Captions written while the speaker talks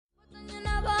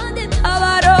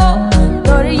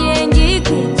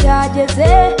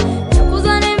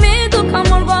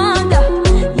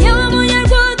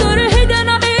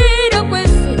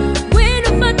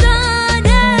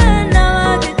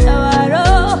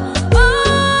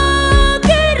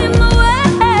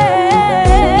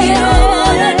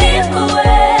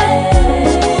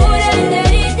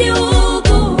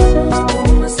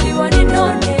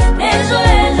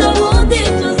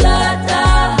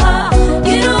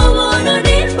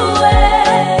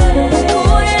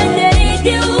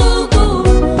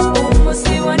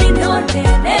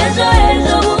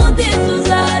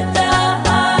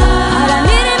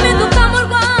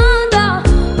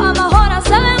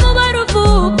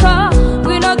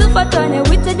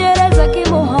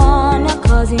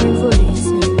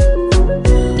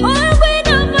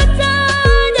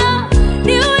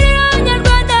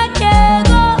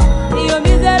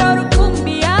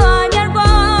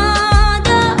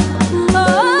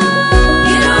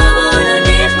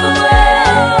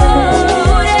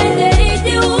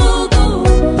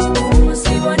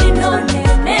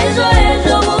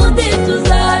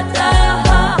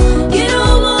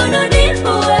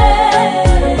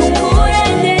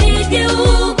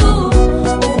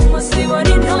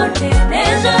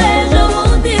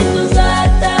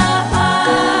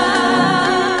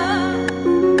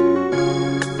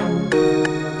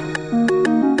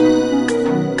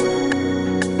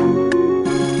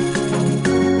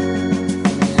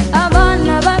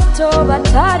bato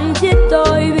batari gito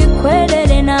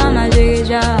ibikwerere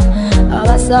n'amajeja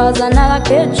abasaza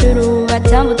n'abakecuru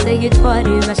batambutse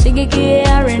gitwari bashigikiye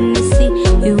RNC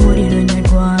ihuriro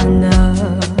nyarwanda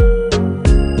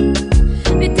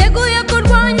biteguye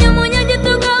kurwanya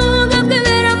munyagitugu ahubwo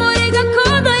twibera muri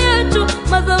gakondo yacu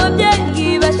maze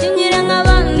ababyeyi bashinyira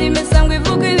nk'abandi imisango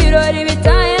ivuga ibirori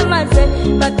bitaye maze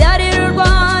babyarira u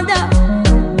Rwanda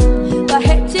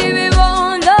bahetse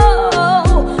ibibondo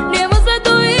nimuze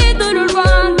duhindura u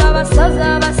Rwanda basaza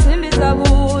basimbiza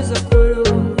abuzukuru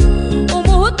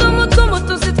umuhutu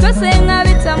umutusi twese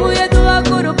nk'abitsamuye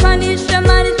duhagurukanishe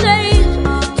marije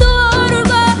tuhora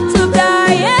urwatsi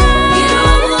ubwaye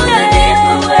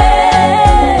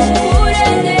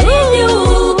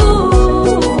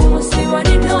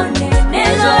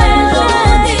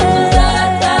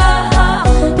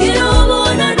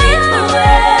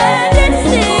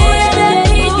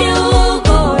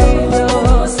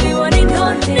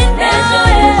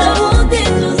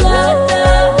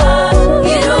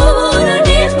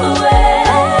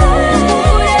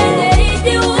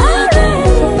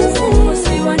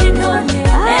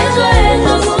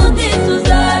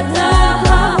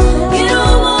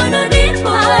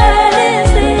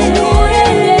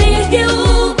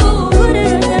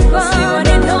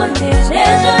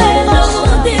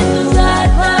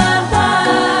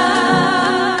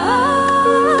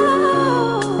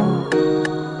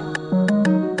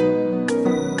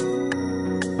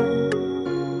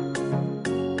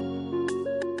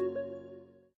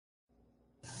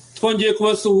twongeye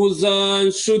kubasuhuza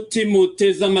nshuti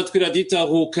muteze amatwi radiyo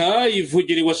Itahuka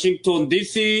ivugira i Washington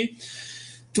DC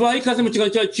tubaha ikaze mu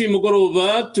kiganiro cyacu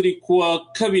cy'umugoroba turi kuwa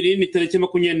kabiri ni tariki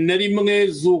 21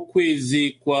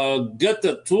 z'ukwezi kwa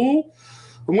gatatu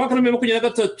umwaka wa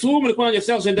 2023 muri kwanjye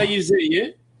Serge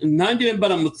Ndayizeye ntangire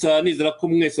mbaramutsa nizera ko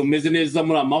mwese mumeze neza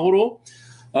muri amahoro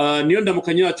niyo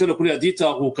ndamukanye yacu no kuri radiyo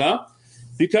Itahuka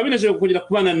bikaba binejeje kongera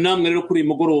kubana namwe rero kuri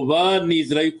mugoroba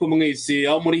nizera yuko mwese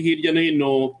aho muri hirya no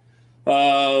hino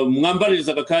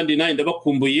mwambaririzaga kandi naye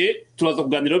ndabakumbuye turaza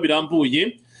kuganira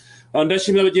birambuye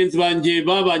ndashimira abagenzi banjye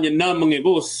babanye namwe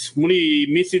bose muri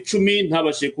minsi 10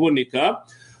 ntabashe kuboneka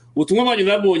ubutumwa banyu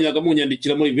nabonyaga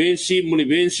munyandikira muri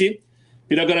benshi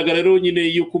biragaragara rero nyine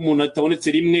yuko umuntu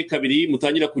atabonetse rimwe kabiri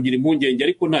mutangira kugira impungenge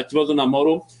ariko nta kibazo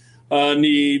n'amahoro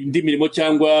ni ndi mirimo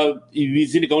cyangwa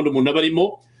ibizindi gahunda umuntu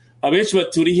abarimo abenshi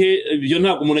baturihe ibyo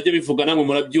ntabwo umuntu ajya bivuga namwe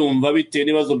murabyumva bitewe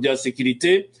n'ibibazo bya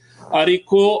security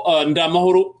ariko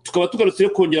ndamahoro tukaba tugarutse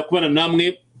kongera kubana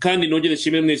namwe kandi nongere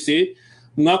nshimire mwese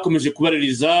mwakomeje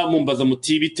kubaririza mumbaza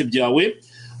muti bite byawe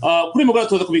kuri mugara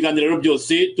tuza kubiganira rero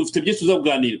byose dufite byinshi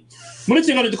tuzakuganira muri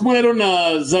kiganiro dukumwe rero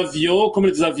na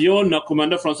Zavio na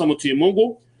Commander François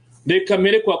Mutuyemungu reka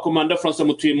mere kwa Commander François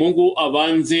Mutuyemungu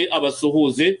abanze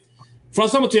abasuhuze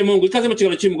François Mutuyemungu ikaze mu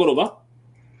kiganiro cy'umugoroba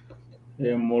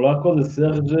murakoze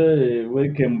Serge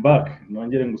welcome back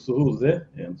nongere ngusuhuze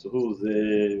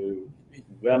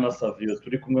bwana Savio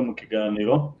turi kumwe mu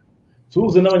kiganiro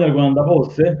suhuze n'abanyarwanda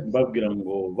bose babwira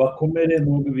ngo bakomere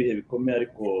nubwo ibihe bikomeye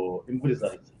ariko imvura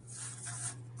izahita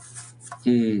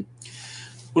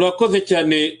urakoze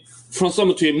cyane François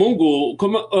Mutuyemungu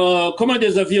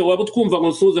Commander Zavio waba twumva ngo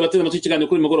nsuhuze bateze amatwi ikiganiro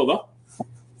kuri mugoroba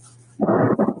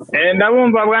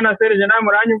ndabumva bwana Serge na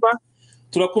muranyumva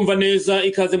turakumva neza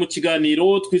ikaze mu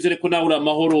kiganiro twizere ko nawe uri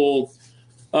amahoro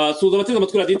suhuza bateze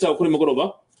amatwi radiyo Itahuka kuri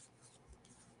mugoroba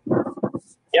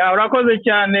urakoze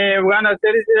cyane bwana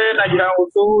Serge nagira ngo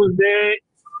utuhuze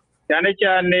cyane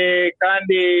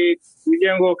kandi uje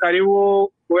ngo karibu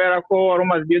kubera ko wari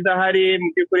umaze igihe udahari mu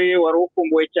by'ukuri wari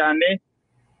ukumbuwe cyane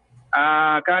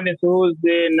kandi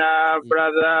nsuhuze na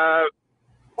brother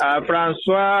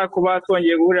François kuba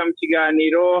twongeye guhurira mu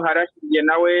kiganiro harashigiye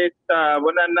nawe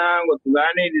tutabonana ngo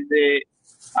tuganirize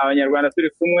abanyarwanda turi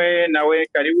kumwe nawe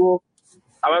karibu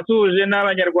abasuhuje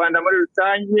n'abanyarwanda muri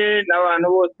rusange n'abantu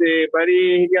bose bari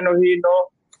hirya no hino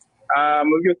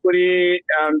mu by'ukuri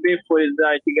mbifuriza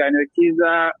ikiganiro cyiza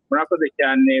murakoze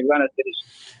cyane bwana Serge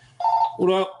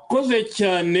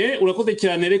urakoze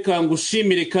cyane reka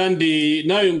ngushimire kandi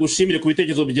nawe ngushimire ku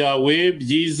bitekerezo byawe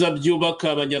byiza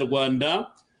byubaka abanyarwanda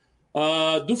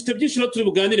dufite byinshi rero turi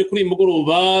buganire kuri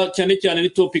mugoroba cyane ni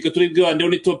topic turi bwandeho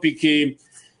ni topic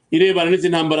irebana n'izi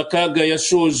ntambara kaga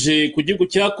yashoje ku gihugu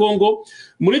cya Congo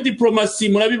muri diplomasi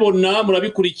murabibona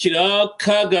murabikurikira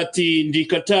kaga ati ndi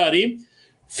Katari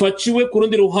Fatshi we ku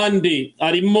rundi ruhande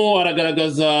arimo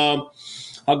aragaragaza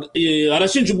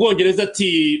arashinja Ubwongereza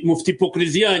ati mufite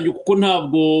hypocrisy yanyu kuko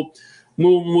ntabwo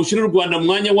mushira u Rwanda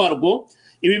mwanya warwo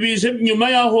ibi bije nyuma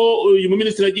yaho uyu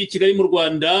minisitiri yagiye Kigali mu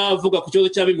Rwanda avuga ku kibazo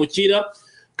cy'abimukira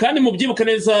kandi mu byibuka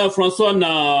neza François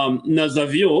na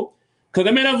Zavio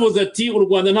Kagame yaravuze ati u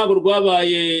Rwanda ntabwo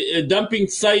rwabaye dumping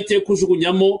site yo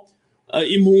kujugunyamo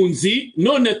impunzi,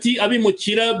 none ati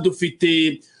abimukira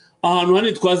dufite ahantu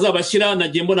hanini twazabashyira.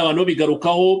 Nagiye mbona abantu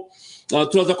bigarukaho,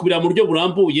 turaza kubira mu buryo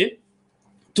burambuye.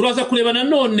 Turaza kureba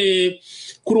nanone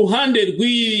ku ruhande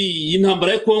rw'iyi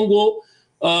ntambara ya Congo,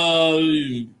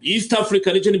 East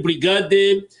African Region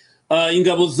Brigade,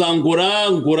 ingabo za Ngora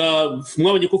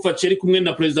mwabonye ko Fatshi ari kumwe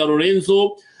na President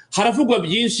Lorenzo. Haravugwa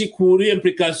byinshi kuri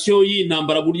implication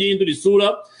y'intambara buryo y'indura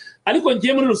isura, ariko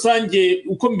ngiye muri rusange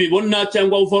uko mbibona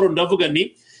cyangwa overall ndavuga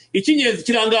ni ikinyezi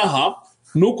kirangaha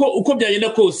nuko uko byagenda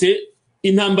kose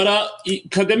intambara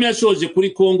Kagame yashoje kuri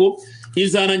Congo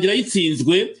izarangira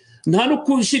yitsinzwe, nta no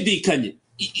kushidikanye.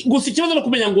 Gusa ikibazo no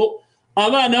kumenya ngo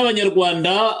abana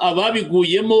b'abanyarwanda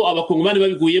ababiguyemo, abakongomani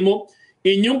babiguyemo,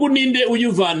 inyungu ninde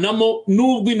uyuvanamo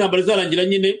nubwo intambara zarangira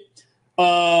nyine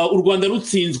u Rwanda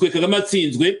rutsinzwe, Kagame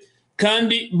atsinzwe,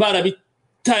 kandi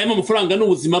barabitayemo amafaranga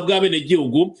n'ubuzima bw'abene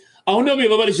gihugu. Aho niyo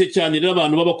bibabarije cyane rero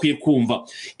abantu baba bakwiye kumva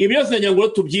ibi byose. Ndagira ngo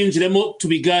tubyinjiremo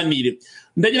tubiganire.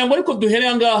 Ndagira ngo ariko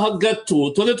duhere ngaha gato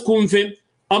tuze twumve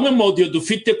amwe mu audio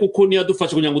dufite, kuko niyo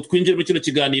adufasha kugira ngo twinjire muri kino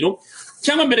kiganiro.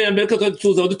 Cyangwa mbere ya mbere ko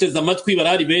tuza baduteza amatwi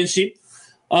barahari benshi.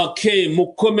 Okay,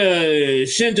 mukome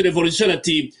change revolution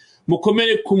ati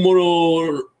mukomere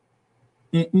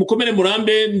mukomere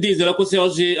murambe, ndizera ko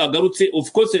Serge agarutse.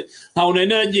 Of course ntawe nari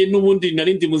naragiye n'ubundi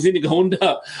narindi mu zindi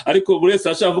gahunda, ariko buri wese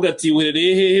ashaka avuga ati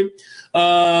werereye hehe.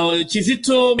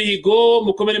 Kizito Mihigo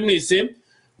mukomere mwese.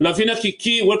 Lavina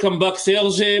Kiki, welcome back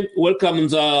Serge, welcome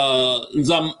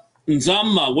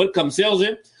Nzama, welcome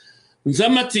Serge.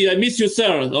 Nzama ati I miss you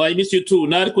sir, oh, I miss you too.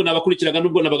 Nariko nabakurikiraga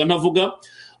nubwo nabaga ntavuga.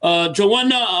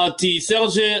 Joanna ati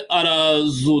Serge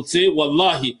arazutse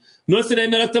wallahi, nose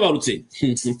nari naratabarutse.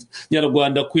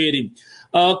 Nyarwanda kweri.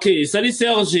 Okay, salut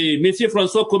Serge, monsieur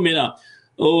François Komera.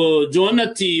 Joanna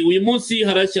ati uyu munsi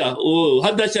harashya,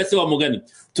 hadashya se wa mugani.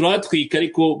 Turatwika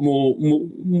ariko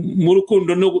mu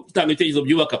rukundo no gutanga itekerezo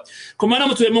byubaka. Komanda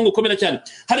mutuyemo ngo komera cyane.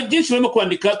 Hari byinshi barimo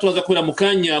kwandika, turaza kubera mu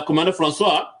kanya. Komanda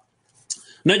François,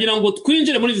 nagira ngo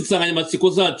twinjire muri izi nsanganyamatsiko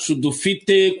zacu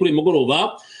dufite kuri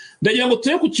mugoroba. Ndagira ngo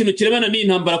turebe ku kintu kirebana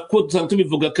n'intambara, ko dusanga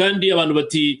tubivuga, kandi abantu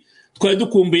bati twari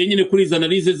dukumbuye nyine kuri izo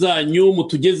analize zanyu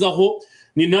mutugezaho.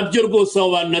 Ni nabyo rwose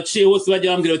abo bantu naciye hose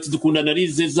bajya bambwira bati dukunda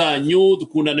analize zanyu,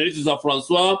 dukunda analize za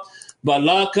François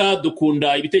Baraka,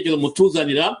 dukunda ibitekerezo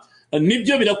mutuzanira.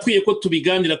 Nibyo birakwiye ko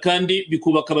tubiganira kandi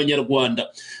bikubaka abanyarwanda.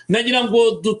 Nagira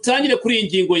ngo dutangire kuri iyi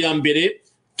ngingo ya mbere,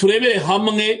 turebere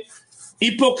hamwe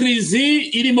hypocrisy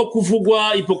irimo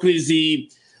kuvugwa. Hypocrisy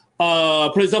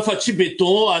President Fatshi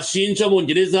Beton ashinja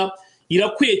Abongereza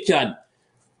irakwiye cyane.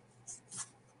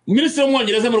 Minisitiri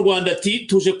w'Umwongereza mu Rwanda ati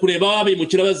tuje kureba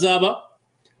abimukira bazaba.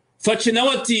 Fatshi nawe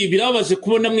ati birababaje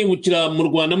kubona mwimukira mu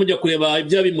Rwanda mujya kureba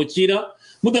iby'abimukira,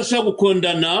 mudashaka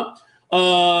gukondana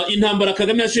intambara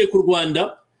Kagame yashoye ku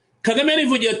Rwanda. Kagame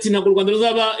yarivugiye ati ntabwo u Rwanda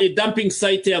ruzaba a dumping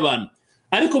site y'abantu,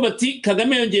 ariko bati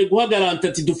Kagame yongeye guha garante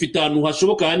ati dufite ahantu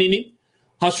hashoboka hanini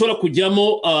hashobora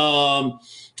kujyamo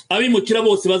abimukira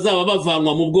bose bazaba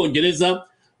bavanwa mu Bwongereza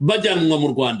bajyanwa mu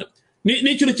Rwanda. Ni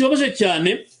ikintu kibabaje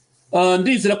cyane.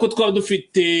 Ndizera ko twaba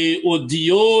dufite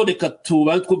audio, reka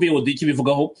tuba twumve audio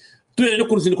kibivugaho. Turere no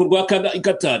ku ruzinduko rwa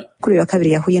Qatar. Kuri wa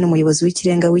kabiri yahuye n'umuyobozi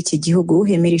w'ikirenga w'iki gihugu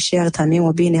Emir Sheikh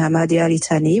Tamim bin Hamad Al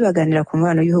Thani baganira ku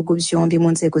mubano w'ibihugu byombi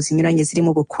mu nzego zinyuranye ziri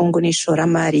mu bukungu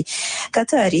n'ishoramari.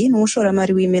 Qatar ni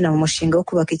umushoramari w'imena mu mushinga wo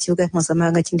kubaka ikibuga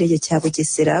mpuzamahanga cy'indege cya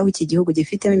Bugesera, w'iki gihugu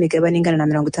gifitemo imigabane ingana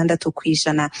na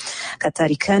 60%. Qatar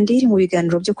kandi iri mu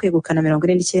biganiro byo kwegukana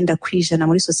 49%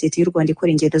 muri sosiyete y'u Rwanda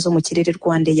ikora ingendo zo mu kirere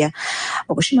Rwandeya.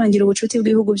 Mu gushimangira ubucuti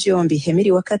bw'ibihugu byombi,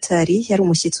 Emir wa Qatar yari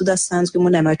umushyitsi udasanzwe mu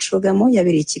nama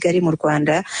yabereye i Kigali mu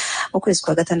Rwanda mu kwezi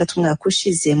kwa gatandatu umwaka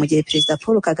ushize, mu gihe Perezida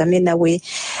Paul Kagame nawe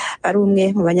ari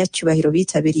umwe mu banyacyubahiro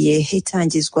bitabiriye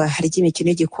itangizwa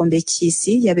ry'imikino y'igikombe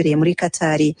cy'isi yabereye muri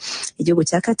Qatar. Igihugu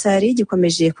cya Qatar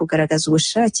gikomeje kugaragaza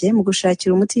ubushake mu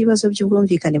gushakira umuti ibibazo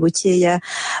by'ubwumvikane bukeya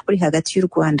buri hagati y'u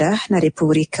Rwanda na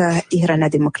Repubulika Iharanira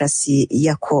Demokarasi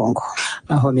ya Congo.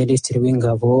 Aho Minisitiri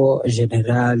w'Ingabo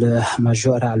General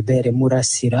Major Albert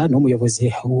Murasira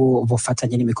n'umuyobozi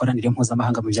w'ubufatanye n'imikoranire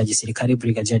mpuzamahanga mu bya gisirikare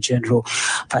Brigadier General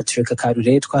Patrick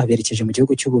Karuretwa berekeje mu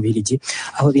gihugu cy'Ububirigi,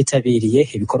 aho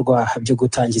bitabiriye ibikorwa byo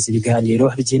gutangiza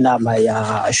ibiganiro by'inama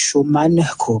ya Schuman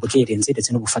ku bwirinzi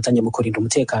ndetse n'ubufatanye mu kurinda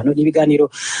umutekano. N'ibiganiro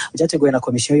byateguwe na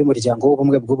Komisiyo y'Umuryango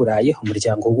w'Ubumwe bw'Uburayi.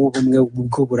 Umuryango w'Ubumwe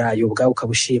bw'Uburayi ubwawo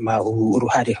ukabushima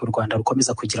uruhare u Rwanda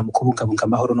rukomeza kugira mu kubungabunga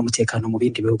amahoro n'umutekano mu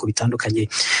bindi bihugu bitandukanye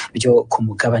byo ku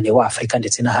mugabane wa Afurika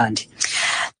ndetse n'ahandi.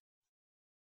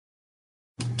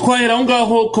 Twahera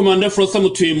ngaho Commander Frosa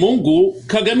Mutuyemungu.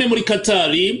 Kagame muri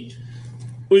Qatar,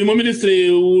 uyu mu ministre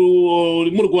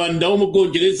mu Rwanda wo mu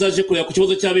Bwongereza aje kureba ku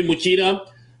kibazo cy'abimukira.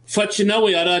 Fatshi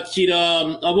nawe arakira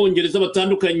abongereza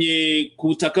batandukanye ku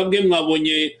butaka bwe,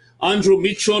 mwabonye Andrew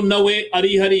Micho nawe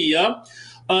ari hariya.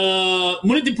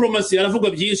 Muri diplomasi aravuga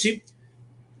byinshi,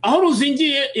 aho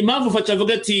ruzingiye impamvu Fatshi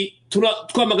avuga ati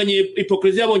twamaganye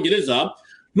hypocrisy y'abongereza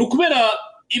ni ukubera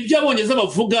ibyo abongereza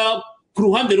bavuga ku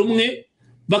ruhande rumwe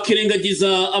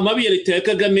bakirengagiza amabi ya leta ya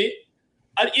Kagame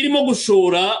irimo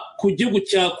gushora ku gihugu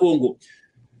cya Congo.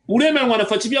 Uremeranywa na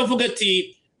Fatshi ibyo avuga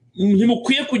ati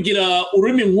ntimukwiye kugira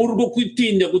ururimi nkuru rwo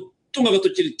kwitinda gutunga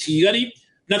agatoki Kigali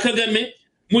na Kagame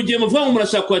mu gihe muvuga ngo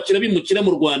murashaka kwakira bimukira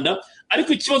mu Rwanda,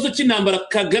 ariko ikibazo cy'intambara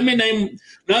Kagame na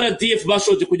RDF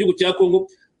bashoje ku gihugu cya Congo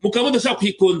mukaba mudashaka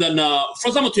kwikondana.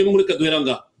 Froza mutuye muri kaduhera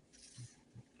ngaha.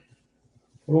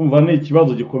 urumva ni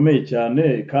ikibazo gikomeye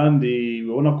cyane, kandi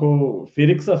ubona ko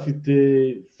Felix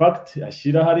afite fact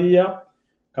ashyira hariya,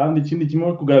 kandi ikindi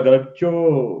kimwe kugaragara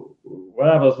cyo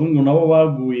abazungu nabo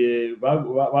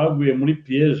baguye muri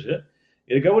piège.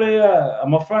 Erega buriya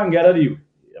amafaranga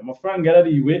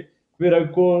yarariwe kubera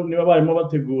ko niba barimo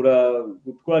bategura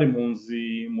gutwara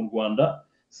impunzi mu Rwanda,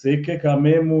 seke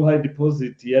kamemu high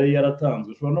deposit yari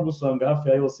yaratanzwe, ushobora no gusanga hafi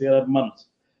ya yose yaramanutse,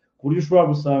 ku buryo ushobora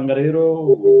gusanga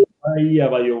rero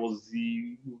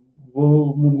abayobozi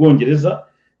bo mu Bwongereza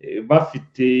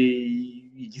bafite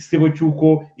igisebo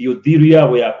cy'uko iyo deal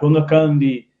yabo yakonga,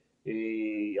 kandi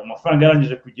amafaranga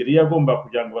yarangije kugera iyo agomba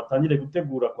kugira ngo batangire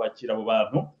gutegura kwakira abo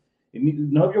bantu.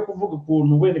 Naho byo kuvuga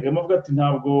ukuntu wenda avuga ati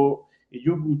ntabwo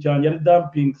igihugu cyanjye ari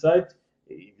dumping site,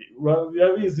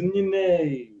 birabizi nyine,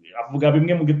 avuga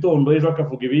bimwe mu gitondo ejo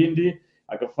akavuga ibindi,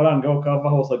 agafaranga aho kava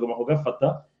hose agomba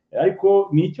kugafata. Ariko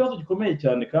ni ikibazo gikomeye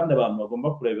cyane kandi abantu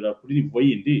bagomba kurebera kuri nivo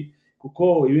yindi,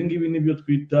 kuko ibi ngibi nibyo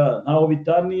twita ntaho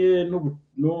bitaniye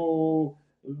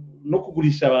no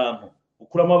kugurisha abantu,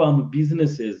 gukuramo abantu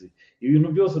businesses.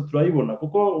 Ibintu byose turayibona,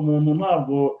 kuko umuntu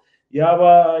ntabwo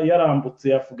yaba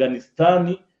yarambutse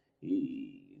Afghanistan,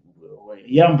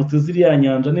 yambutse ziriya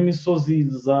nyanja n'imisozi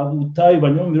za butayu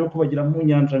banyomero ko bagira mu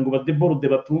nyanja ngo badeborde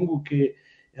batunguke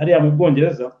hariya mu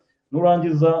Bwongereza,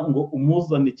 nurangiza ngo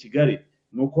umuzane i Kigali.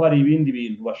 Nuko hari ibindi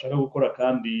bintu bashaka gukora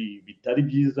kandi bitari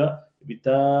byiza,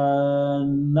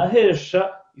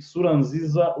 bitanahesha isura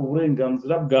nziza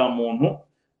uburenganzira bwa muntu,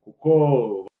 kuko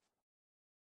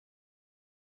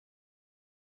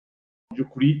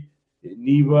by'ukuri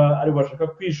niba ari bashaka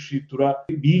kwishitura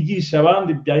bigisha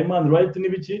abandi bya human right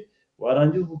n'ibiki,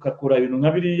 warangiza ukakora ibintu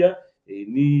nka biriya.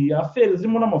 Ni affaire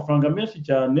zirimo n'amafaranga menshi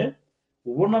cyane,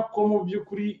 ubona ko mu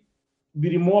by'ukuri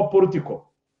birimo wa political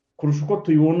kurusha uko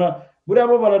tuyibona. Buriya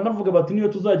bo baranavuga bati niyo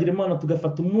tuzagira Imana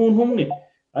tugafata umuntu umwe,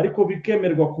 ariko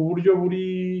bikemerwa ku buryo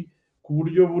buri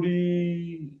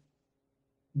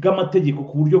bw'amategeko,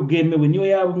 ku buryo bwemewe, niyo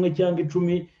yaba umwe cyangwa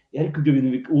 10, ariko ibyo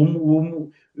bintu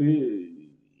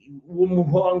uwo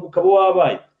muhango ukaba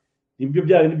wabaye. Nibyo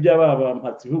byari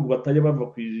n'iby'abampatsi ibihugu batajya bava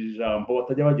ku ijambo,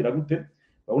 batajya bagira gute,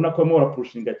 babona ko barimo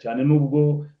barapushinga cyane,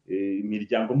 nubwo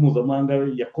imiryango mpuzamahanga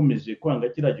yakomeje kwanga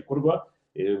kiriya gikorwa.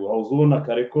 Wahoze ubona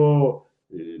kare ko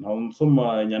ntaho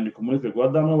nsoma inyandiko muri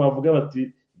Rwanda bavuga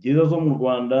bati gereza zo mu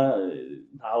Rwanda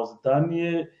ntaho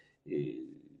zitaniye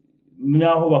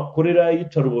n'aho bakorera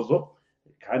iyicarubozo,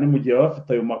 kandi mu gihe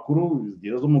bafite ayo makuru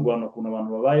gereza zo mu Rwanda ukuntu abantu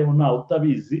babayeho ntawe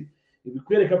utabizi.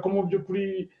 Bikwereka ko mu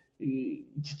by'ukuri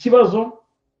iki kibazo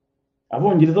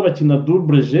abongereza bakina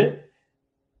double jeu.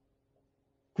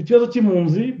 Ku kibazo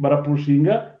cy'impunzi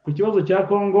barapushinga, ku kibazo cya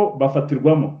Congo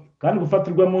bafatirwamo, kandi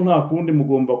gufatirwamo nta kundi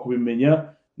mugomba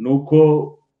kubimenya, nuko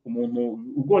umuntu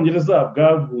Ubwongereza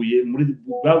bwaguye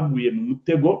mu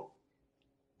mutego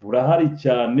burahari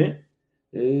cyane.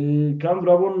 Kandi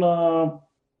urabona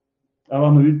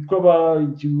abantu bitwa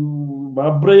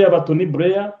ba Blair, Tony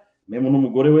Blair, memo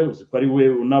n'umugore we uzi ko ari we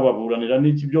unababuranira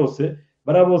n'iki byose,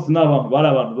 bari bose bari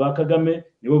abantu ba Kagame,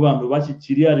 nibo bantu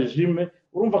bashyikiriye regime.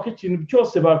 Urumva ko ikintu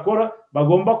cyose bakora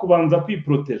bagomba kubanza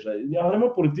kwiproteja. Harimo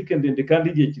politike ndende kandi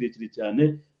igihe kirekire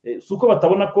cyane, suko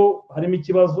batabona ko harimo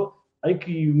ikibazo, ariko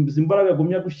izi mbaraga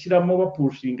gumya gushyiramo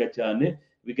bapushinga cyane,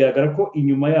 bigaragara ko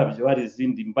inyuma yabyo hari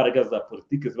izindi mbaraga za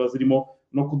politike ziba zirimo,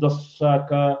 no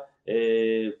kudashaka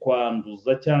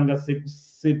kwanduza cyangwa se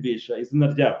gusebesha izina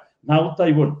ryabo, ntawe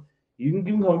utayibona. Ibi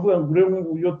ngibi nkavuga ngo rero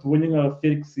iyo tubonye nka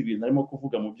Felix ibintu arimo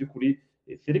kuvuga, mu by'ukuri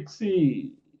Felix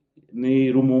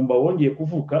ni Rumumba wongeye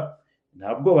kuvuka,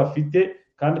 ntabwo bafite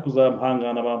kandi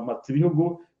kuzamuhangana abampatsi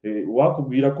ibihugu.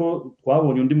 Wakubwira ko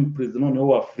twabonye undi mu president noneho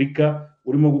wa Afrika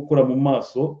urimo gukora mu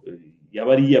maso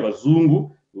yabari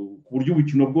y'abazungu, ku buryo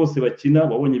ubukino bwose bakina.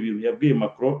 Wabonye ibintu yabwiye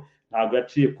Macron, ntabwo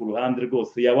yaciye ku ruhande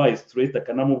rwose, yabaye straight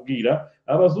akanamubwira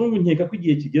abazungu nkeka ko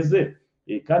igihe kigeze,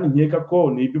 kandi nkeka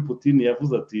ko nibyo Putin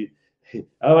yavuze ati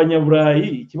abanyaburayi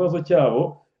ikibazo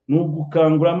cyabo ni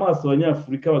ugukangura amaso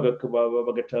abanyafurika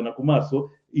bagacana ku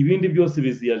maso ibindi byose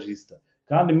biziyajisita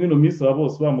kandi mwino minsi aba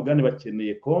bose bamugane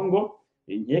bakeneye Congo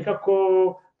nkeka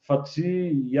ko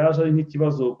Fatshi yaje ari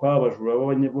nk'ikibazo kwa abajura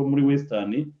bo muri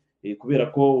Western kubera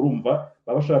ko urumva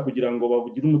babashaka kugira ngo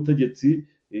babugire umutegetsi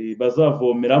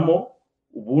bazavomeramo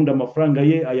ubundi amafaranga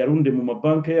ye ayarunde mu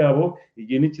mabanki yabo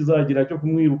igihe nikizagira cyo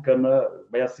kumwirukana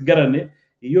bayasigarane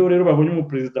iyo rero babonye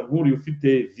umuperezida nk'uri ufite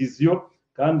vision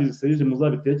kandi serije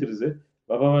muzabitekereze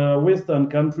baba Western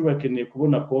country bakeneye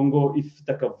kubona Congo ifite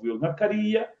akavuyo nka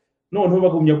kariya noneho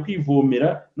bagumya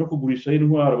kwivomera no kugurisha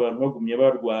intwaro abantu bagumye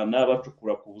barwana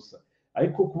bacukura ku busa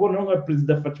ariko kubona nka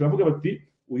perezida Fatshi bavuga bati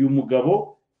uyu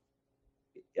mugabo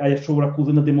ayashobora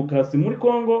kuzana demokarasi muri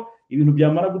Congo ibintu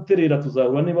byamara guterera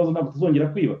tuzahura n'ibibazo ntabwo tuzongera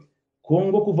kwiba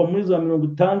Congo kuva muri za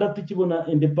 60 ikibona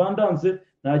independence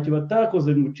ntacyo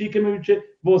batakoze ngo ucikemo ibice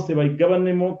bose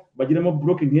bayigabanemo bagiremo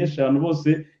block nk'eshanu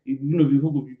bose bino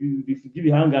bihugu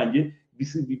by'ibihangange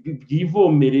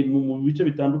byivomere mu bice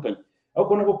bitandukanye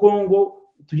ariko nako Congo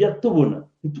tujya tubona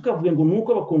ntitukavuge ngo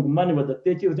nuko abakongomani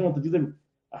badatekereza cyangwa tugize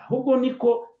ahubwo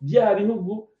niko bya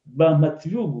bihugu bampatse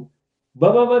ibihugu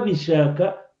baba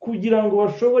babishaka kugira ngo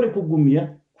bashobore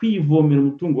kugumya kwivomera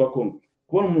umutungo wa Congo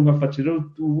kubona umuntu afashe rero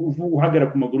uhagara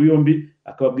ku maguru yombi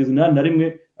akababwiza na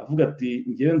rimwe avuga ati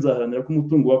ngewe nzaharanira ko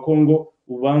umutungo wa Congo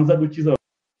ubanza gukiza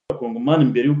abakongomani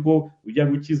mbere yuko ujya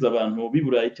gukiza abantu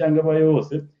b'iburayi cyangwa abaye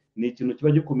hose ni ikintu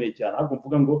kiba gikomeye cyane ahubwo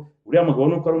mvuga ngo uriya mugabo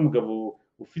nuko ari umugabo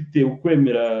ufite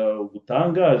ukwemera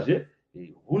gutangaje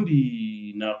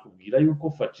ubundi nakubwira yuko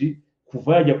Fatshi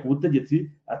kuva yajya ku butegetsi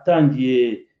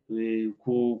atangiye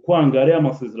ku kwangara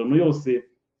amasezerano yose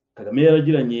Kagame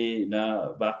yaragiranye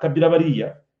na ba Kabila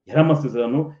bariya yari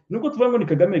amasezerano nuko tuvuga ngo ni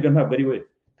Kagame ntabwo ari we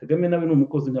Kagame nawe ni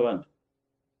umukozi nk'abandi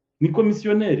ni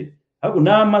komisioneri ahubwo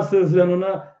na amasezerano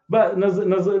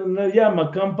na ya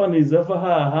makampani zava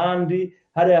hahandi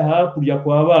hariya hakurya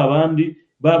kwa babandi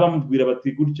baba bamubwira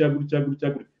bati gutya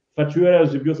Fatshi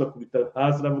yaraje byose akubita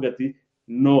hasi aravuga ati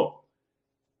no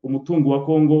umutungo wa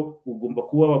Congo ugomba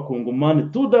kuba abakongomani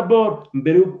tout d'abord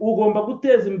mbere ugomba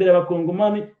guteza imbere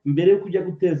abakongomani mbere yo kujya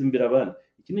guteza imbere abandi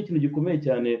iki ni ikintu gikomeye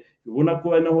cyane ubona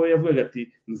ko ari naho yavuga ati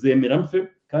nzemera mfe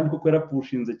kandi koko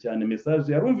yarapushinze cyane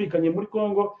message yarumvikanye muri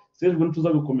Congo sejwe ntuza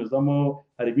gukomezamo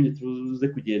hari ibindi tuze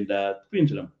kugenda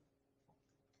twinjiramo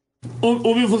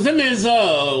ubivuze neza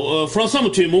François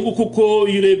Mutuyemungu kuko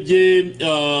yurebye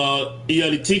iyi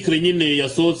article nyine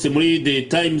yasohotse muri The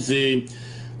Times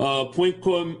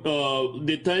 .com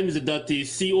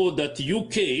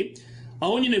thetimes.co.uk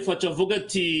aho nyine Fatshi avuga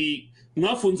ati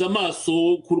mwafunze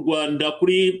amaso ku Rwanda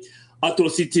kuri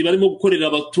atrocity barimo gukorera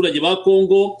abaturage ba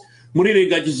Congo muri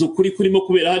rengagizo kuri kurimo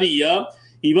kubera hariya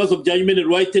ibibazo bya human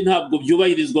rights ntabwo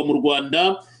byubahirizwa mu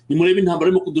Rwanda ni murebe intambara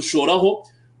arimo kudushoraho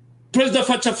President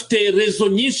Fatshi afite rezo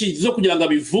nyinshi zo kugira ngo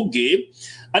abivuge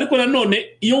ariko nanone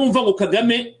iyo wumva ngo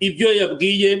Kagame ibyo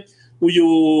yabwiye uyu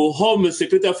Home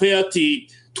Secretary Affairs ati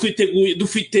twiteguye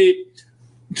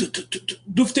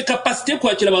dufite capacity yo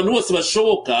kwakira abantu bose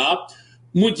bashoboka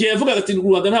mu gihe yavuga ati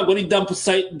Rwanda ntabwo ari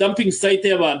dumping site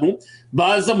y'abantu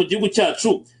baza mu gihugu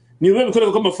cyacu ni bibe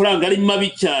bikoreka ko amafaranga ari mabi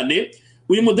cyane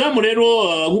uyu mudamu rero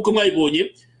nkuko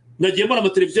mwayibonye nagiye mbona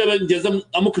amateleviziyo y'abangeza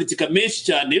amukritika menshi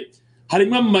cyane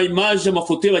harimo ama image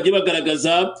amafoto ye bagiye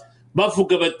bagaragaza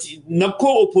bavuga bati nako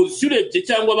opposition urebye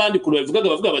cyangwa abandi kuri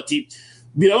bavuga bati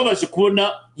birababaje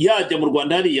kubona yajya mu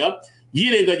Rwanda hariya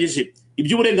yirengagije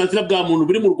iby'uburenganzira bwa muntu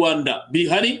buri mu Rwanda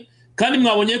bihari kandi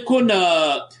mwabonye ko na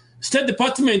State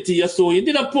Department yasohoye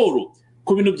indi raporo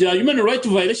ku bintu bya human rights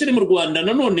violation mu Rwanda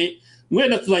nanone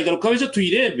mwenda tuzayigaruka ejo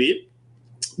tuyirebe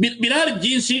birahari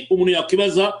byinshi umuntu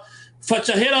yakwibaza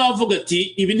Fatshi ahera avuga ati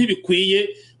ibi ntibikwiye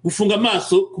gufunga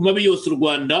amaso ku mabi yose u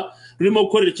Rwanda rurimo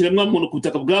gukorera ikiremwa muntu ku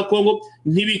butaka bwa Congo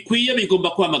ntibikwiye bigomba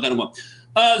kwamaganwa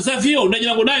Xavier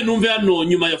nagira ngo nawe numve hano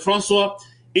nyuma ya François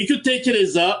icyo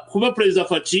utekereza kuba President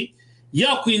Fatshi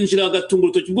yakwinjira agatunga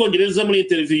urutoki bwongereza muri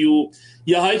interview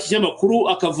yahaye ikinyamakuru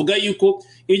akavuga yuko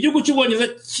igihugu cy'ubwongereza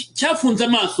cyafunze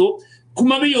amaso ku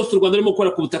mabi yose u Rwanda rurimo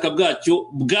gukora ku butaka bwacyo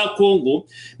bwa Congo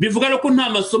bivuga ko nta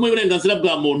masomo y'uburenganzira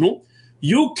bwa muntu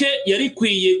UK yari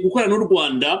kwiye gukorana n'u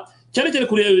Rwanda cyane cyane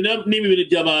kureba n'ibintu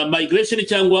bya migration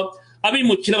cyangwa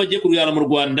abimukira bagiye kurwana mu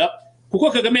Rwanda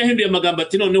kuko Kagame yahinduye amagambo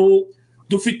ati noneho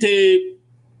dufite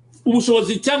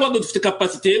ubushobozi cyangwa dufite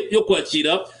capacity yo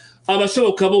kwakira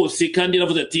abashoboka bose kandi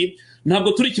yaravuze ati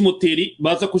ntabwo turi kimoteri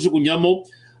baza kujugunyamo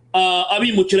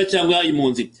abimukira cyangwa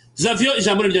impunzi Xavier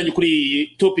ijambo ryanjye kuri iyi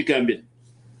topic ya mbere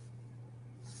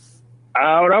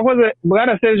urakoze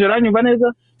bwana Serge uranyumva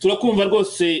neza turakumva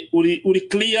rwose uri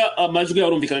clear amajwi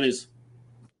yarumvikana neza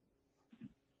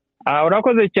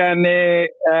urakoze cyane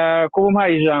kuba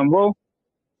umpaye ijambo.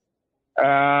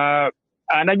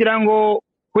 Nagira ngo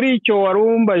kuri icyo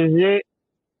warumbaje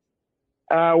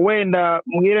wenda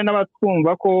mbwire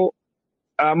n'abatwumva ko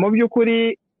mu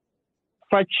by'ukuri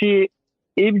Fatshi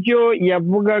ibyo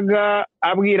yavugaga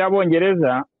abwira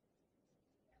abongereza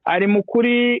ari mu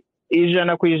kuri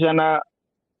 100%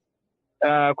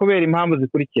 kubera impamvu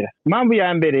zikurikira. Impamvu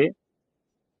ya mbere,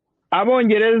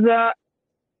 abongereza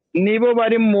nibo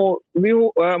bari mu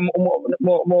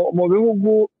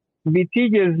bihugu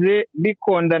bitigeze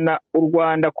bikondana u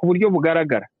Rwanda ku buryo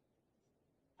bugaragara,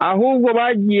 ahubwo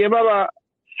bagiye baba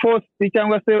force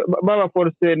cyangwa se baba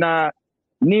force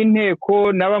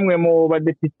n'inteko na bamwe mu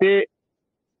badepite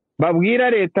babwira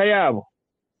leta yabo,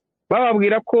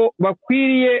 bababwira ko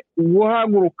bakwiriye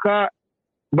guhaguruka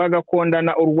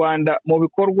bagakondana u Rwanda mu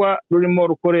bikorwa rurimo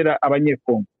rukorera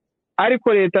abanyekongo,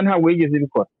 ariko leta ntabwo yigeze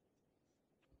ibikora.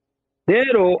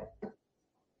 Rero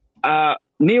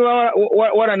niba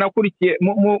waranakurikiye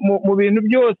mu bintu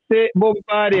byose bo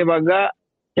barebaga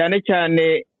cyane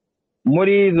cyane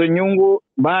muri izo nyungu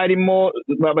barimo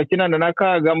bakinana na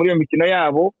Kaga muri iyo mikino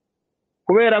yabo,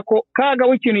 kubera ko Kaga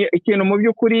ikintu mu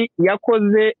by'ukuri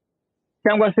yakoze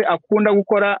cyangwa se akunda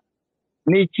gukora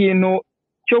ni ikintu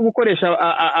cyo gukoresha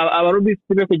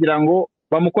abarobisi be kugira ngo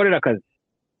bamukorere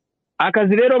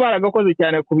akazi rero baragakoze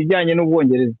cyane ku bijyanye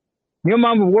n'Ubwongereza. Niyo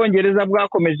mpamvu Ubwongereza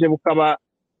bwakomeje bukaba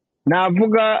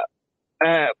navuga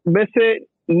mbese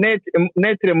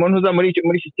netre mu ntuza muri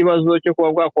iki kibazo cyo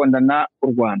kuba bwakondana u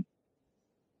Rwanda.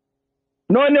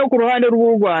 Noneho ku ruhande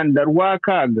rw'u Rwanda rwa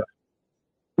Kaga,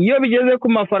 iyo bigeze ku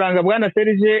mafaranga bwana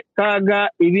Serge, Kaga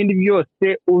ibindi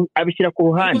byose abishyira ku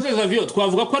ruhande.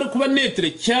 Twavuga ko ari kuba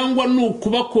netre cyangwa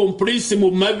nukuba complice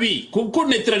mu mabi, kuko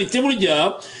neutralité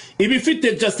burya iba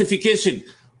ifite justification.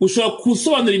 Ushobora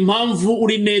gusobanura impamvu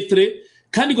uri netre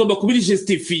kandi igomba kuba iri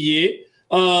justifiye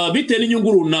bitewe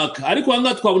n'inyungu runaka, ariko aha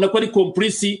ngaha twabona ko ari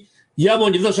complice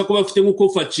y'Abongereza bashaka kuba bafite nk'uko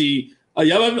Fatshi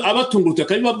abatungurutse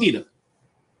akabibabwira.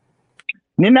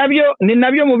 Ni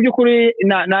nabyo mu by'ukuri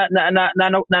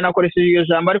nanakoresheje iyo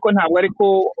jambo, ariko ntabwo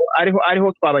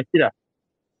ariho twabashyira,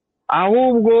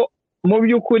 ahubwo mu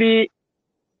by'ukuri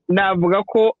navuga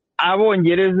ko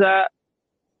Abongereza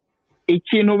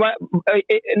ikintu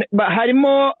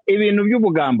harimo ibintu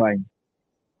by'ubugambanyi.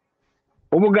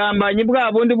 Ubugambanyi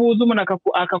bwa bundi buza umuntu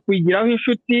akakwigiraho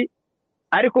inshuti,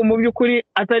 ariko mu by'ukuri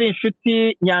atari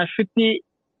inshuti nyanshuti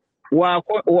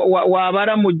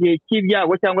wabara mu gihe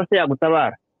cy'ibyago cyangwa se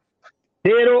yagutabara.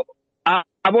 Rero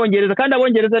Abongereza, kandi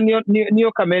Abongereza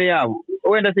niyo kamere yabo,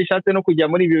 wenda sishatse no kujya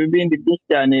muri ibyo bindi byinshi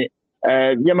cyane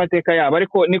by'amateka yabo,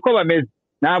 ariko niko bameze.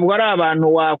 Ntabwo ari abantu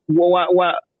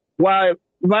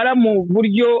bara mu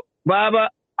buryo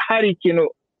baba hari ikintu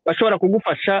bashobora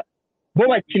kugufasha, bo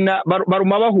bakina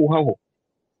baruma bahuhaho.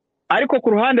 Ariko ku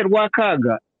ruhande rwa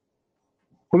Kaga,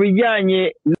 ku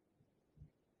bijyanye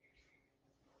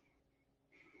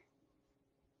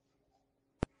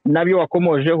nabyo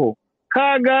wakomojeho,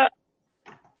 Kaga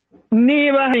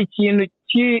niba hari ikintu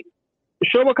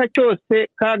kishoboka cyose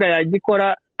Kaga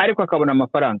yagikora ariko akabona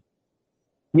amafaranga.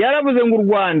 Yaravuze ngo u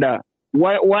Rwanda,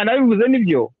 wanabivuze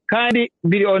nibyo kandi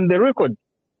biri on the record,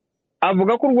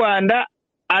 avuga ko u Rwanda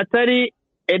atari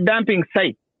a dumping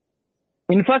site.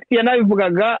 In fact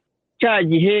yanabivugaga cya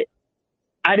gihe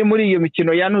ari muri iyo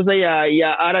mikino yanuza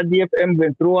ya RDF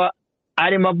M23,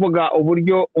 arimo avuga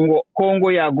uburyo ngo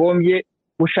Congo yagombye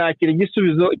gushakira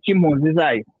igisubizo cy'impunzi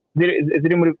zayo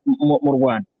ziri mu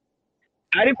Rwanda.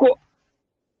 Ariko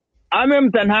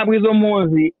amemta ntabwo izo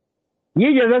mpunzi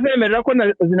yigeze azemerera ko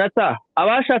zinataha.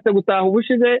 Abashatse gutaha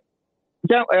ubushize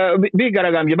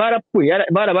bigaragambye barapfuye,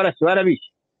 barabarashe,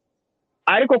 barabishe.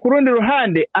 Ariko ku rundi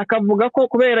ruhande akavuga ko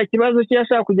kubera ikibazo cye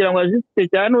yashaka kugira ngo ajisite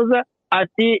cyanuza,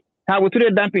 ati ntabwo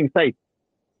turi dumping site.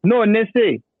 None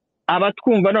se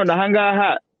abatwumva none aha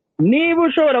ngaha, niba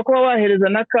ushobora kuba wahereza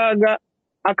na Kaga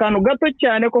akantu gato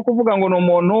cyane ko kuvuga ngo ni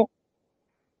umuntu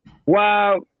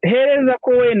wahereza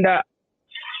ko wenda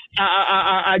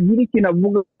agira ikintu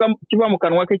avuga kiba mu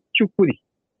kanwa ke cy'ukuri,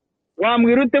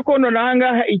 wambwira ute ko none aha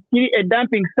ngaha ikiri a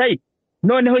dumping site,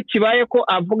 noneho kibaye ko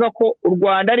avuga ko u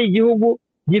Rwanda ari igihugu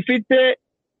gifite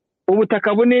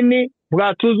ubutaka bunini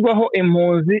bwatuzwaho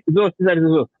impunzi zose izo ari zo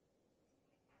zose.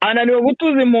 Ananiwe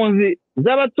gutuza impunzi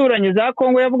z'abaturanyi za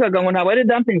Congo, yavugaga ngo ntabwo ari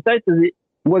dumping sites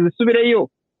ngo zisubireyo,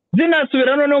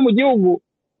 zinasubira noneho mu gihugu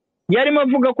yarimo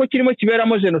avuga ko kirimo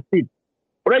kiberamo jenoside.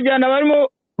 Urajyana barimo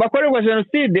bakorerwa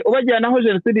jenoside ubajyana aho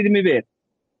jenoside irimo ibera.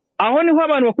 Aho niho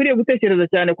abantu bakwiriye gutekereza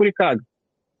cyane kuri Kaga.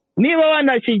 Niba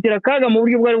wanashyigikira Kaga mu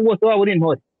buryo bwari bwose waba uri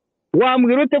intore,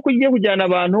 wambwira ute ko ugiye kujyana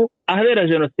abantu ahabera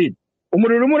jenoside?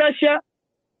 Umuriro urimo urashya,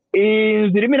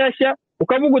 inzu irimo irashya,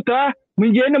 ukavuga uta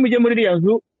mugende mujye muri iriya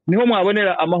nzu niho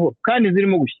mwabonera amahoro kandi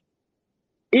zirimo gushya.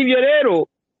 Ibyo rero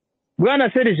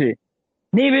Bwana Serge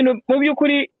ni ibintu mu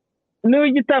by'ukuri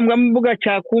n'igitambambuga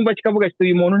cyakumva kikavuga kiti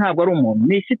uyu muntu ntabwo ari umuntu,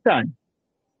 ni shitani.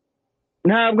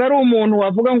 Ntabwo ari umuntu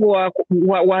wavuga ngo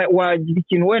wagira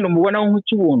ikintu wenda umubonaho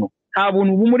nk'ikibuntu, nta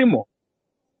buntu bumurimo.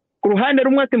 Ku ruhande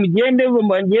rumwe ati mugende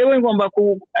ngewe ngomba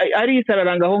ari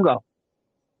isararanga aho ngaho,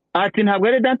 ati ntabwo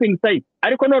ari dumping site.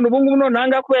 Ariko none ubu ngubu none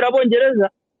hanga kubera Abongereza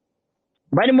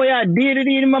barimo ya deal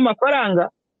irimo amafaranga,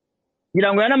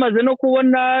 ngira ngo yanamaze no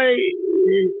kubona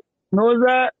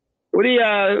noza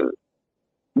uriya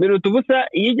biruta ubusa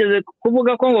yigeze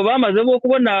kuvuga ko ngo bamaze bo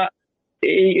kubona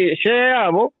share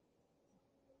yabo,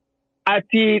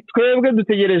 ati twebwe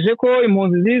dutegereje ko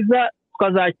impunzi ziza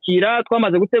twazakira,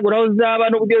 twamaze gutegura aho zaba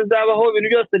n'uburyo zabaho, ibintu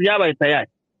byose byabaye tayari.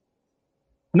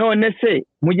 None se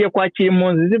mugiye kwakira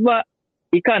impunzi ziva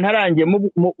ikantarange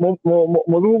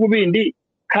mu bihugu bindi,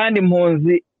 kandi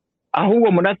impunzi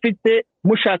ahubwo munafite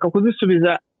mushaka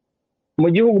kuzisubiza mu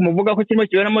gihugu muvuga ko kirimo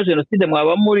kiberamo jenoside,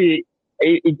 mwaba muri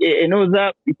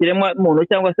enoza ikiremwa muntu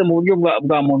cyangwa se mu buryo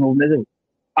bwa muntu bumeze.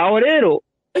 Aho rero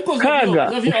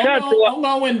kaga ushatse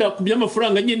wenda ku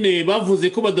by'amafaranga nyine bavuze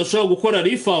ko badashobora gukora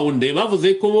refund,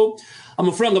 bavuze ko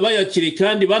amafaranga bayakiriye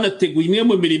kandi banateguye imwe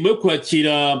mu mirimo yo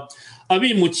kwakira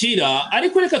abimukira.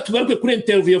 Ariko reka tugaruke kuri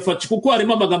interview ya Fatshi kuko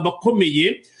harimo amagambo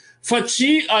akomeye.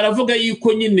 Fatshi aravuga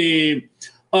yuko nyine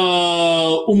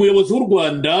umuyobozi w'u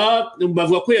Rwanda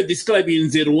bavuga ko ya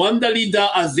describinze Rwanda leader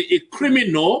as a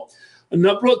criminal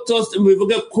na protest,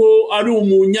 bivuga ko ari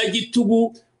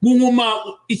umunyagitugu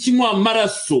ikinywa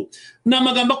amaraso. Ni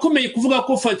amagambo akomeye kuvuga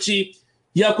ko Fatshi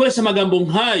yakoresha amagambo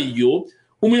nk'ayo,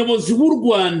 umuyobozi w'u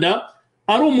Rwanda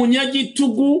ari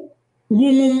umunyagitugu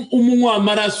umunywa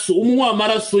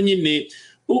amaraso nyine.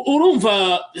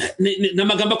 Urumva ni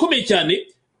amagambo akomeye cyane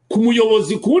ku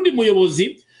muyobozi, ku wundi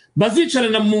muyobozi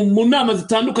bazicarana mu nama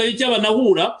zitandukanye cyangwa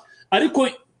banahura, ariko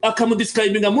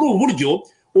akamudescribinga muri ubu buryo,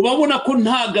 ubabona ko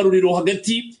nta garuriro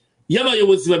hagati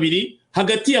y'abayobozi babiri,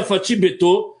 hagati ya Fatshi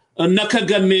Beto na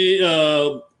Kagame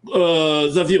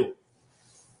Zavio.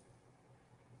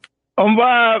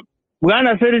 Umva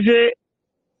Bwana Serge,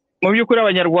 mu by'ukuri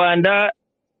Abanyarwanda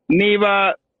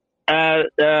niba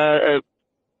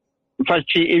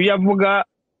Fatshi ibyo avuga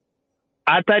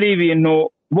atari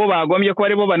ibintu bo bagombye ko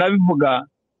ari bo banabivuga,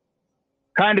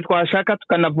 kandi twashaka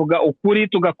tukanavuga ukuri,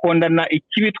 tugakondana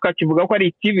ikibi tukakivuga ko ari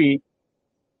ikibi,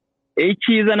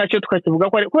 icyiza nacyo tukakivuga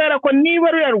ko ari, kubera ko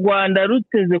niba ruya Rwanda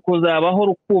ruteze kuzabaho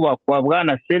rukubakwa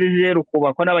Bwana Serge,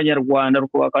 rukubakwa n'Abanyarwanda,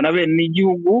 rukubakwa na bene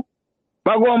n'igihugu,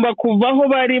 bagomba kuvaho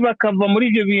bari bakava muri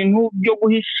ibyo bintu byo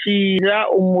guhishira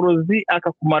umurozi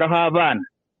akakumaraho abana.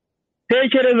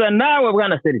 Tekereza nawe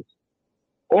Bwana Serge,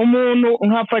 umuntu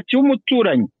nka Fatshi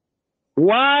w'umuturanyi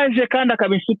waje kandi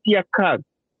akaba inshuti ya Kaga,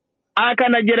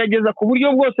 akanagerageza ku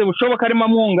buryo bwose bushoboka arimo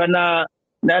amwungana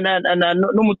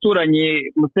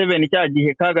n'umuturanyi Museveni cya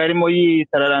gihe Kaga arimo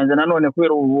yisararanze nanone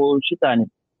kubera ubushitani,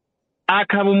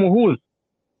 akaba umuhuza,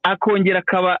 akongera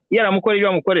akaba yaramukora ibyo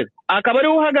bamukorera, akaba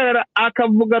ariwe uhagarara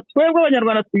akavuga twebwe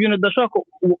Abanyarwanda ibintu tudashobora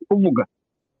kuvuga,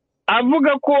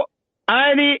 avuga ko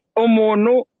ari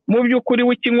umuntu mu by'ukuri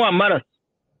w'ikinywa amaraso.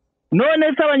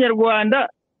 None se Abanyarwanda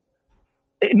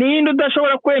ninde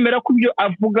udashobora kwemera ko ibyo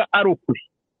avuga ari ukuri?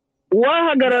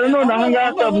 Wahagarara none aha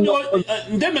ngaha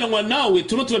ndemeranywa nawe,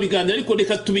 turabiganira, ariko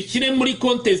reka tubikire muri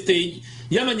contest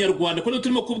y'Abanyarwanda ko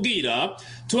turimo kubwira,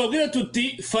 tubabwira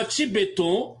tuti Fatshi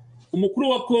Beto umukuru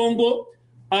wa Congo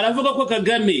aravuga ko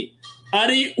Kagame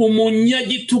ari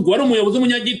umunyagitugu, ari umuyobozi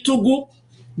w'umunyagitugu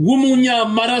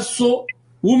w'umunyamaraso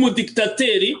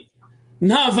w'umudiktateri,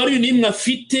 nta value n'imwe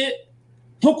afite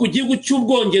nko ku gihugu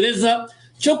cy'Ubwongereza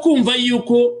cyo kumva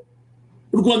yuko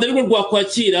u Rwanda rwo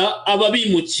rwakwakira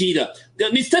ababimukira.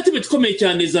 Ni statement ikomeye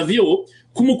cyane Zavio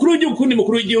ku mukuru w'igihugu, kundi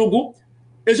mukuru w'igihugu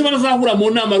ejo banazahura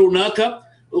mu nama runaka.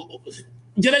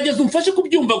 Gerageza umfashe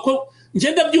kubyumva ko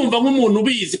ngenda byumva nk'umuntu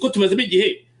ubizi ko tumazemo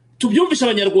igihe, tubyumvisha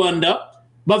Abanyarwanda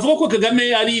bavuga ko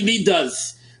Kagame ari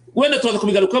leaders. Wenda tuzaza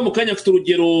kubigaruka mu kanya, afite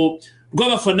urugero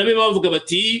rw'abafana be bavuga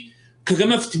bati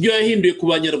Kagame afite ibyo yahinduye ku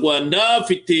Banyarwanda,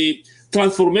 afite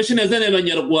transformation yazanye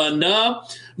Abanyarwanda,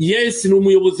 yes ni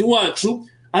umuyobozi wacu,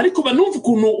 ariko banumva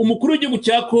ukuntu umukuru w'igihugu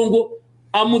cya Congo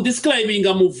amudescribing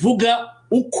amuvuga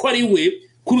uko ari we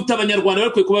kuruta Abanyarwanda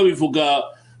bakwiye kuba bivuga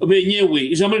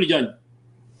benyewe. Ijambo rijyanye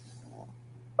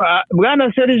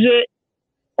Bwana Serge,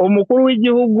 umukuru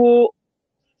w'igihugu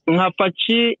nka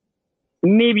Fatshi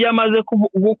n'ibyo amaze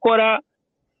gukora,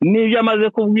 n'ibyo amaze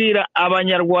kubwira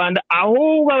Abanyarwanda,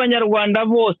 ahubwo Abanyarwanda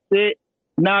bose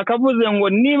nakavuze ngo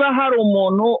niba hari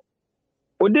umuntu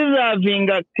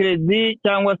udeservinga credit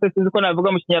cyangwa se sinzi ko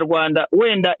navuga mu kinyarwanda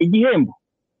wenda igihembo,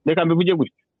 reka mbivuge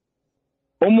gutya,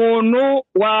 umuntu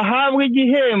wahabwa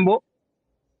igihembo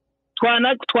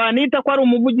twanita ko ari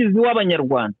umuvugizi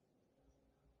w'abanyarwanda,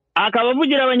 akaba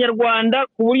avugira abanyarwanda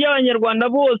ku buryo abanyarwanda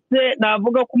bose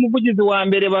navuga ko umuvugizi wa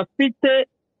mbere bafite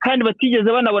kandi batigeze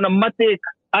banabona mu mateka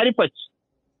ari Fatshi.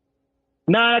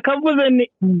 Nakavuze ni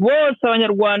bose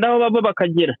abanyarwanda aho bava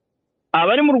bakagera,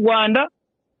 abari mu Rwanda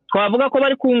twavuga ko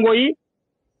bari ku Ngoyi,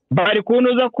 bari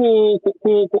kunuza ku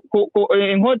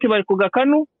inkoti, bari ku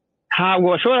Gakanu,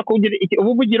 ntabwo bashobora kugira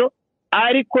ubuvugiro,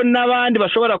 ariko n'abandi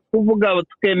bashobora kuvuga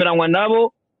tukemeranywa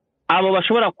nabo, abo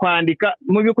bashobora kwandika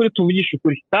mu by'ukuri tuvugisha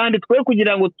ukuri kandi twe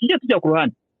kugira ngo tujya ku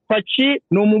ruhande. Fatshi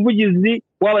ni umuvugizi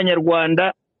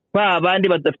w'abanyarwanda bandi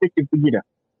badafite kivugira.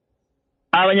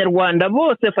 Abanyarwanda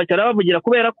bose Fatshi arabavugira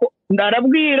kubera ko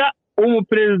ndarabwira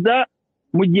umuperezida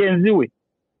mugenzi we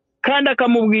kandi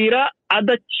akamubwira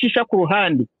adacisha ku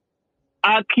ruhande,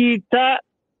 akita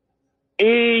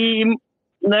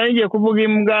nagiye kuvuga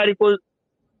imbwa ariko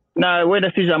na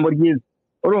wenda si ijambo ryiza,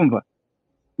 urumva,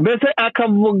 mbese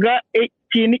akavuga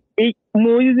ikintu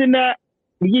mu izina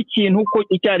ry'ikintu uko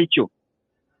icyo ari cyo.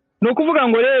 Ni ukuvuga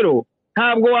ngo rero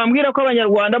ntabwo wambwira ko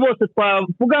abanyarwanda bose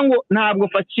twavuga ngo ntabwo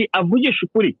Fatshi avugisha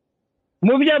ukuri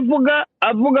mu byo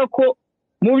avuga ko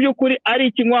mu by'ukuri ari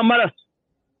ikinywa amaraso.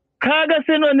 Kaga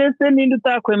se none se ninde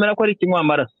utakwemera ko ari ikinywa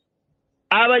amaraso?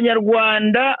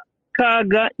 Abanyarwanda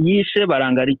Kaga yishe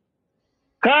barangari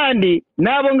kandi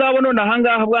nabo ngabo none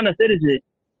ahangaha Bwana Serge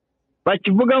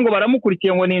bakivuga ngo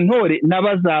baramukurikiye ngo ni intore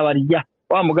nabazabarya,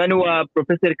 wa mugani wa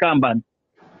Professor Kambanda.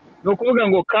 No kuvuga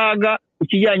ngo Kaga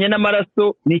ikijyanye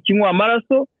n'amaraso ni ikinywa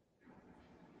amaraso,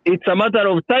 it's a matter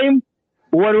of time.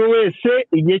 Uwari wese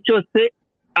igihe cyose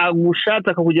agushatse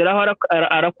akakugeraho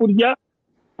arakurya,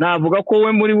 navuga ko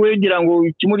we muri we gira ngo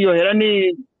ikimuryohera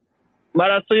ni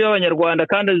maraso y'abanyarwanda.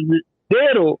 Kandi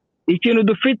rero ikintu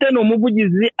dufite ni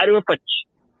umuvugizi ari we Fatshi.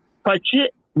 Fatshi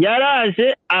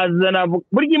yaraje azana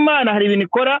burya Imana hari ibintu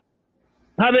ikora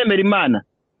nk'abemera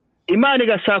Imana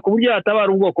igashaka uburyo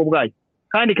yatabara ubwoko bwayo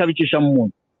kandi ikabicisha mu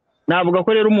muntu. Navuga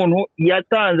ko rero umuntu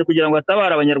yatanze kugira ngo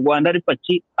atabara abanyarwanda ari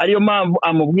Fatshi, ariyo mpamvu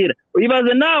amubwira.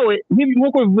 Uyibaze nawe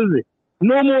nk'uko bivuze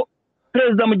ni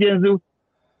umuperezida mugenzi we,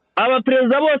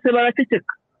 abaperezida bose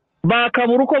baraceceka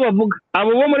bakabura uko bavuga.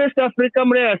 Abo bo muri East Africa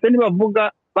muri EAC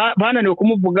ntibavuga, bananiwe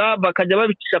kumuvuga bakajya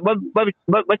babicisha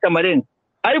baca amarenga.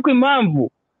 Ariko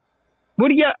impamvu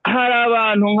burya hari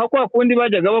abantu nka kwa kundi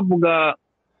bajyaga bavuga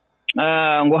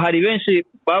ngo hari benshi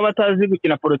baba batazi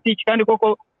gukina politiki kandi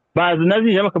koko bazi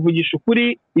nazije bakavugisha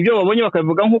ukuri, ibyo babonye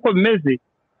bakavuga nk'uko bimeze.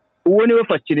 Uwo niwe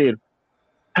Fatshi rero,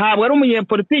 ntabwo ari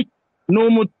umunyepolitiki, ni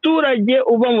umuturage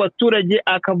uva mu baturage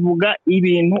akavuga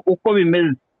ibintu uko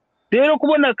bimeze. Rero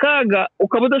kubona Kaga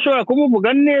ukaba udashobora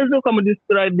kumuvuga neza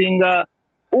ukamudescribinga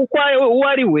uwo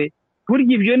ari we,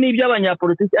 burya ibyo ni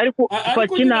iby'abanyapolitiki. Ariko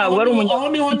Fatshi ntabwo ari aho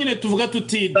niho nyine tuvuga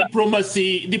tuti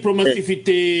diplomasi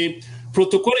ifite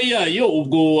protokole yayo.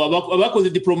 Ubwo abakoze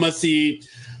diplomasi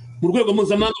mu rwego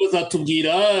mpuzamahanga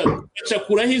bazatubwira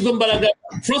bacakuraho izo mbaraga.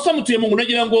 François Mutuyemungu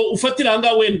nagira ngo ufatire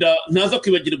ahangaha wenda ntaza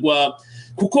kwibagirwa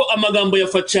kuko amagambo ya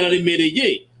Fatshi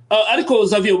araremereye, ariko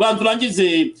Xavier bantu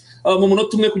urangize mu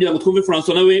munota umwe kugira ngo twumve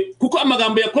François nawe, kuko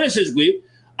amagambo yakoreshejwe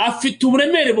afite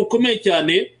uburemere bukomeye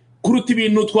cyane kuruta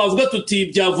ibintu twavuga tuti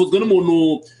byavuzwe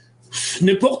n'umuntu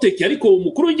n'importe qui. Ariko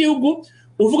umukuru w'igihugu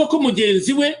uvuga ko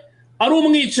mugenzi we ari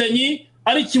umwicanyi,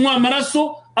 ari ikinywa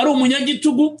amaraso, ari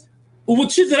umunyagitugu,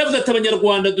 ubucize yaravuze ati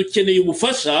abanyarwanda dukeneye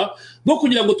ubufasha bwo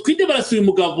kugira ngo twite barasuye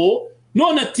umugabo,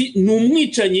 none ati ni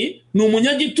umwicanyi, ni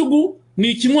umunyagitugu,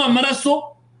 ni ikinywa amaraso.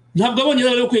 Ntabwo abonye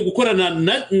rero kwiye gukorana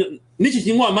n'iki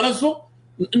kinywa amaraso.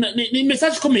 Ni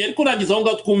message ikomeye. Ariko rangiza aho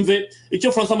ngaho twumve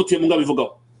icyo François Mutuyemungu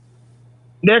abivugaho.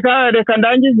 Reka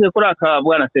ndangize kuri aka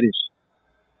Bwana Serge.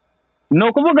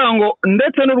 No kuvuga ngo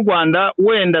ndetse n'u Rwanda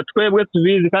wenda twebwe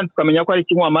tubizi kandi tukamenya ko ari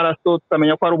ikinywa amaraso,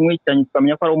 tukamenya ko ari umwicanyi,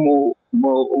 tukamenya ko ari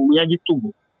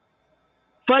umunyagitugu.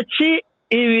 Fatshi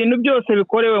ibintu byose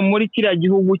bikorewe muri kiriya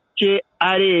gihugu cye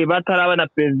areba atarabana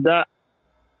perezida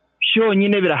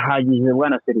byonyine birahagije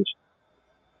Bwana Serge.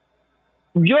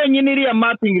 Byonyine iriya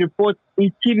mapping report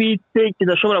ikibitse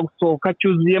kidashobora gusohoka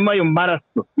cyuzuyemo ayo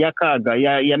maraso ya Kaga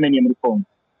yamenye muri Congo.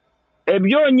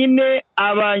 Byonyine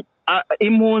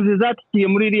impunzi zatikiye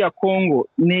muri iriya Congo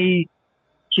ni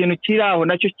ikintu kiri aho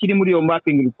nacyo kiri muri iyo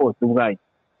mapping report ubwayo.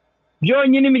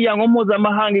 Byonyine imiryango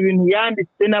mpuzamahanga ibintu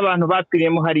yanditse n'abantu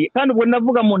bapiriyemo hariya. Kandi ubwo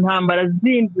navuga mu ntambara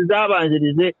zindi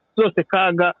zabanjirije zose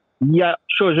Kaga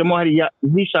yashojemo hariya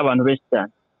zisha abantu benshi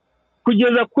cyane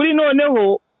kugeza kuri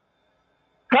noneho.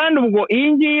 Kandi ubwo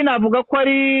iyi ngiyi navuga ko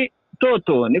ari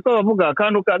katoto niko bavuga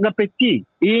akantu gapeti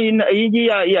iyi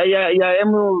ya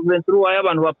M23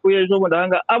 y'abantu bapfuye ejo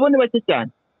ndahanga abo ni bake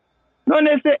cyane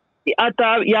none se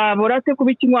yabora se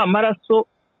kubikinywa amaraso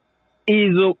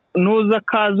izo nuza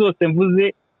ka zose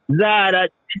mvuze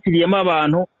zaracikiriyemo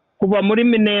abantu kuva muri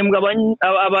Minembwe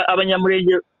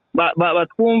abanyamurenge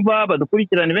batwumva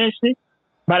badukurikirana benshi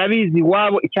barabizi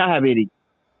wabo icyahabereye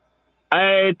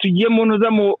tugiye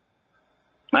munuza mu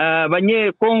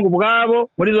Kongo ubwabo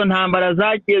muri zo ntambara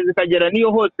zagiye zikagera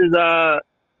niyo hose za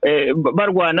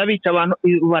barwana bica abantu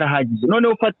barahagije none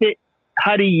ufate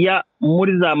hariya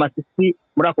muri za Masisi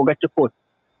muri ako gace kose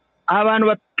abantu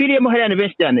bapiriyemo hariya ni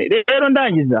benshi cyane rero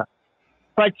ndangiza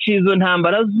Fatshi izo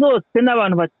ntambara zose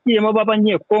n'abantu bakiyemo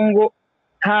b'abanyekongo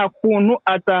nta kuntu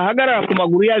atahagarara ku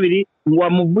maguru y'abiri ngo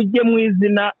amuvuge mu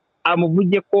izina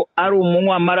amuvuge ko ari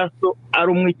umunywa amaraso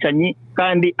ari umwicanyi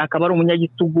kandi akaba ari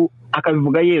umunyagitugu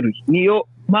akabivuga yeruye niyo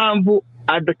mpamvu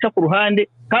adaca ku ruhande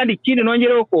kandi ikindi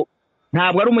nongereho ko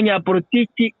ntabwo ari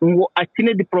umunyapolitiki ngo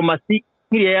akine diplomasi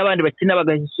nk'iriya y'abandi bakina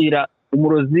bagahishira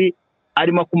umurozi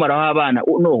arimo kumaraho abana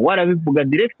no warabivuga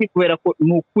direct kubera ko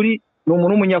ni ukuri ni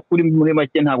umuntu w'umunyakuri muri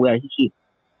make ntabwo yahishira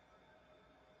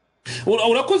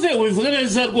urakoze ubivuze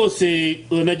neza rwose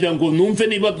nagira ngo numve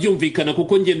niba byumvikana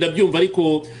kuko ngenda byumva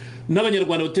ariko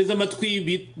n'abanyarwanda bateze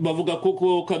amatwi bavuga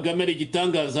ko Kagame ari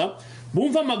igitangaza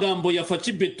bumva amagambo ya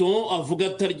Fatshi Beton avuga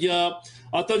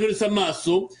atajurisa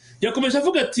amaso yakomeje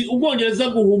avuga ati ubwongereza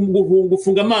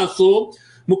gufunga amaso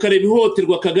mukareba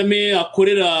ihohoterwa Kagame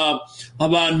akorera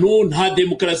abantu nta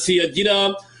demokarasi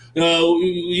yagira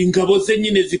ingabo ze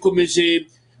nyine zikomeje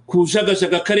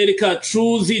kujagajaga akarere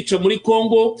kacu zica muri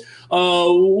Congo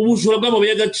ubujura bw'amabuye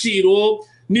y'agaciro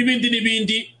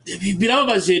n'ibindi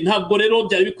birababaje ntabwo rero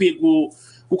byari bikwiye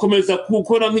gukomeza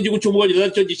gukora nk'igihugu cy'ubwongereza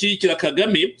cyo gishyigikira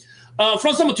Kagame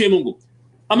François Mutuyemungu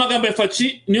amagambo ya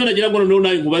Fatshi niyo nagira ngo noneho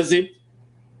nawe nkubaze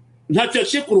ntacyo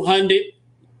yaciye ku ruhande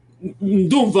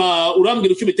ndumva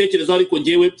urambwira icyo ubitekerezaho ariko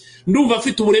ngewe ndumva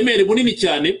afite uburemere bunini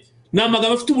cyane ni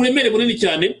amagambo afite uburemere bunini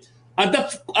cyane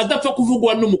adapfa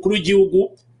kuvugwa n'umukuru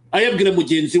w'igihugu ayabwira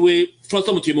mugenzi we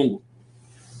François Mutuyemungu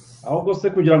ahubwo se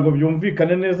kugira ngo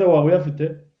byumvikane neza wawe yafite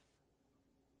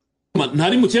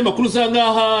ntari mu kinyamakuru usanga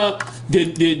aha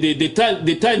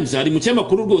the times hari mu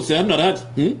kinyamakuru rwose hano arahari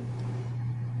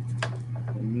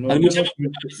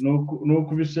ni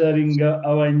ukubisharinga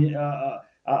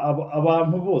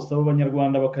abantu bose abo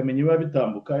banyarwanda bakamenya ibiba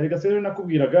bitambuka reka se rero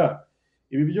nakubwiraga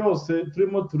ibi byose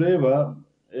turimo tureba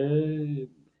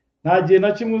nta gihe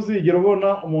na kimwe uzigera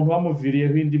ubona umuntu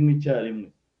wamuviriyeho indi imwe icyarimwe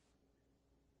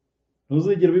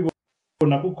ntuzigera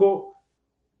ubibona kuko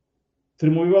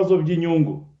turi mu bibazo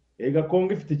by'inyungu ega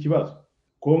Kongo ifite ikibazo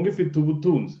Kongo ifite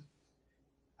ubutunzi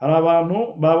hari abantu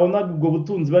babonaga ubwo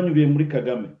butunzi banyuriye muri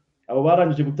Kagame abo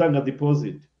barangije gutanga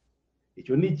deposit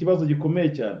icyo ni ikibazo gikomeye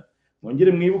cyane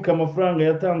mwongere mwibuka amafaranga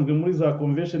yatanzwe muri za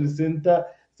convention center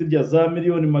zirya za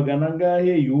miliyoni magana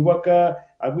angahe yubaka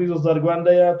agwizo za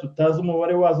Rwanda ya tutazi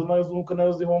umubare wazo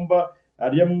nayo zihomba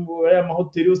ariya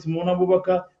mahoteli yose umuntu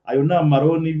abubaka ayo ni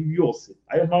amaroni yose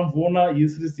ayo mpamvu ubona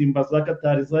yisirisimba za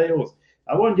Katari za yose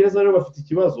abongereza rero bafite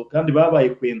ikibazo kandi babaye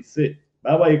kwense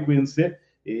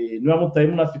niba mutaye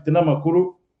munafite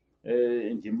n'amakuru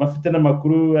njye mbafite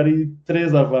n'amakuru ari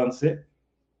très avancé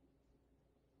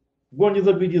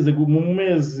ubwongereza bwigeze mu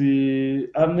mezi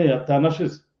ane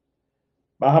atanashize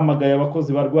bahamagaye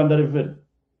abakozi ba Rwanda Revenue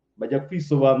bajya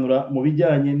kwisobanura mu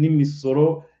bijyanye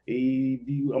n'imisoro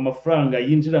amafaranga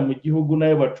yinjira mu gihugu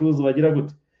nayo bacuruza bagira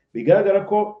gute bigaragara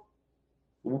ko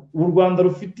u Rwanda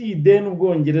rufitiye ideni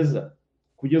ubwongereza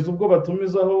kugeza ubwo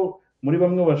batumizaho muri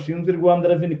bamwe bashinzwe Rwanda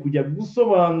Revenue kujya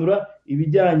gusobanura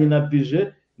ibijyanye na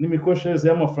budget n'imikoreshereze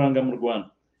y'amafaranga mu Rwanda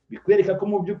bikwereka ko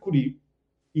mu by'ukuri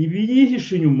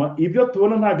ibiyihishe inyuma ibyo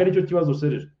tubona ntabwo ari cyo kibazo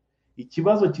sereje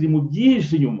ikibazo kiri mu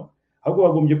byihishe inyuma ahubwo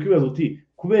bagombye kwibaza uti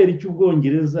kubera icyo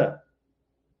ubwongereza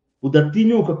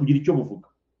budatinyuka kugira icyo buvuga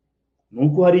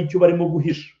nuko hari icyo barimo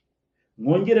guhisha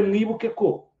mwongere mwibuke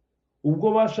ko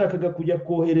ubwo bashakaga kujya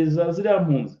kohereza ziriya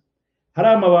mpunzi hari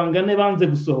amabanga ane banze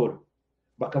gusohora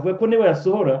bakavuga ko niba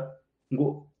yasohora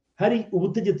ngo hari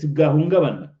ubutegetsi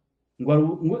bwahungabana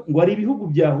ngo ari ibihugu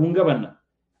byahungabana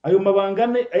ayo mabanga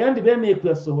ane ayandi bemeye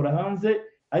kuyasohora hanze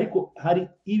ariko hari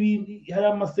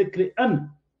amasekre ane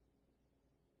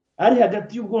ari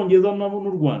hagati y'ubwongereza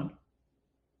n'u Rwanda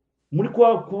muri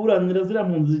kwa kuburanira ziriya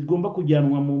mpunzi zigomba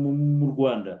kujyanwa mu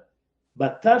Rwanda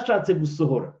batashatse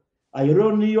gusohora ayo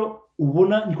rero niyo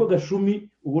ubona niko gashumi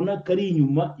ubona kari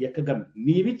inyuma ya Kagame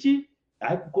ni ibiki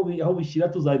aho bishyira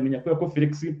tuzabimenya ko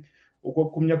Felix uko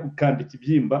kumya kukandika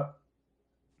ibyimba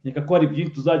nika ko hari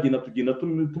byinshi tugenda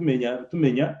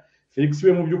tumenya Felix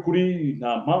we mu by'ukuri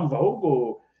nta mpamvu ahubwo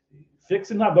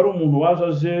Felix ntabwo ari umuntu waje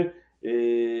aje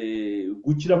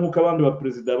gukira nk'uko abandi ba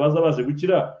perezida baje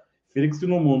gukira. Felix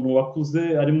ni umuntu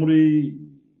wakuze ari muri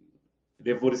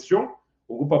revolution,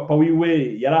 ubwo papa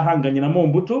wiwe yarahanganye na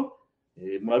Mobutu.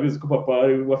 Murabizi ko papa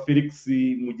wa Felix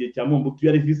mu gihe cya Mobutu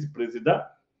yari vice perezida.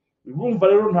 Bumva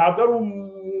rero ntabwo ari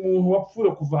umuntu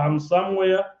wapfuye kuva ahantu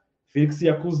somewhere. Felix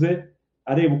yakuze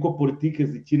areba uko politike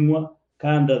zikinwa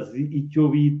kandi azi icyo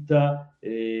bita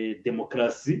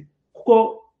demokarasi,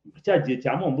 kuko cya gihe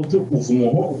cya Mobutu uzi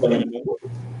umuntu ukamenya ngo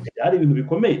byari ibintu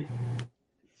bikomeye.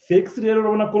 Felix rero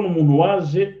urabona ko ni umuntu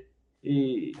waje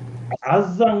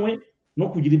azanywe no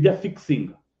kugira ibya fixing.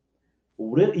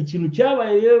 Ikintu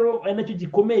cyabaye rero ari nacyo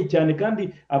gikomeye cyane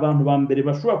kandi abantu ba mbere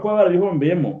bashobora kuba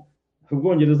barabihombeyemo,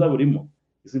 Ubwongereza burimo.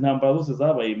 Izi ntambara zose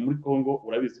zabaye muri Congo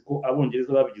urabizi ko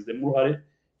Abongereza babigizemo uruhare,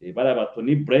 bari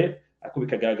abatoni Blair, ariko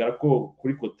bikagaragara ko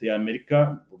kuri kote ya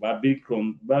Amerika ba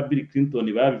Bill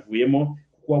Clinton babivuyemo,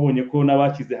 kuko wabonye ko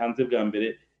n'abakize hanze bwa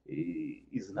mbere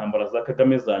izi ntambara za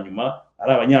Kagame za nyuma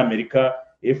ari abanyamerika,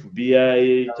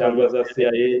 FBI cyangwa za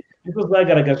CIA, nizo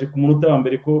zagaragaje ku munota wa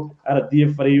mbere ko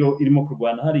RDF ariyo irimo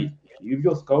kurwana hari. Ibi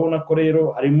byose ukabona ko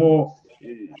rero harimo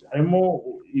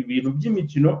ibintu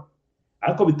by'imikino,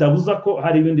 ariko bitabuza ko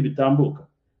hari ibindi bitambuka.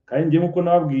 Kandi ngiye nkuko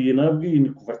nababwiye ni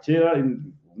kuva kera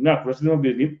umwaka urashize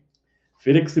nababwiye ni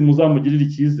Felix muzamugirira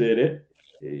icyizere.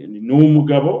 Ni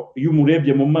umugabo iyo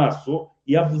umurebye mu maso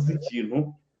yavuze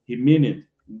ikintu he mean it.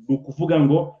 Ni ukuvuga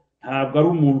ngo ntabwo ari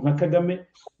umuntu nka Kagame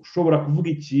ushobora kuvuga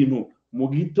ikintu mu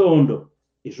gitondo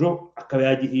ejo akaba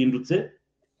yagihindutse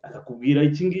akakubwira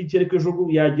iki ngiki, ariko ejo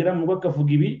yagera mu rugo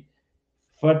akavuga ibi.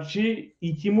 Fatshi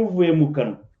ikimuvuye mu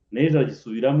kanwa neje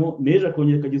agisubiramo, neje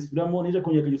akongera akagisubiramo, neje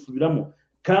akongera akagisubiramo,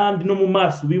 kandi no mu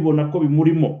maso ubibona ko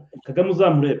bimurimo. Kagame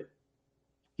uzamureba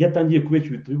yatangiye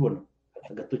kubeshya uhita ubibona,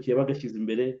 agatoki yabagashyize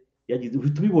imbere yagize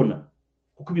uhita ubibona,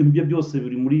 kuko ibintu bye byose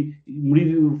biri muri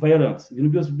violence, ibintu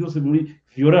byose muri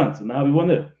violence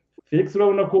ntabibonera. Felix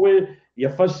urabona ko we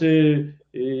yafashe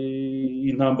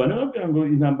intambara, nababwira ngo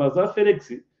intambara za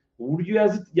Felix uburyo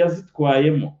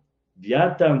yazitwayemo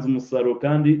byatanze umusaruro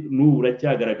kandi n'ubu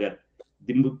uracyagaragara.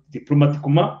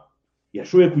 Diplomatikuma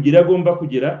yashoboye kugira agomba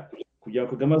kugera kugira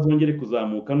ngo Kagame azongere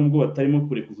kuzamuka, nubwo batarimo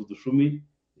kurekuza udushumi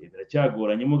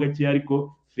biracyagoranyemo gake,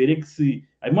 ariko Felix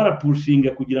arimo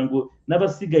arapushinga kugira ngo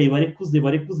n'abasigaye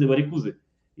barekuze.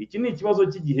 Iki ni ikibazo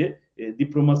cy'igihe.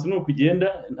 Diplomasi ni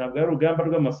ukugenda, ntabwo ari urugamba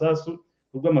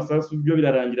rw'amasasu byo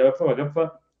birarangira bapfa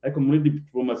bagapfa, ariko muri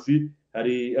diplomasi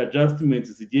hari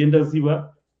adjustments zigenda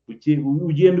ziba,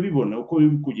 ugenda ubibona uko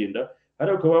biri kugenda.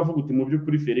 Hari ukaba wavuga uti mu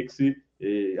by'ukuri Felix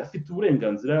afite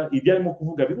uburenganzira, ibyo arimo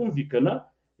kuvuga birumvikana,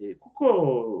 kuko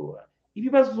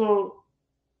ibibazo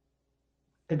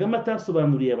Kagame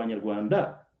atasobanuriye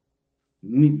abanyarwanda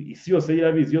isi yose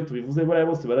yarabizi. Iyo tubivuze bariya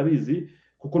bose barabizi,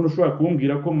 kuko ntushobora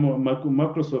kumbwira ko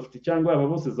Microsoft cyangwa aba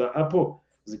bose za Apple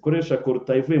zikoresha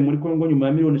koruta ivuye muri Congo nyuma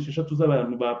ya 6,000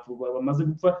 z'abantu bamaze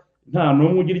gupfa, nta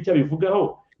n'umwe ugira icyo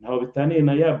abivugaho. Ntaho bitaniye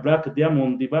na ya Black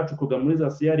Diamond bacukuga muri za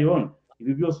Sierra Leone.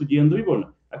 Ibi byose ugenda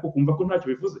ubibona, ariko kumva ko ntacyo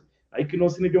bivuze. Ariko ino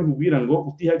si nibyo nkubwira ngo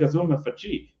utihagazeho nka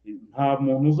Fatshi nta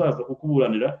muntu uzaza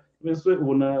kukuburanira. Mbese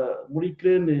ubona muri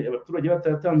Ukraine abaturage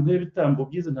batatanzweho ibitambo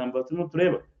by'izi ntambara turimo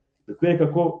tureba, bitwereka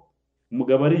ko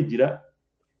umugabo arigira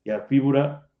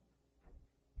yakwibura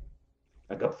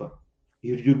agapfa.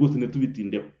 Iyo ryo rwose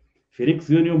ntitubitindeho. Felix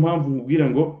yo niyo mpamvu nkubwira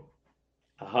ngo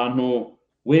ahantu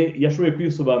we yashoboye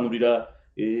kwisobanurira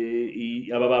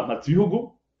aba bampatse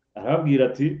ibihugu, arababwira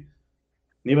ati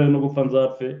niba no gupfa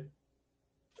nzapfe,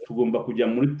 tugomba kujya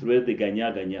muri trade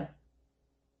ganya.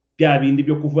 Bya bindi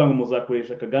byo kuvuga ngo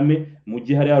muzakoresha Kagame mu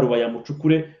gihe hari harubaya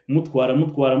mucukure mutwara,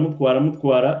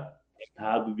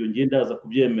 ntabwo ibyo ndaza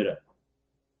kubyemera.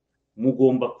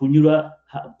 Mugomba kunyura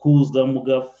kuza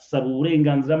mugasaba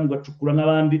uburenganzira mugacukura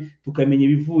n'abandi tukamenya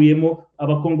ibivuyemo,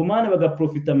 abakongomane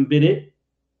bagaprofita mbere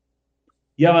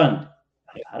y'abandi.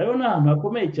 Hariho n'ahantu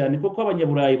hakomeye cyane kuko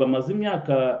abanyaburayi bamaze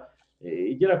imyaka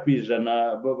igera ku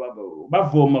 100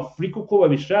 bavoma Afurika uko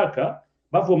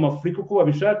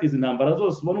babishaka, izi ntambara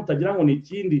zose ubona utagira ngo ni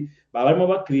ikindi barimo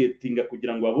bakreatinga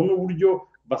kugira ngo babone uburyo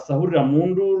basahurira mu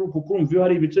nduru, kuko urumva iyo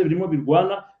hari ibice birimo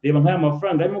birwana, reba nk'aya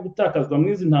mafaranga arimo gutakazwa mu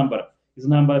izi ntambara. Izi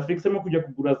ntambara Felix arimo kujya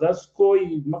kugura za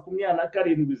Sukhoi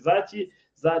 27 zaki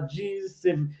za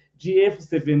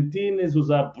GF-17 zo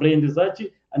za brand zaki,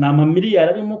 ni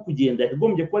amamiliyari arimo kugenda,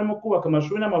 yagombye kuba arimo kubaka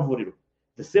amashuri n'amavuriro.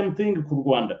 The same thing ku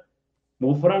Rwanda,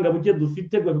 mu bufaranga buke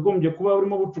dufite bwagombye kuba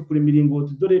burimo bucukura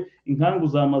imiringoti. Dore inkangu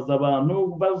zamaza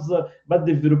abantu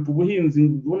badevelopa ubuhinzi,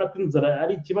 ubona ko inzara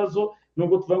ari ikibazo,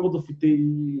 nubwo tuvuga ngo dufite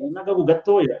n'agabu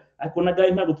gatoya, ariko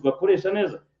n'agahe ntabwo tugakoresha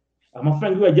neza.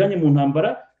 Amafaranga iyo yajyanye mu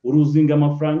ntambara uruzinga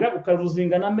amafaranga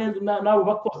ukaruzinga n'abo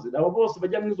bakozi abo bose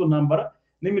bajya muri izo ntambara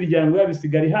n'imiryango yabo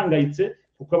isigara ihangayitse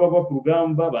kuko abagwa ku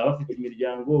rugamba baba bafite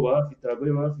imiryango baba bafite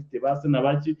abagore baba bafite base na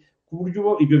baki ku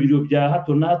buryo ibyo biro bya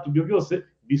hato na hato ibyo byose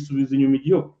bisubiza inyuma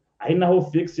igihugu ari naho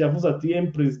Felix yavuze ati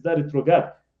perezida retrograde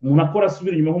umuntu akora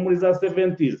asubira inyuma nko muri za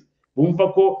 70s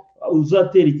bumva ko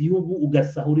uzatera igihugu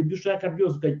ugasahura ibyo ushaka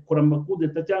byose ukakora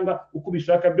amakudeta cyangwa uko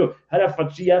ubishaka byose hari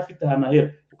Fatshi yafite ahantu ahera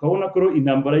ukabona ko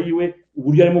intambara yiwe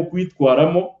uburyo arimo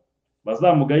kwitwaramo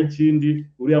bazamugaye ikindi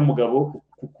uriya mugabo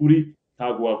kukuri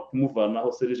ntago wakumuvanaho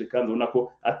Serge kandi ubona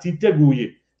ko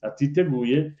atiteguye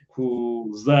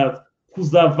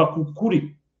kuzava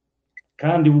kukuri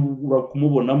kandi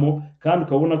urakumubonamo kandi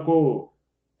ukabona ko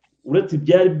uretse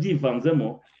byari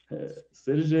byivanzemo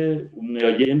Serge umwe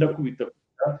yagenda kubita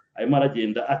arimo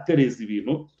aragenda atereza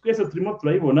ibintu twese turimo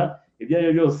turayibona ibyo ari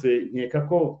byo byose nkeka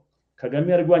ko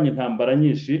Kagame yarwanye intambara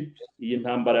nyinshi iyi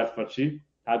ntambara ya Fatshi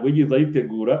ntabwo yigeze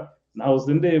ayitegura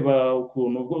nahoze ndeba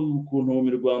ukuntu mu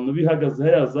mirwano bihagaze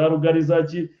hariya za rugari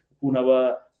zaki ukuntu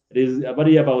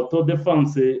abariya ba auto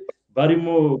defense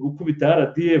barimo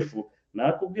gukubita RDF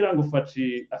nakubwira ngo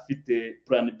Fatshi afite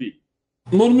plan B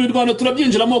mu mirwano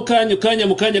turabyinjiramo kanya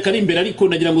mu kanya kari imbere ariko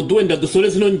nagira ngo duwenda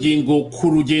dusoreze ino ngingo ku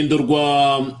rugendo rwa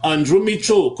Andrew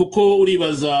Micho kuko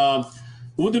uribaza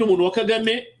ubundi n'umuntu wa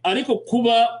Kagame ariko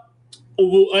kuba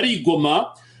ubu ari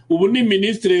Goma ubu ni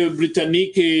ministre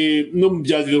britannique no mu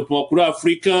bya development kuri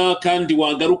Afrika kandi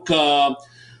wagaruka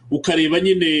ukareba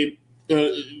nyine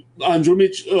Andrew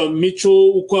Micho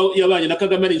uko yabanye na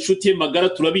Kagame ari inshuti ye magara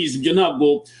turabizi ibyo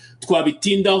ntabwo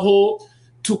twabitindaho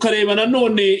tukareba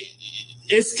nanone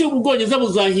eske ubwongereza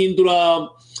buzahindura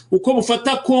uko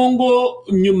bufata Congo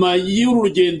nyuma y'uru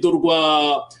rugendo rwa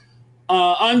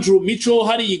Andrew Micho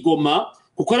hari Igoma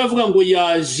kuko aravuga ngo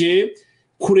yaje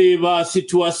kureba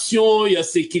situation ya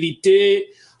sécurité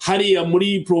hariya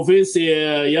muri province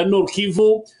ya Nord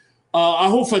Kivu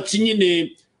aho Fatshi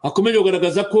nyine akomeje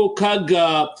kugaragaza ko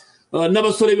Kaga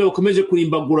n'abasore be bakomeje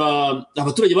kurimbagura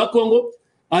abaturage ba Congo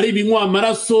ari ibinywa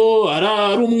amaraso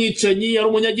ari umwicanyi ari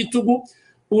umunyagitugu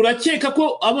urakeka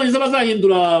ko aboneza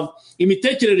bazahindura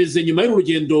imitekerereze nyuma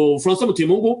y'urugendo François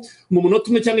Mutemungu mu munota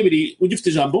umwe cyangwa ibiri ugifite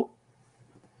ijambo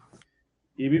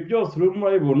ibi byose urimo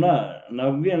urabibona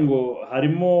nabwiye ngo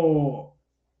harimo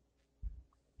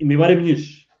imibare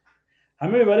myinshi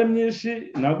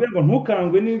nabwiye ngo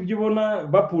ntukangwe n'ibyo ubona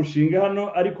bapushinga hano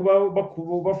ariko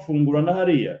bafungurana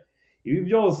hariya ibi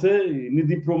byose ni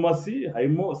diplomasi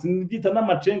harimo sinibyita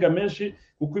n'amacenga menshi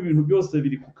kuko ibintu byose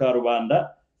biri ku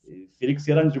karubanda Felix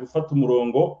yarangije gufata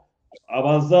umurongo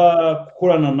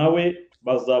abazakorana nawe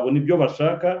bazabona ibyo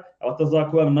bashaka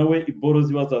abatazakorana nawe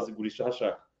iborozi bazazigurisha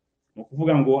hashaka no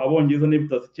kuvuga ngo abongereza niba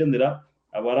bitazikenera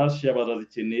abarashiya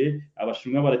barazikeneye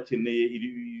abashinwa barakeneye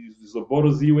izo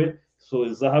borozi iwe so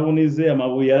zahabu nize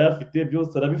amabuye yarafite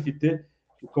byose arabifite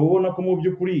ukabona ko mu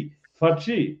by'ukuri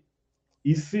Fatshi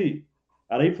isi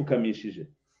arayipfukamishije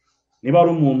niba ari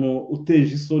umuntu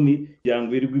uteje isoni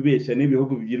yangwa irirwa ibeshya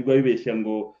n'ibihugu bigirwa bibeshya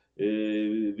ngo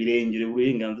birengere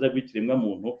uburenganzira bw'ikiremwa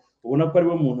muntu ubona ko ari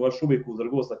we muntu washoboye kuza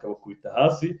rwose akabakubita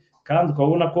hasi kandi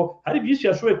ukabona ko hari byinshi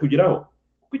yashoboye kugeraho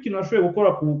kuko ikintu yashoboye gukora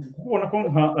kubona ko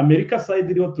nka America side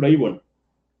iriho turayibona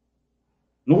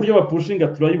n'uburyo bapushinga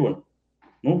turayibona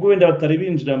nubwo wenda batari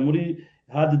binjira muri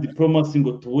hard diplomacy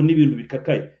ngo tubone ibintu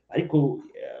bikakaye ariko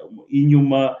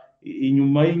inyuma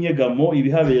y'inyegamo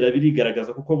ibihabera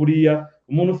birigaragaza kuko buriya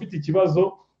umuntu ufite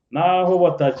ikibazo naho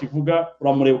batakivuga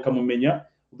uramureba ukamumenya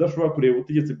udashobora kureba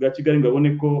ubutegetsi bwa Kigali ngo abone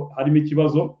ko harimo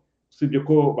ikibazo usibye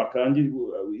ko bakangi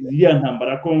iriya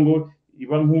ntambara Congo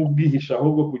iba nk'ubwihisha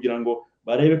ahubwo kugira ngo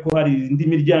barebe ko hari indi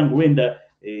miryango wenda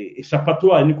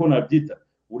échappatoire niko nabyita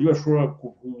uburyo bashobora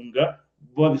kuhunga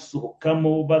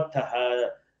babisohokamo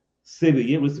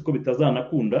batahasebeye uretse ko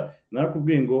bitazanakunda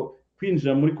narakubwiye ngo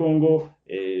kwinjira muri Congo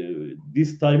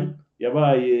this time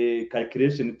yabaye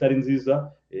calculation itari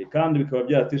nziza kandi bikaba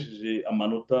byaratesheje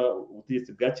amanota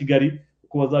ubutegetsi bwa Kigali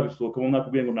uko bazabisohokamo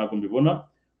nakubwiye ngo ntago mbibona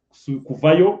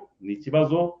kuvayo ni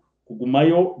ikibazo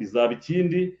kugumayo bizaba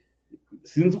ikindi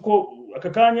sinzi uko aka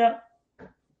kanya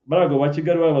barago ba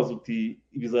Kigali babaza uti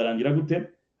ibizarangira gute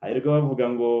ahirwa bavuga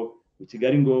ngo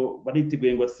Kigali ngo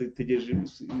bariteguye ngo ategereje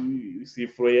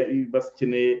sifro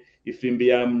bakeneye ifimbi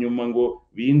ya nyuma ngo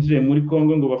binjire muri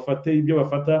Congo ngo bafate ibyo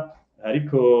bafata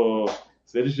ariko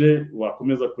Serge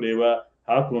wakomeza kureba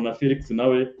hakuno na Felix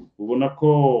nawe ubona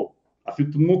ko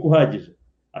afite umwuka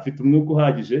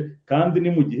uhagije kandi ni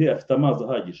mu gihe afite amazi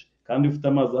ahagije kandi ufite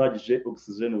amazi ahagije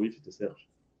oxygen wifite Serge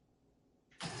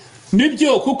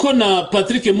nibyo kuko na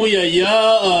Patrick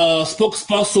Muyaya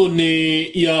spokesperson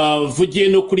yavugiye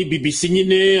no kuri BBC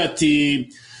nyine ati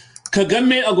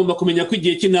Kagame agomba kumenya ko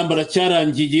igihe cy'intambara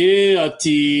cyarangiye,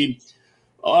 ati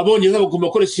abongereza bagomba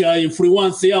gukoresha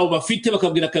influence yabo bafite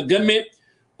bakabwira Kagame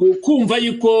kumva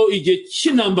yuko igihe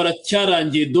cy'intambara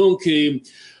cyarangiye, donc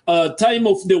time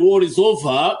of the war is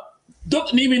over.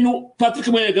 Donc ni ibintu Patrick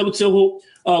Mwe yagarutseho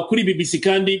kuri BBC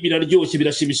kandi biraryoshye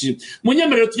birashimishije.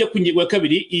 Munyamerero tujya ku ngingo ya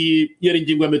kabiri yari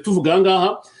ingingo ya tuvuga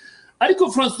ngaha, ariko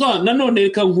François nanone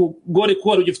reka nkugore ko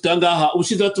wari ugifite ngaha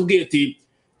ubushize batubwiye ati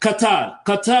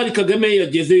Qatar Kagame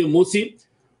yageze uyu munsi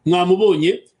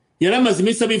mwamubonye yaramaze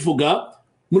iminsi abivuga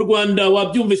mu Rwanda,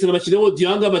 wabyumvise n'abashyireho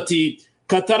Dianga bati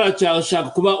Qatar cyashaka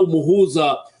kuba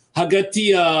umuhuza hagati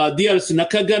ya DRC na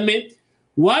Kagame.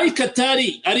 Why Qatar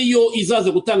ariyo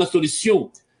izaza gutanga solution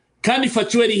kandi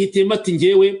Fatshi yihitiyemo ati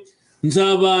ngewe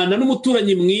nzabana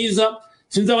n'umuturanyi mwiza,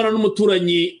 sinzabana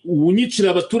n'umuturanyi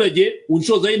unyicira abaturage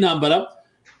unshoza y'intambara.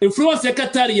 Influence ya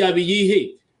Qatar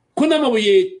yabiyihe ko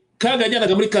n'amabuye Kaga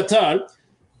yajyanaga muri Qatar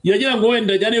yagira ngo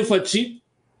wenda ajyane Fatshi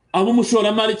abo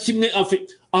umushoramari kimwe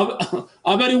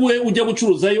aba ari we ujya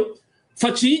gucuruzayo.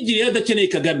 Fatshi yigiriye adakeneye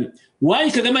Kagame.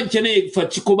 Why Kagame akeneye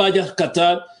Fatshi ko bajya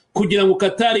Qatar kugira ngo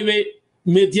Qatar ibe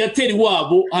mediateri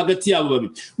wabo hagati yabo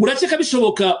babiri? Uraceka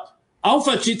bishoboka aho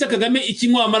Fatshi ita Kagame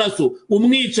ikinywa amaraso,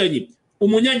 umwicanyi,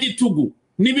 umunyagitugu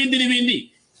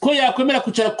n'ibindi ko yakwemera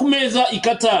kucara ku meza i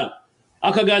Qatar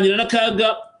akaganira na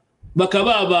Kaga,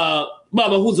 bakaba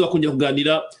babahuza bakongera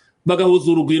kuganira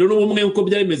bagahuza urugwiro n'ubumwe uko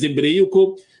byari bimeze mbere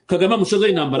yuko Kagame amushoza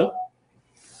y'intambara?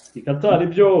 i Qatar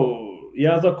ibyo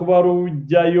yaza kuba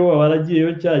rujyayo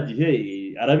abaragiyeyo cya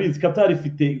gihe arabizi. Qatar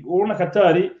ifite, ubona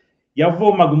Qatar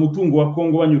yavomaga umutungo wa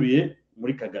Congo banyuriye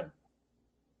muri Kagame,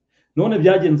 none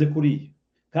byagenze kuriya.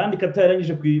 Kandi Qatar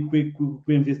yarangije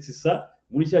kuinvestisa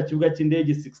muri cya kibuga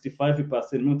cy'indege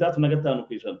 65%,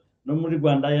 35%, no muri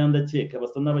Rwanda yandakeka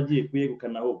basa n'abagiye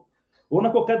kuyegukanaho. Ubona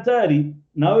ko Qatar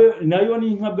nayo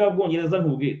ni nka bwa Bwongereza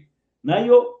nkubwe,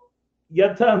 nayo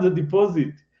yatanze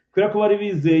deposit kubera ko bari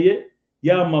bizeye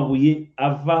ya mabuye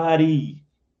ava hariya,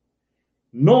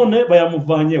 none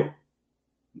bayamuvanyeho.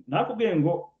 Nakubwiye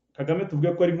ngo Kagame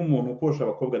tuvuge ko ari nk'umuntu ukosha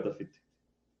abakobwa adafite,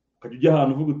 ukajya ujya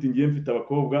ahantu uvuga uti ngiye mfite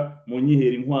abakobwa mu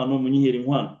nyihera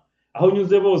inkwano, aho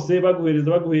unyuze bose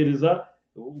baguhereza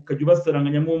ukajya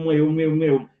ubasaranganyamo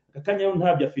umwe akakanyaho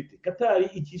ntabyo afite. Qatar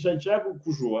ikisha nshaka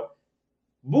kujua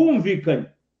bumvikanye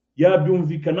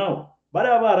yabyumvikanaho, bari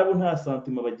abarabu nta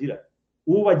santima bagira,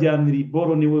 ubajyanira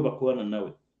iboro niwe bakorana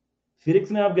nawe.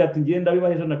 Felix nababwiye ati ngenda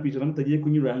bibaheje na kwijana mutagiye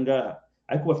kunyura ngaha,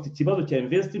 ariko bafite ikibazo cya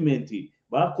investment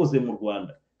bakoze mu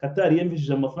Rwanda. Qatar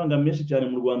yemvishije amafaranga menshi cyane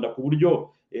mu Rwanda ku buryo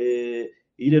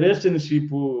iyi relationship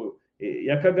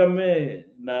ya Kagame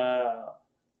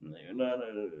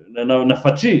na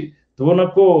Fatshi tubona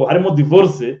ko harimo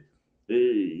divorce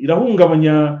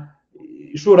irahungabanya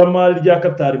ishoramari rya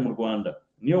Qatar mu Rwanda.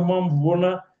 Niyo mpamvu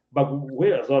ubona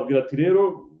baguwe azabwira ati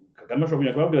rero Kagame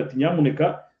ashobora kubabwira ati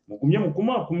nyamuneka mugumye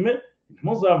mukumakume,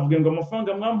 ntimuzavuge ngo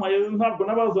amafaranga mwampaye ntabwo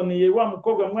nabazaniye wa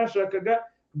mukobwa mwashakaga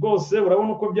rwose,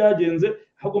 urabona uko byagenze,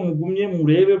 ahubwo mugumye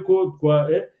murebe ko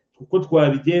uko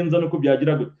twabigenza nuko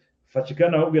byagira gute. Fatshi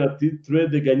kandi ababwira ati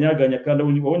trade ganyaganya, kandi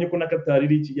wabonye ko na Qatar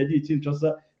yagiye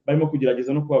Kinshasa barimo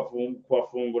kugerageza no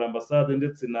kwafungura ambasade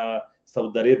ndetse na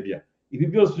Saudi Arabia. Ibi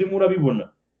byose urimo urabibona,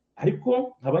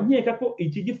 ariko nkabanyeka ko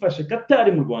iki gifashe Qatar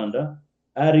mu Rwanda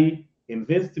ari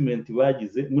investment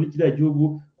bagize muri kiriya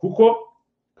gihugu, kuko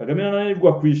Kagame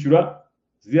nananirwa kwishyura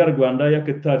ziriya Rwanda ya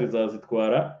Qatar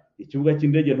zazitwara ikibuga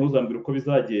cy'indege, ntuzambire uko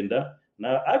bizagenda.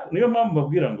 Niyo mpamvu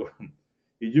babwira ngo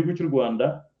igihugu cy'u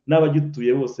Rwanda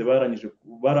n'abagituye bose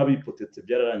barabipotetse,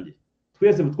 byararangiye.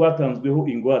 Twese twatanzweho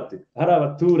ingwate, hari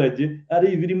abaturage,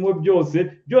 ari ibirimo byose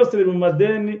biri mu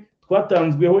madeni,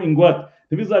 twatanzweho ingwate.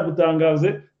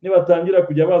 Ntibizagutangaze nibatangira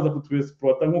kujya baza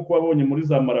kutwexploita nk'uko wabonye muri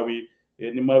za Malawi,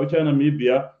 ni Malawi cyangwa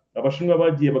Namibia, abashinwa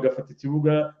bagiye bagafata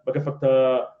ikibuga, bagafata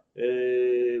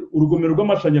urugomero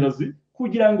rw'amashanyarazi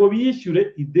kugira ngo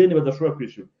biyishyure ideni badashobora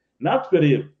kwishyura. Natwe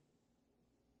rero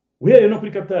uhereye no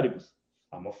kuri Qatar gusa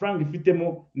amafaranga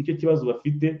ifitemo nicyo kibazo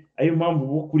bafite, ayo mpamvu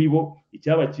bo kuri bo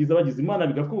icyaba cyiza bagize Imana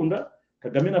bigakunda,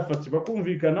 Kagame na Fatshi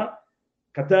bakumvikana,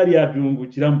 Qatar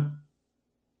yabyungukiramo.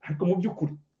 Ariko mu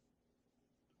by'ukuri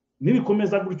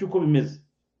nibikomeza gutyo uko bimeze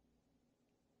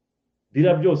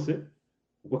bira byose,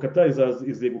 ubwo Qatar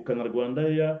izegukana Rwanda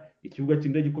ya ikibuga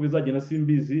cy'indege uko bizagenda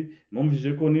simbizi.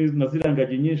 Numvije ko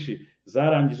nazirangage nyinshi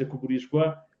zarangije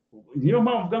kugurishwa. Niyo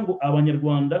mpamvu mvuga ngo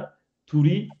abanyarwanda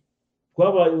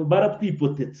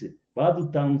baratwipotetse,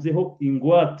 badutanzeho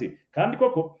ingwate. Kandi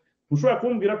koko ntushobora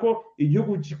kumbwira ko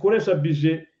igihugu gikoresha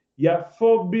budget ya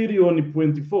 4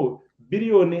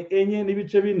 billion enye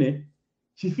n'ibice bine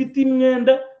kifite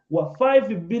imwenda wa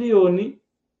 5 billion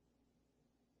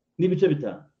n'ibice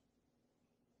bitanu.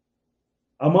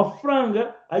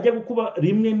 amafaranga ajya gukuba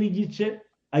rimwe n'igice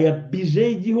aya bije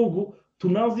y'igihugu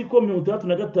tunazi ko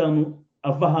 65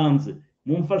 ava hanze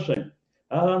mu mfashanyo.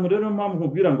 Ahantu rero mpamvu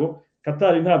nkubwira ngo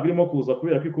Qatar ntabwo irimo kuza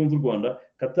kubera ko ikunze u Rwanda.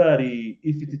 Qatar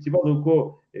ifite ikibazo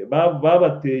ko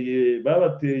babateye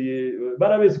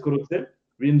barabezikorotse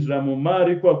binjira mu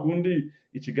mari kwa kundi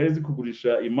i Kigali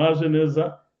zikugurisha image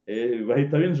neza,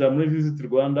 bahita binjira muri Visit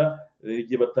Rwanda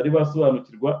igihe batari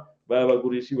basobanukirwa,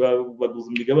 baguza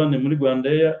imigabane muri Rwanda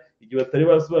igihe batari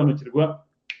basobanukirwa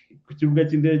ku kibuga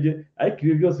cy'indege. Ariko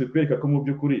ibi byose bikwereka ko mu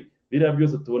by'ukuri biriya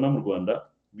byose tubona mu Rwanda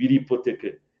biri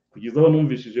ipoteke, kugeza aho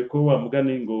numvishije ko wa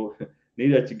mugani ngo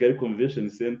n'iriya Kigali Convention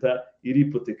Center iri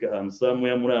ipoteke ahantu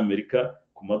samuya muri Amerika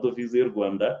ku madovize y'u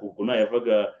Rwanda. Ubwo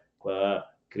nayavaga kwa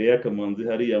Crea Kamanzi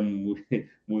hariya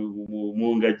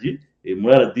mu ngagi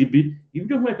muri RDB.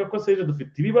 Ibyo nkweka ko seje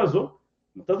dufite ibibazo,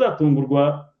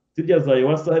 mutazatungurwa zirya za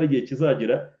Ewasa hari igihe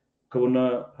kizagera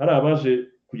ukabona hari abaje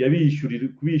kujya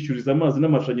bishyuriza amazi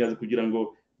n'amashanyarazi kugira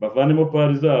ngo bavanemo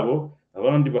pari zabo,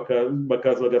 abandi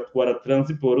bakaza bagatwara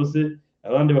transport se,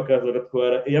 abandi bakaza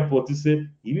bagatwara airport se.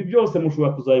 Ibi byose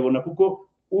mushobora kuzabibona kuko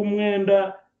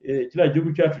umwenda kiriya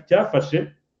gihugu cyacu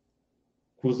cyafashe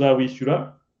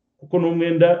kuzawishyura, kuko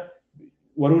n'umwenda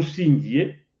wari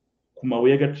ushingiye ku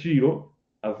mabuye y'agaciro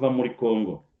ava muri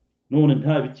Congo. None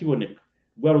nta bikiboneka.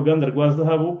 Rwa ruganda rwa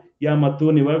zahabu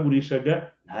y'amatoni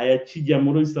bagurishaga ntayakijya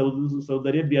muri Saudi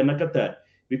Arabia na Qatar.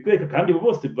 Bikwereka kandi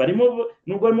bose barimo,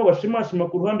 nubwo barimo bashimashima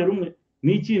ku ruhande rumwe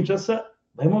n'ikinshasa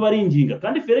barimo baringinga,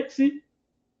 kandi Felix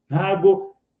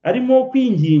ntago arimo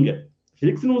kwinginga.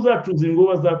 Felix n'uzacuza ngo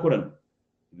bazakorana.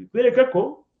 Bikwereka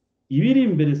ko ibiri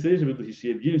imbere seje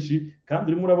biduhishiye byinshi,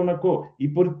 kandi urimo urabona ko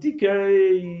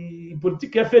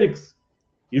politike ya Felix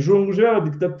ijunguje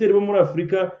abadiktateri bo muri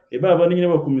Afrika baba nyine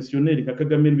abakomisiyoneri nka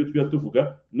Kagame n'ibyo tujya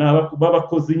tuvuga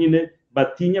n'abakozi nyine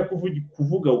batinya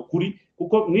kuvuga ukuri.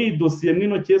 Kuko mw'iyi dosiye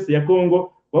mw'ino kese ya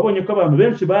Congo wabonye ko abantu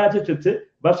benshi bacecetse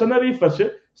basha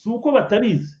n'abifashe, si uko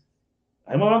batabizi.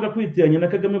 Harimo abanga kwiteranya na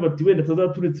Kagame bati wenda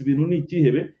tazaturitse ibintu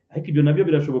n'ikihebe, ariko ibyo nabyo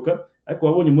birashoboka. Ariko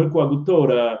wabonye muri kwa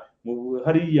gutora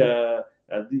hariya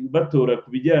batora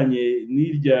ku bijyanye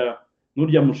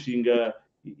n'urya mushinga,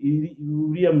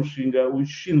 uriya mushinga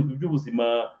ushinzwe iby'ubuzima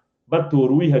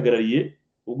batora uwihagarariye,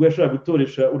 ubwo yashaka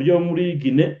gutoresha uryo muri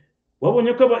Guinea.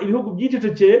 Wabonye ko ibihugu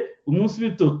byicecekeye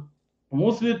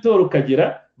umunsi w'itora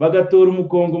ukagera bagatora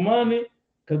umukongomani,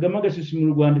 Kagame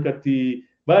agashishimira u Rwanda kati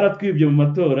baratwibye mu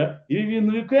matora. Ibi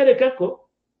bintu bikwereka ko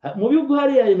mu bihugu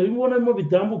hariya bibonamo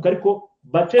bitambuka, ariko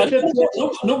bacecetse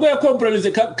nubwo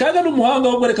yakompromise. Kaga n'umuhanga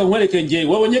wo gwereka nkwereke ngiye.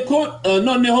 Wabonye ko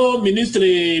noneho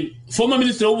former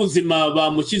ministre w'ubuzima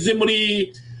bamushyize muri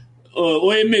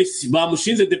OMS,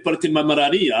 bamushinze departement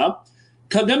malaria.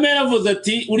 Kagame yaravuze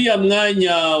ati uriya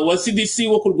mwanya wa CDC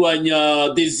wo kurwanya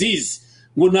disease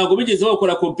ngo ntago bigeze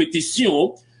bakora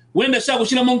competition, wenda ashaka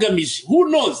gushyiramo ngamije. Who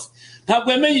knows?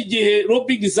 Ntabwo yamenye igihe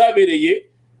lobbying zabereye,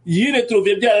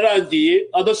 yiretrovye byararangiye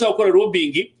adashaka gukora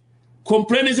lobbying.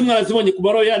 Complaints mwarazibonye ku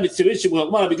baro yanditse benshi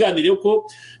mwara biganiriye ko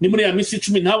ni muri ya misi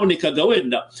 10 ntabonekaga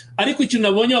wenda. Ariko ikintu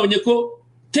nabonye abonye ko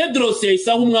Tedros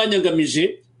yahisaho umwanya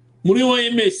ngamije muri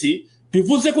OMS,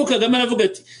 bivuze ko Kagame aravuga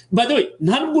ati by the way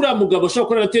ntabwo uriya mugabo ashaka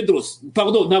gukora Tedros,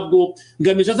 pardon, ntabwo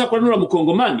ngamije azakora n'ura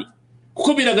mukongomani,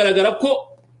 kuko biragaragara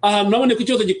ko ahantu nabone ko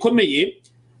ikibazo gikomeye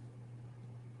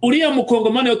uriya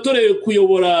mukongomani yatorewe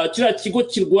kuyobora kiriya kigo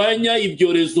kirwanya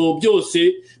ibyorezo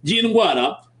byose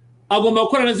by'indwara. Agomba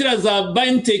gukorana zira za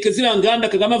BioNTech zira nganda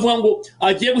Kagame avuga ngo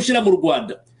agiye gushyira mu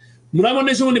Rwanda.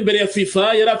 Murabona ejo imbere ya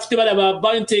FIFA yari afite bari ba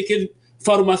BioNTech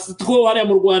pharmaceutical hariya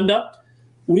mu Rwanda.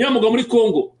 Uriya mugabo muri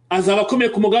Congo azaba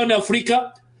akomeye ku mugabane wa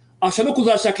Afurika, ashaka no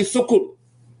kuzashaka isoko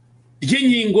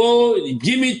ry'inkingo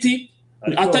ry'imiti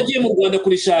atagiye mu Rwanda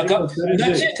kurishaka.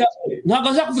 Ndakeka ntabwo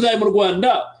ashaka kuvuga mu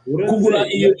Rwanda kugura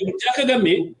iyo bya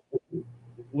Kagame.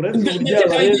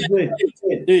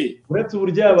 Uretse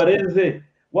uburyo abareze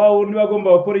wawo ni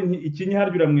bagomba gukora ikinyi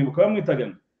haryo uramwibuka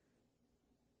bamwitagana.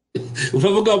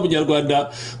 Uravuga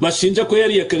umunyarwanda bashinja ko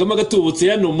yari Kagame agatubutse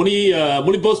hano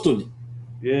muri Boston.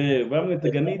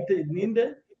 Bamwitaga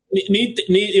ninde?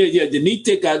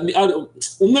 Niteka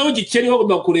umwe w'igikeri ho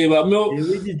bagomba kureba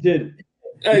w'igikeri.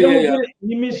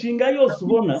 Ni mishinga yose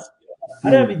ubona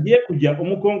hariya bigiye kujya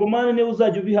umukongomani niwe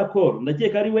uzajya ubihakora.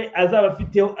 Ndakeka ari we azaba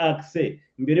afiteho access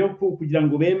mbere yo kugira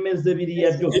ngo bemeze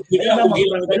biriya byose.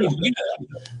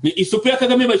 Ni isupu ya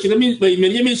Kagame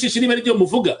bayimenye inshishi niba ari byo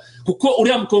muvuga, kuko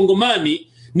uriya mukongomani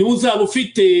niwe uzaba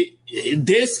ufite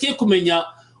desk kumenya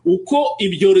uko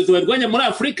ibyorezo barwanya muri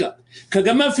Afrika.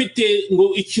 Kagame afite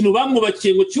ngo ikintu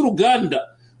bamwubakiye ngo cy'uruganda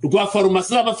rwa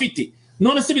farumasi abafite.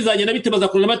 None se bizagenda bite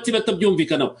bazakorana bati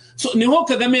batabyumvikanaho. So niho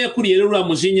Kagame yakuriye rero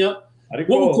uramujinya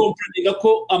wo gukomplaninga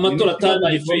ko amatora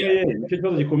atabaye fair. Nicyo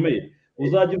kibazo gikomeye.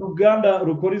 Uzagira uruganda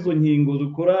rukora izo nkingo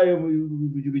rukora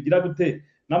bigira gute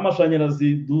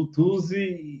n'amashanyarazi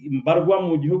tuzi mbarwa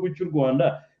mu gihugu cy'u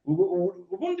Rwanda.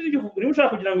 Ubundi niba ushaka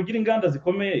kugira ngo ugire inganda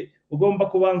zikomeye ugomba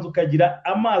kubanza ukagira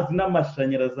amazi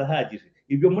n'amashanyarazi ahagije.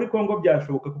 Ibyo muri Congo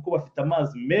byashoboka kuko bafite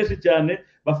amazi menshi cyane,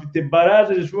 bafite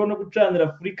barage zishobora no gucanira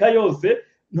Afurika yose.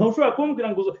 Nta ushobora kumbwira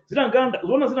ngo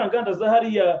ubona ziriya nganda za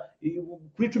hariya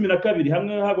kuri 12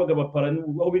 hamwe hagwaga abaparani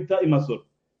aho bita imasoro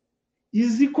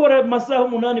izikora amasaha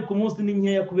 8 ku munsi ni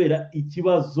nkeya kubera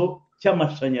ikibazo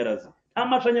cy'amashanyarazi.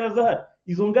 Amashanyarazi ahari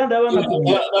izo nganda y'abana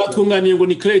batunganiye ngo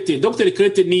ni Crete. Dr.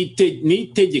 Crete ni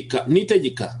tegeka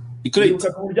Crete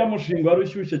ku buryo mushinga wari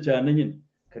ushyushye cyane nyine.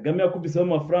 Kagame yakubiseho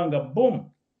amafaranga boom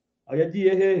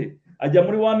ayagiye hehe ajya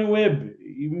muri one web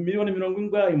miliyoni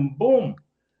 70 boom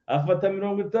afata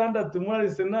 60 muri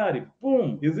Arsenal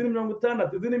boom izini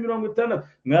 60 izini 60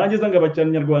 mwarangiza ngo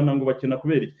abanyarwanda ngo bakina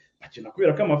kubera iki? Bakina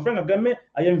kubera ko amafaranga Kagame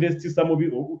ayinvestisa mu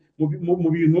bintu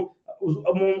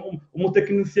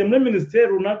umutekinisiye muri ministeri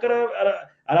runaka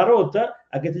ararota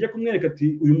agatajya kumwereka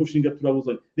ati uyu mushinga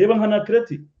turabuzanye. Reba nka na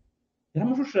Crete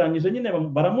yaramushushanyije nyine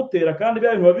baramutera kandi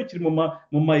bya bintu babikiri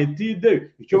mu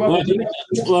maetide icyo bavuze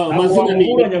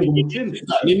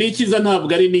ni nikiza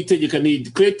ntabwo ari nitegeka ni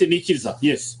Crete nikiza.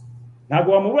 Yes,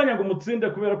 ntabwo wamuburanya ngo umutsinde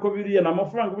kubera ko biriya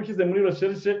n'amafaranga ubushize muri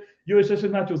recherche yo recherche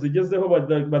ntacyo zigezeho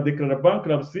badeclara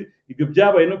bankruptcy. Ibyo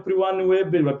byabaye no kuri one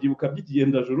web babyibuka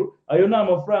by'ikigenda juru. Ayo ni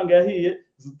amafaranga yahiye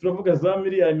turavuga za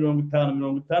miliyari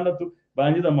 50-60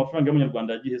 bangiza amafaranga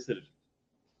y'Abanyarwanda yagihesereje.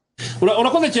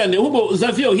 Urakoze cyane ahubwo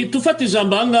Xavier hitufata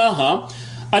ijambo ahangaha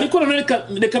ariko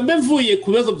reka mbe mvuye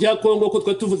ku bibazo bya Congo ko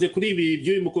twatuvuze kuri ibi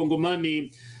by'uyu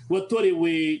mukongomani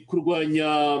watorewe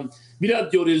kurwanya biriya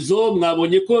byorezo.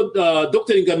 Mwabonye ko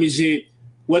Dr. Ngamije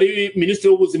wari minisitiri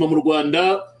w'ubuzima mu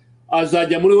Rwanda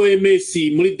azajya muri OMS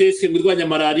muri desk mu rwanya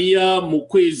malaria mu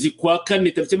kwezi kwa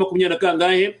 4 tariki 20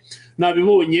 kangahe.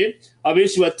 Nabibonye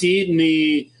abenshi bati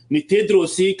ni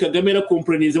Tedros Kagame na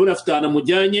compromise bona afitana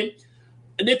mujyanye.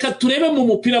 Reka turebe mu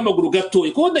mupira w'amaguru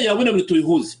gatoya ko ndayabona muri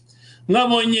tuyihuze.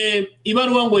 Mwabonye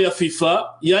ibaruwa ngo ya FIFA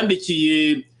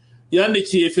yandikiye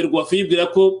Ferwafa yibwira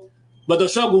ko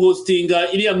badashaka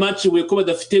guhostinga iriya match we ko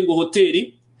badafite ngo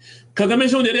hoteli. Kagame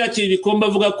ejo rero yakira ibikombe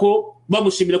avuga ko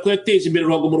bamushimira ko yateje imbere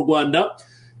ruhago mu Rwanda.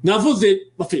 Navuze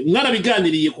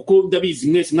mwarabiganiriye kuko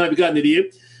ndabizi mwese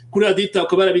mwarabiganiriye kuri Radio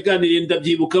Itahuka barabiganiriye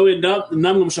ndabyibuka wenda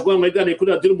namwe mushaka mwaganiriye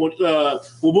kuri Radio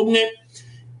Ubumwe.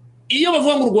 Iyo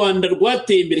bavuga ngo u Rwanda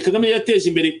rwateye imbere Kagame yateje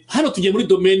imbere hano tugiye muri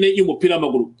domaine y'umupira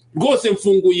w'amaguru rwose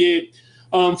mfunguye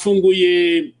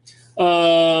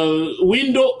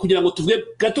window kugira ngo tuvuge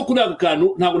gato kuri aka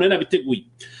kantu ntabwo nari nabiteguye.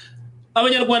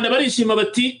 Abanyarwanda barishima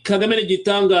bati Kagame ni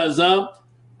gitangaza.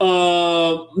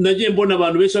 Nagiye mbona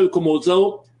abantu benshi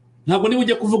babikomozaho. Ntabwo niba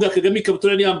ujya kuvuga Kagame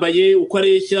ikabutura yambaye uko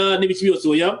areshya n'ibiki byose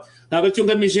oya ntabwo cyo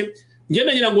ngamije. Nge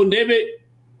nagira ngo ndebe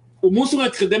umunsi umwe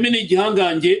Kagame ni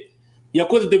igihangange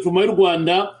yakoze development y'u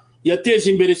Rwanda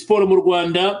yateje imbere sport mu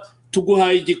Rwanda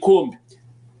tuguhaye igikombe.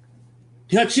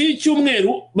 Ntihaciye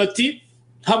icyumweru bati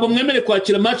ntabwo mwemere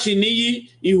kwakira match niyi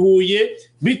ihuye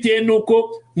bitewe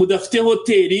nuko mudafite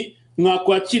hoteli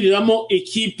mwakwakiriramo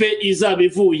ekipe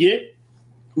izabivuye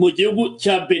mu gihugu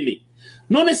cya Benin.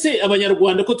 None se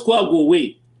abanyarwanda ko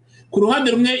twagowe ku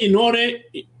ruhande rumwe intore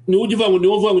ni uvuga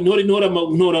ngo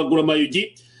intoragura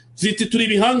amayugi ziti turi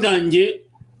bihangange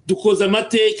dukoza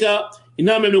amateka.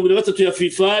 Inama 23 ya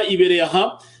FIFA ibereye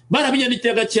aha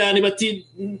barabinyanditega cyane bati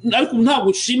ariko ntabwo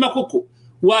ushima koko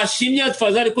washimye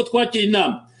atfazari ko twakira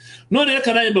inama. None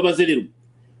reka naye mbabaze rero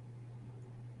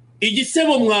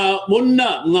igisebo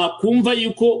mwabona mwakumva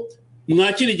yuko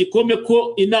mwakira igikombe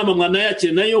ko inama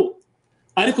mwanayakira nayo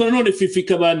ariko nanone FIFA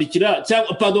ikabandikira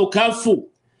cyangwa pardon kafu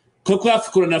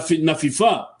korana na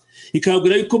FIFA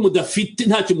ikabwira yuko mudafite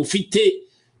ntacyo mufite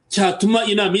cyatuma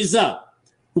inama iza.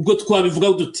 Ubwo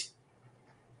twabivuga duti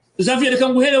Xavier reka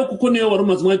nguhereho kuko niyo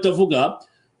warumaze mwahita avuga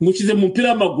mukize mu mpira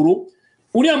w'amaguru.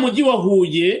 Uriya mujyi wa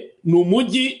Huye ni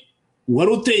umujyi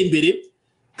wari uteye imbere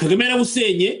Kagame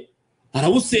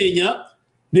arawusenya.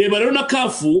 Reba rero na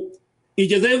kafu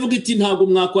igeze ivuga iti ntabwo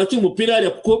mwakwakira umupira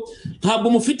hariya kuko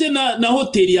ntabwo mufite na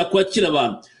hoteli yakwakira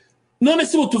abantu. None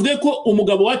se tuvuge ko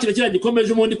umugabo wakira kiriya gikombe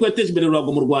ejo mundi ko yateje imbere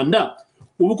ruhago mu Rwanda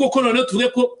ubu koko none tuvuge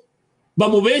ko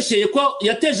bamubesheye ko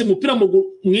yateje umupira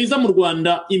mwiza mu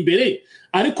Rwanda imbere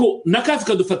ariko nakafi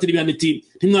kadufatira ibyaniti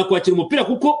ntimwakwakira umupira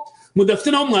kuko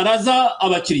mudafite naho mwaraza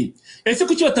abakiri. Ese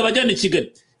kuki batabajyana i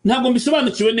Kigali ntabwo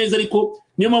mbisobanukiwe neza ariko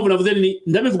niyo mpamvu navuze ni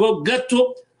ndabivugaho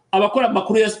gato abakora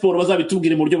amakuru ya sport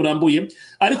bazabitubwire mu buryo burambuye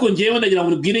ariko ngiyewe ndagira ngo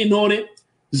nibwire intore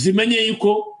zimenye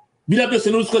yuko bira byose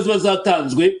n'uruswa ziba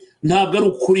zatanzwe ntabwo ari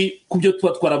ukuri ku byo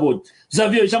tuba twarabonye.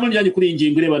 Xavier, ijambo ryanjye kuri iyi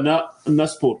ngingo irebana na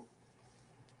siporo.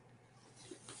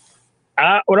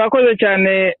 Urakoze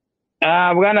cyane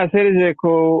bwana Serge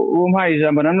ko umpaye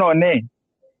ijambo nanone.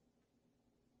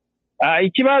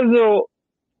 Ikibazo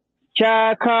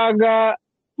cy'akaga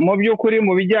mu by'ukuri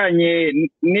mu bijyanye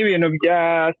n'ibintu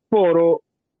bya siporo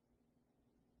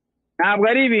ntabwo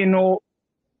ari ibintu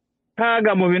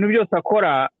kaga mu bintu byose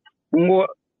akora ngo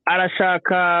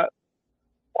arashaka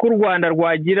ko u Rwanda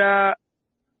rwagira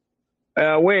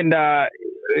wenda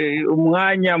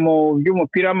umwanya mu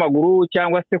by'umupira w'amaguru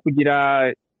cyangwa se kugira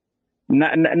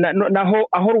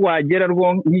aho rwagera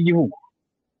rwo nk'igihugu.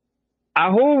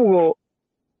 Ahubwo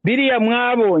biriya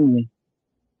mwabonye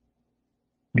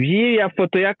biriya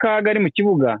foto ya kaga ari mu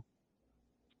kibuga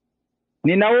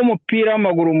ni nawo umupira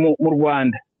w'amaguru mu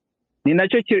Rwanda, ni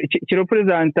nacyo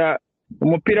kirepresenta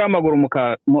umupira w'amaguru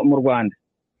mu Rwanda.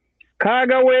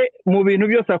 Kaga we mu bintu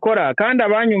byose akora, kandi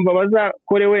abanyumva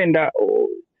bazakore wenda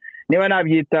niba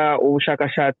nabyita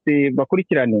ubushakashatsi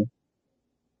bakurikirane.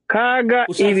 Kaga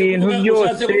ibintu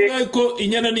byose ko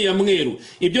inyana ni ya mweru,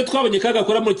 ibyo twabonye kaga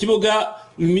akora mu kibuga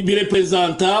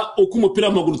birepresenta uko umupira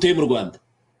w'amaguru uteye mu Rwanda,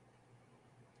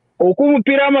 uko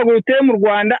umupira w'amaguru uteye mu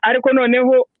Rwanda. Ariko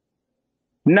noneho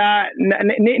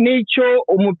n'icyo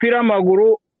umupira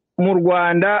w'amaguru mu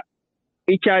Rwanda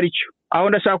icyo ari cyo. Aho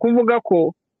ndashaka kuvuga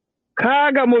ko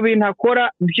kaga mu bintu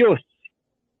akora byose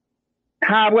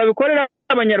ntabwo abikorera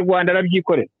abanyarwanda,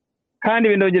 arabyikorera. Kandi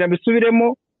ibintu bigira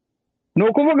bisubiremo, ni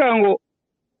ukuvuga ngo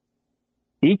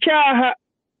icyaha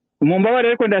mu mbabare,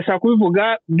 ariko ndashaka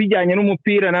kubivuga bijyanye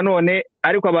n'umupira nanone,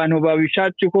 ariko abantu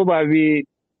babishatse ko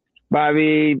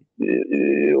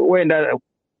wenda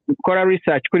gukora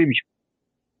research kuri byo.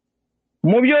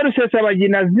 Mu byo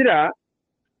Rusesabagina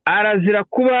arazira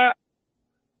kuba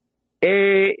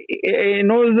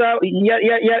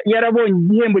yarabonye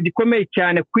igihembo gikomeye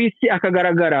cyane ku isi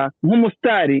akagaragara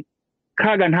nk'umusitari,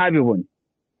 kaga ntabibone.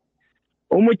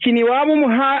 Umukinnyi waba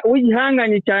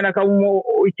w'igihanganye cyane akaba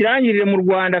ikirangirire mu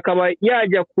Rwanda akaba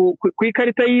yajya ku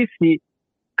ikarita y'isi,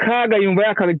 kaga yumva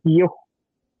yakagiyeho.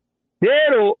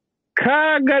 Rero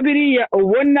kaga biriya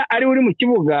ubona ari uri mu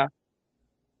kibuga,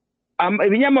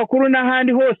 ibinyamakuru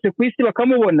n'ahandi hose ku isi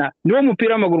bakamubona, niwo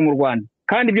mupira w'amaguru mu Rwanda.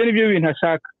 Kandi ibyo nibyo bintu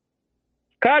ashaka.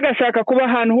 Kaga ashaka kuba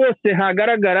ahantu hose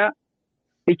hagaragara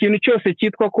ikintu cyose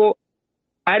cyitwa ko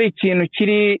ari ikintu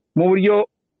kiri mu buryo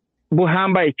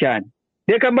buhambaye cyane.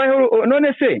 Reka mbaho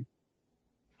none se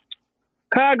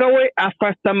kaga we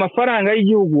afata amafaranga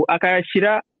y'igihugu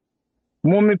akayashyira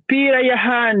mu mipira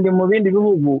y'ahandi mu bindi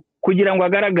bihugu kugira ngo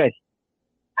agaragare,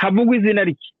 havugwe izina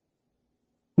rye.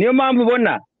 Niyo mpamvu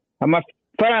ubona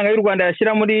amafaranga y'u Rwanda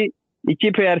yashyira muri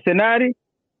ikipe ya Arsenal,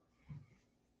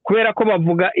 kubera ko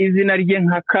bavuga izina rye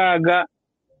nka kaga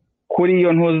kuri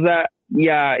iyo ntuza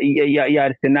ya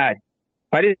Arsenal.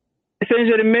 Paris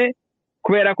Saint-Germain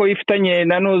kubera ko yifitanye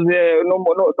na nuze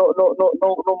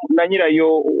na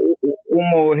nyirayo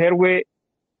umuherwe,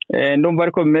 ndumva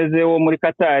ariko bimeze wo muri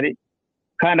Qatar,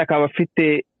 kandi akaba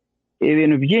afite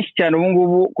ibintu byinshi cyane ubu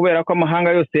ngubu kubera ko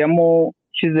amahanga yose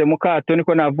yamushyize mu kato,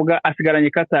 niko navuga, asigaranye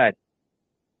Qatar.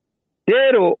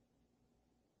 Rero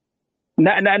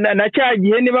na cya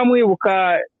gihe niba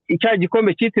mwibuka icya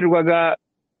gikombe cyitirirwaga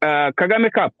Kagame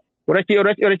Cup,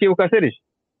 urakibuka Serge?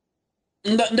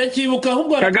 Ndakibuka,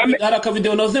 ahubwo hari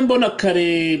akavideo naze mbona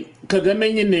kare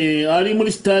Kagame nyine ari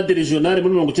muri stade regional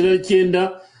muri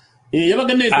 1999,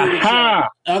 yabaga nezereje.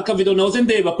 Akavideo naze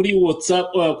ndeba kuri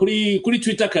WhatsApp, kuri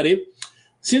Twitter kare,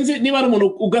 sinzi niba ari umuntu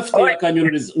ugafite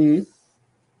akanyururiza.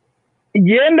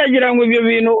 Ndagira ngo ibyo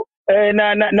bintu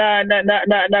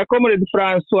na Comrade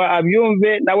François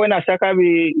abyumve, nawe nashaka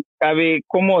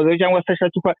abikomoze cyangwa se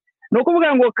ashaka. No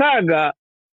kuvuga ngo kaga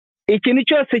ikintu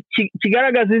cyose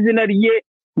kigaragaza izina rye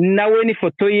nawe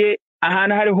n'ifoto ye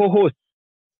ahantu hariho hose,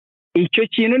 icyo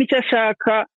kintu nicyo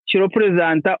ashaka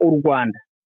kirepresenta u Rwanda.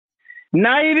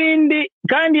 Na ibindi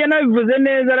kandi yanabivuze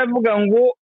neza, aravuga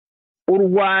ngo u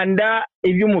Rwanda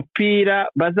iby'umupira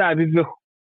bazabiveho.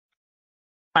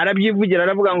 Arabyivugira,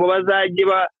 aravuga ngo bazajye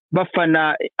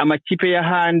bafana amakipe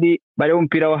y'ahandi, bareba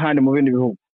umupira w'ahandi mu bindi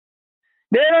bihugu.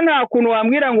 Rero nta kuntu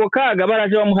wambwira ngo kaga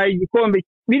baraje bamuhaye igikombe.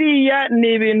 Biriya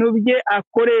ni ibintu bye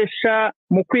akoresha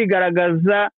mu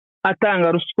kwigaragaza,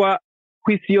 atanga ruswa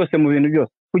ku isi yose mu bintu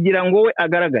byose kugira ngo we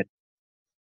agaragare.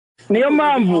 Niyo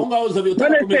mpamvu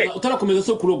utarakomeza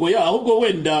so kurogoya, ahubwo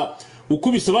wenda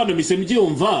uko bisobanura mise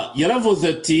mbyumva, yaravuze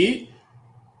ati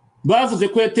bavuze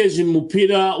ko yateje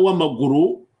umupira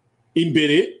w'amaguru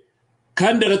imbere,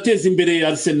 kandi arateza imbere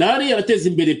Arsenal, arateza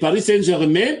imbere Paris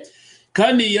Saint-Germain,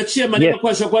 kandi yaciye amaneka ko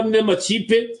ashaka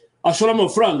n'amakipe ashora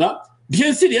amafaranga.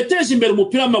 Bien sûr yateje imbere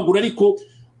umupira w'amaguru, ariko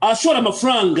ashora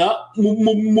amafaranga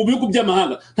mu bihugu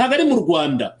by'amahanga ntabwo ari mu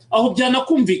Rwanda aho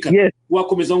byanakumvikana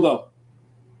wakomeza ngaho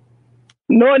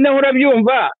noneho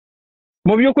urabyumva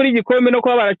mu by'ukuri igikombe no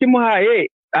kuba barakimuhaye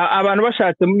abantu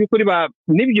bashatse mu by'ukuri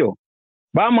nibyo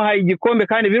bamuhaye igikombe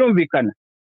kandi birumvikana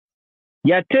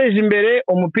yateje imbere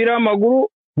umupira w'amaguru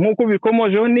nk'uko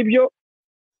bikomojeho nibyo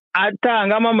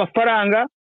atangamo amafaranga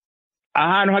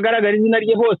ahantu hagaragara izina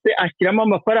rye hose ashyiramo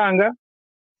amafaranga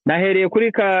nahereye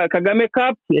kuri Kagame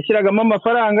Cup yashyiragamo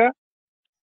amafaranga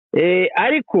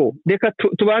ariko reka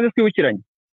tubanze twibukiranye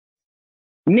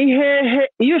ni hehe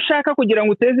iyo ushaka kugira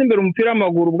ngo uteze imbere umupira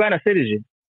w'amaguru bwana Serge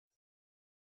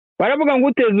baravuga ngo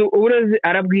uteze uburezi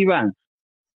arabwibanza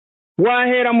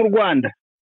wahera mu Rwanda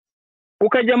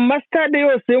ukajya mu mastade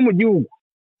yose yo mu gihugu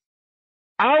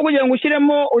aho kugira ngo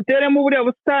ushyiremo uteremo buriya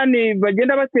busitani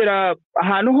bagenda batera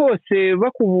ahantu hose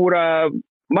bakubura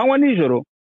manywa nijoro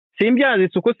simbyanze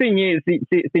isuku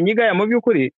sinyigaya mu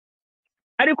by'ukuri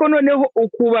ariko noneho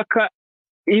ukubaka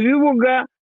ibibuga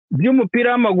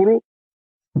by'umupira w'amaguru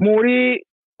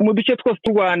mu duce twose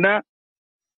tw'u Rwanda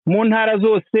mu ntara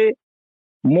zose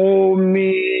mu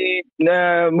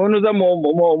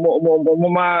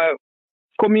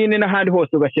makomine n'ahandi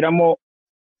hose ugashyiramo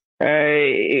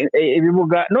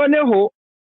ibibuga noneho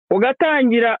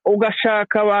ugatangira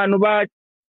ugashaka abantu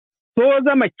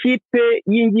batoza amakipe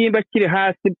y'ingimba akiri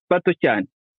hasi bato cyane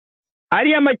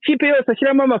ariya amakipe yose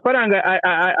ashyiramo amafaranga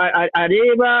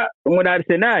areba muri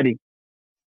Arsenal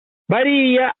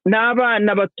bariya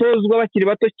n'abana batozwa bakiri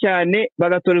bato cyane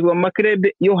bagatorezwa mu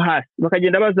maklebe yo hasi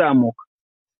bakagenda bazamuka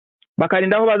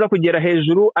bakarinda aho baza kugera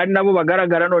hejuru ari nabo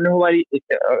bagaragara noneho bari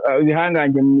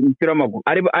ibihangange mu mupira w'amaguru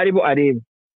aribo areba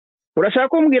urashaka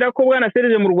kumbwira ko bwana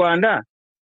Serge mu Rwanda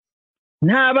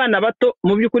nta bana bato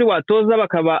mu by'ukuri watoza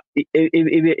bakaba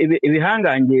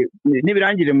ibihangange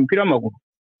n'ibirangire mu mupira w'amaguru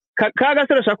kaga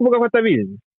se urashaka kuvuga ko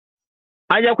atabizi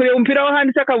ajya kureba umupira wo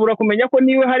handitse akabura kumenya ko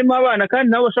niwe harimo abana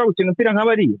kandi nabo bashaka gukina umupira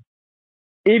nk'abariya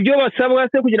ibyo basabwa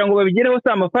se kugira ngo babigereho se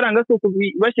amafaranga se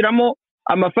bashyiramo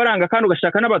amafaranga kandi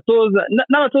ugashaka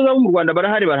n'abatoza bo mu Rwanda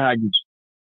barahari barahagije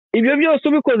ibyo byose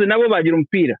ubikoze nabo bagira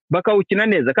umupira bakawukina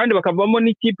neza kandi bakavamo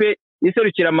n'ikipe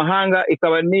iserukira amahanga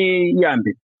ikaba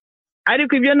n'iyambere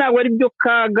ariko ibyo ntabwo ari byo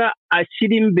kaga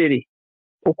ashyira imbere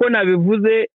uko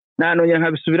nabivuze nanongera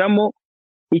nkabisubiramo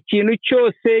ikintu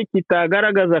cyose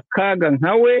kitagaragaza kaga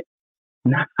nkawe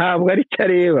ntabwo ari cyo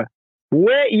areba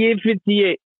we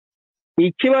yifitiye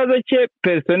ikibazo cye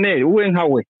personnel we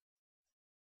nkawe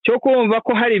cyo kumva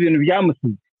ko hari ibintu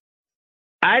byamusize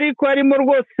ariko harimo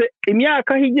rwose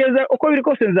imyaka higeze uko biri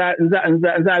kose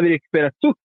nzabirekipera tu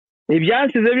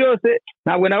ibyansize byose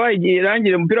ntabwo nabaye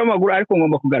irangire umupira w'amaguru ariko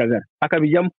ngomba kugaragara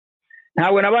akabijyamo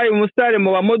ntabwo nabaye umusitari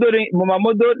mu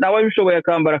mamodo nawe bishoboye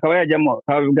akambara akaba yajyamo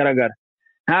akabigaragara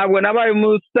ntabwo nabaye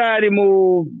umusitari mu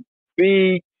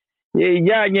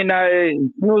bijyanye na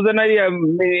nuzanariya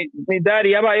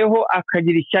midari yabayeho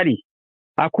akagira ishyari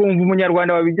akumva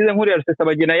umunyarwanda wabigize nk'uriya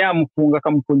Rusesabagina yamufunga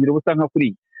akamufungira ubusa nka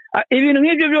kuriya ibintu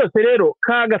nk'ibyo byose rero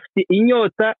kaga afite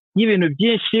inyota y'ibintu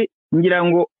byinshi ngira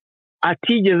ngo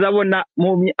atigeze abona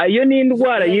iyo ni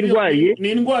indwara yirwariye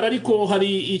ni indwara ariko hari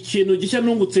ikintu gishya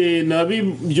nungutse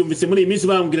nabibyumvise muri iyi minsi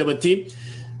bambwira bati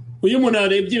uyu muntu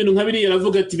arebye ibintu nka biriya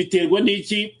aravuga ati biterwa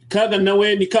n'iki kaga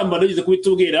nawe ni kambanda yigeze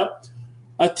kubitubwira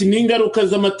ati n'ingaruka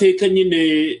z'amateka nyine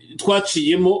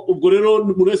twaciyemo ubwo rero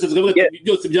buri wese avuga ati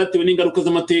byose byatewe n'ingaruka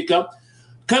z'amateka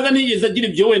kaga nigeze agira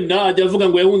ibyo wenda ajya avuga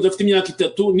ngo yahunze afite imyaka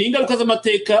 3 ni ingaruka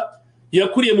z'amateka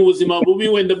yakuriye mu buzima bubi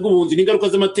wenda bw'ubuhunzi ni ingaruka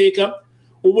z'amateka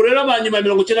ubu rero abanyuma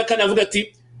 94 avuga ati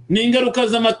ni ingaruka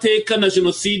z'amateka na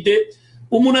genocide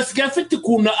umuntu asigaye afite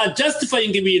ukuntu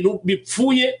justifying ibintu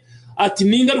bipfuye ati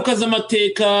ni ingaruka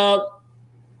z'amateka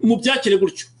mu byakire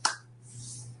gutyo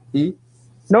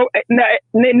no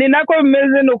ni nako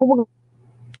bimeze no kuvuga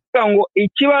ngo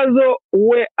ikibazo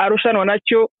we arushanwa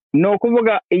nacyo no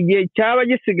kuvuga igihe cyaba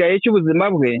gisigaye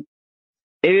cy'ubuzima bwe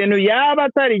ibintu yaba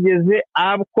atarigeze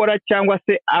akora cyangwa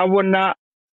se abona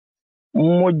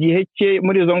mu gihe cye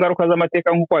muri izo ngaruka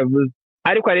z'amateka nk'uko wabivuze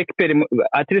ariko arekipera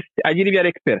agira ibyo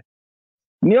arekipera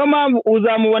niyo mpamvu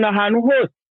uzamubona ahantu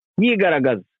hose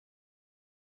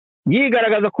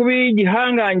yigaragaza kuba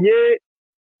igihangange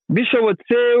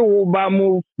bishobotse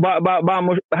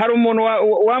hari umuntu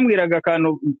wambwiraga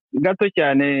akantu gato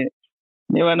cyane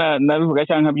niba nabivuga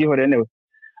cyangwa byihoreye newe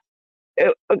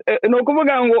ni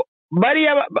ukuvuga ngo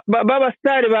bariya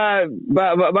b'abasitari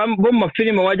bo mu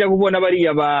mafilime wajya kubona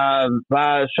bariya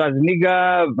ba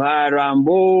Schwarzenegger ba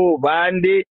Rambo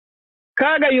bande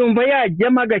kaga yumva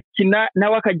yajyamo agakina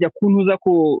nawe akajya kuntuza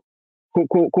ku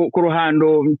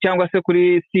ruhando cyangwa se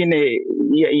kuri sine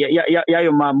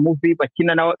y'ayo ma movie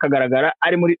bakina nawe akagaragara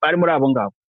ari muri abo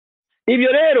ngabo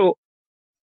ibyo rero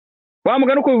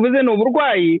wamuga nuko bivuze ni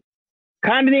uburwayi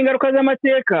kandi n'ingaruka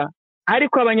z'amateka,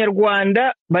 ariko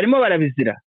abanyarwanda barimo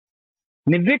barabizira,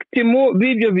 ni victimu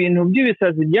b'ibyo bintu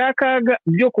by'ibisazi by'akaga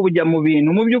byo kubujya mu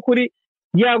bintu mu by'ukuri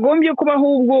yagombye kuba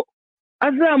ahubwo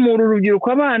azamura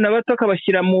urubyiruko, abana bato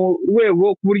akabashyira mu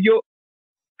rwego ku buryo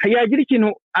yagira ikintu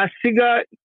asiga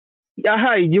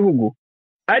yahaye igihugu.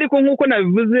 Ariko nk'uko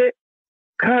nabivuze,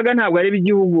 Kaga ntabwo areba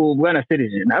igihugu bwana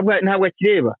Serge, ntabwo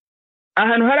akireba.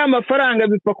 Ahantu hari amafaranga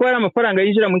bipfa ko hari amafaranga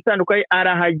yinjira mu isanduka ye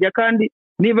arahajya, kandi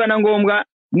niba na ngombwa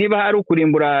niba hari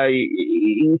ukurimbura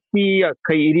isi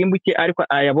akayirimbuke ariko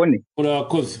ayabone.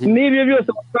 N'ibyo byose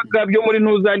byo muri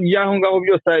ntuza y'aho ngaho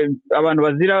byose abantu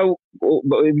bazira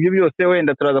ibyo byose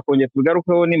wenda turaza kongera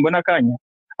tugarukeho nimbona akanya.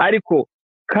 Ariko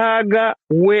Kaga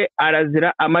we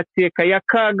arazira amateka ya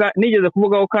Kaga, nigeze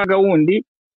kuvugaho Kaga wundi,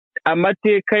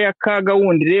 amateka ya Kaga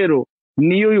wundi rero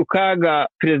niyo uyu Kaga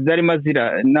perezida arimo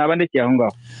azira, nabandekeye aho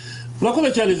ngaho.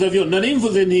 Urakoze cyane Xavier, nari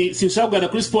mvuze nti sinshaka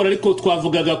kuri sport ariko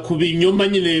twavugaga ku binyoma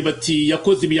nyine, bati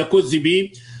yakoze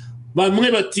ibi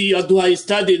bamwe bati aduhaye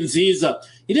stade nziza.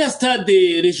 Iriya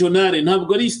stade regionale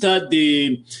ntabwo ari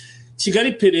stade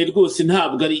Kigali Pere rwose,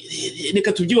 ntabwo ari,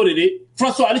 reka tubyihorere.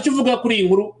 François aricyo uvuga kuri iyi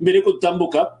nkuru mbere ko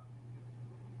dutambuka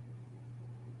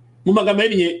mu magambo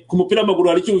yenye ku mupira w'amaguru,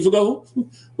 aricyo uvugaho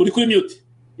uri kuri mute?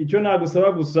 Icyo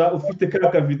nagusaba gusa ufite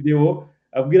kaka video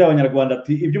abwira abanyarwanda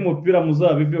ati iby'umupira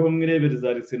muzabiveho mwirebere za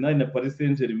Arsenal na Paris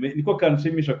Saint-Germain, niko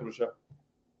kanshimisha kurusha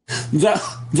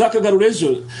nzakagarura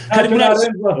ejo.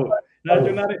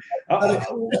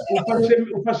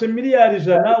 Ufashe miliyari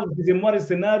 100 uzize muri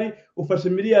Arsenal, ufashe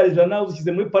miliyari 100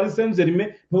 uzize muri Paris Saint-Germain,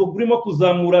 ntabwo urimo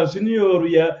kuzamura junior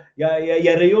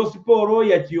ya Rayon Sport,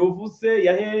 ya Kiyovu se,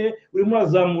 ya hehe, urimo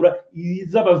urazamura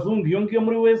iz'abazungu iyo ngiyo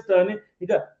muri Western.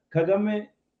 Kagame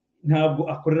ntabwo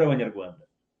akorera abanyarwanda,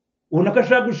 ubona ko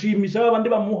ashaka gushimisha abandi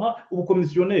bamuha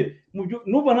ubukomisiyoneri.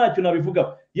 Nuba ntacyo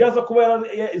nabivuga, yaza kuba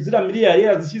zira miliyari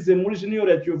yazishyize muri junior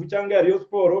ya Kiyovu cyangwa ya Rayon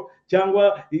Sport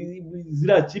cyangwa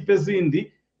zira kipe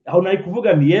zindi, aho nayi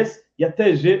kuvuga ni yes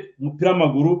yateje umupira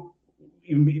w'amaguru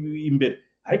imbere.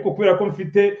 Ariko kubera ko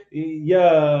mfite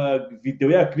ya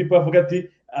video ya clip avuga ati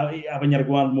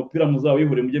abanyarwanda umupira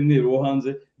muzawihore mujye mwireho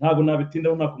hanze, ntabwo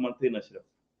nabitindaho, nta commentaire nashyira.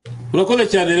 Urakoze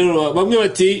cyane rero. Bamwe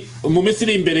bati mu minsi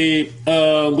iri imbere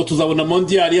ngo tuzabona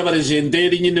mondial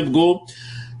y'abaregenderi nyine, bwo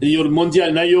iyo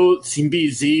mondial nayo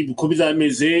simbizi uko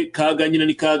bizameze. Kaga nyine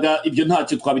ni Kaga, ibyo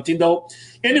ntacyo twabitindaho.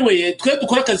 Anyway, twe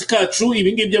dukora akazi kacu.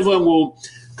 Ibi ngibi byavuga ngo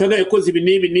Kaga yakoze ibi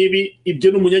n'ibi,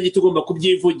 ibyo n'umunyagiti ugomba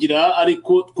kubyivugira,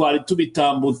 ariko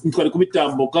twari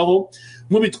kubitambukaho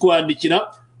mubitwandikira.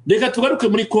 Reka tugaruke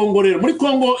muri Congo rero. Muri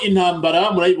Congo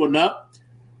intambara murayibona,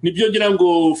 nibyo ngira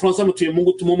ngo François mutuye mu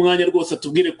ngutuma umwanya rwose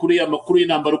atubwire kuri amakuru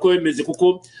y'intambara uko bimeze,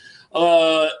 kuko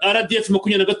RDF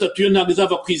 23 yo ntabwo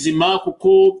izava kwizima,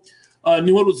 kuko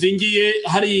niho ruzingiye,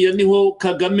 hariya niho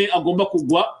Kagame agomba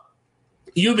kugwa.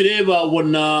 Iyo bireba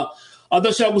ubona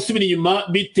adashaka gusubira inyuma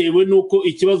bitewe nuko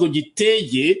ikibazo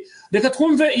giteye. Reka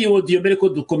twumve iyi audio mbere ko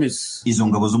dukomeza. Izo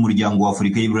ngabo z'umuryango wa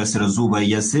Afurika y'Iburasirazuba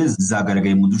yase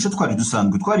zagaragaye mu duce twari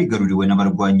dusanzwe twarigaruriwe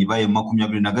n'abarwanyi ba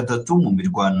M23 mu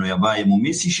mirwano yabaye mu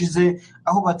minsi ishize,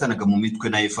 aho batanaga mu mitwe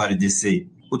na FARDC.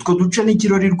 Utwo duce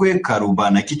n'ikirorirwe Karuba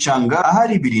na Kicanga,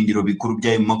 ahari ibirindiro bikuru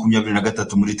bya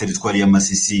M23 muri teritwari ya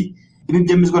Masisi. Ibi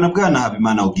byemezwa na Bwana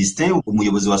Habimana Augustin,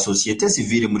 umuyobozi wa societe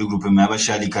civile muri groupement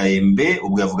y'abashari KMB,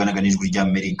 ubwo yavuganaga n'ijwi rya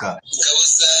Amerika.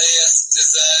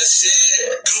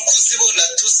 Kuzibona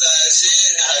tuzaje,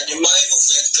 hanyuma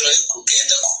M23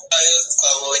 kugenda kwayo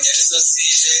twabonye arizo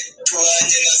zije,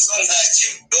 tubanye nazo nta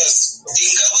kibazo.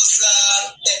 Ingabo za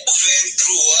M23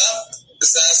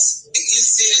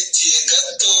 nk'izirikiye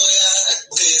gatoya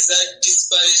teza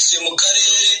disparishe mu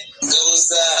karere, ingabo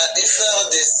za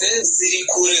FARDC ziri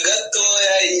kure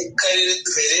gatoya y'akarere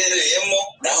duherereyemo,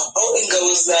 naho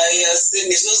ingabo za EAC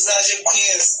nizo zaje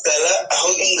kwinstala aho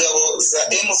ingabo za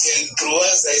M23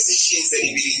 zari zishinze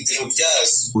ibirindiro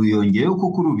byazo. Uyongeyeho ko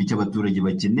kuri ubu icyo abaturage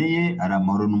bakeneye ari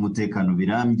amahoro n'umutekano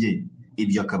birambye.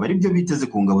 Ibyo akaba ari byo biteze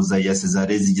ku ngabo za EAC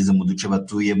zare zigeze mu duce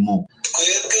batuyemo.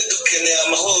 Twebwe dukeneye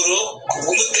amahoro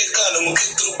kubw'umutekano muke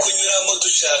turi kunyuramo,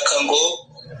 dushaka ngo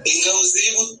ingabo ziri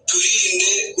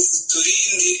buturinde,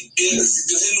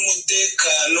 ziduhe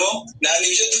n'umutekano. Nta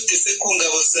n'ibyo duteze ku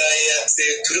ngabo za EAC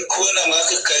turi kubona muri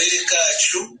aka karere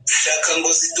kacu, dushaka ngo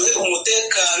ziduhe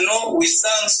umutekano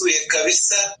wisanzuye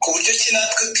kabisa, ku buryo ki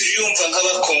natwe turiyumva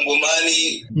nk'abakongomani.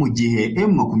 Mu gihe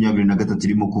M23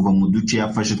 irimo kuva mu duce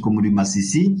yafashe two muri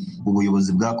Masisi,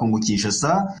 ubuyobozi bwa Congo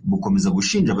Kinshasa bukomeza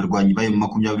gushinja abarwanyi ba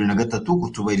M23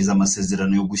 kutubahiriza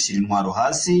amasezerano yo gushyira intwaro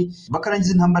hasi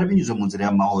bakarangiza intambara binyuze mu nzira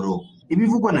y'amahoro.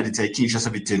 ibivugwa na leta ya Kinshasa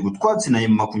biterwa utwatsi na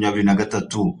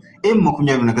M23.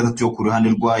 M23 yo ku ruhande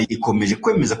rwayo ikomeje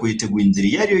kwemeza ko yiteguye inzira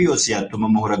iyo ari yo yose yatuma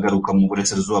amahoro agaruka mu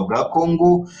burasirazuba bwa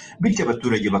Congo, bityo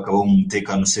abaturage bakabaho mu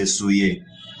mutekano usesuye.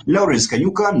 Lawrence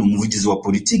Kanyuka ni umuvugizi wa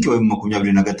politiki wa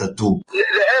M23.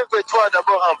 Toi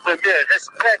d'abord en premier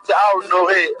respecte à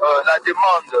honorer la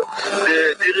demande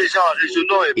des dirigeants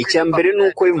régionaux. Icyambere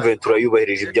nuko M23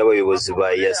 yubahirije iby'abayobozi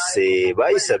ba yase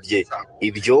bayisabye.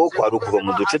 Ibyo kwari ukuva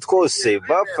mu duce twose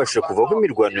bafashe kuva aho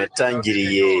imirwano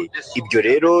yatangiriye. Ibyo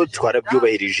rero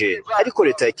twarabyubahirije, ariko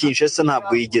leta ya Kinshasa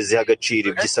ntabwo yigeze agaciro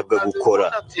ibyisabwa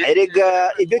gukora.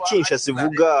 Erega ibyo Kinshasa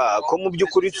ivuga ko mu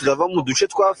by'ukuri tuzava mu duce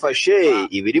twafashe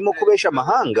ibirimo kubesha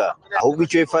amahanga, ahubwo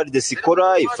icyo FARDC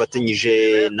ikora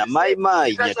ifatanyije na Maima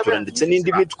Inyatura ndetse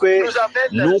n'indi mitwe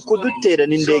ni ukudutera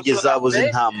n'indege zabo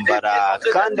z'intambara,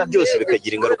 kandi byose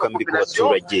bikagira ingaruka mbi ku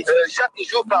baturage.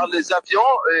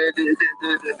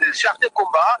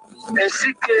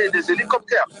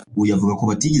 Uyavuga ko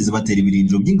batigeze batera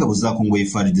ibirindiro by'ingabo za Congo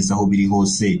FARDC aho biri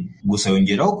hose, gusa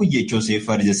yongeraho ko igihe cyose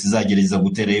FARDC izagerageza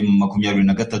gutera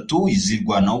M23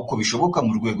 izirwanaho uko bishoboka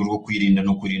mu rwego rwo kwirinda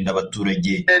no kurinda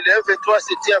abaturage. Le M23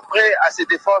 se tient prêt à se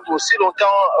défendre aussi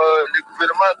longtemps le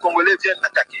gouvernement congolais vient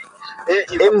d'attaquer.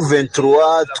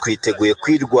 M23 twiteguye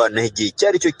kwirwanaho igihe icyo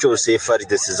ari cyo cyose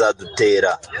FARDC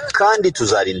izadutera, kandi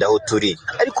tuzarinda aho turi.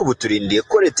 Ariko ubu turindiye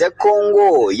ko leta ya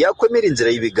Congo yakwemera inzira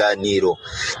y'ibiganiro.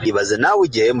 Ibaze nawe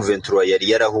igihe M23 yari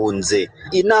yarahunze,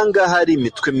 inanga hari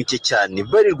imitwe mike cyane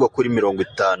ibarirwa kuri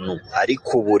 50,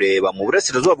 ariko ubu reba mu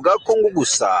burasirazuba bwa Congo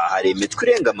gusa hari imitwe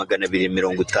irenga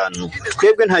 250.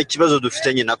 Twebwe nta kibazo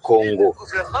dufitanye na Congo,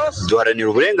 duharanira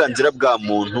uburenganzira bwa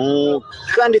muntu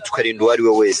kandi tukarinda uwo ari we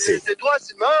wese.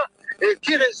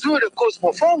 Qui résout le cause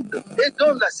profonde et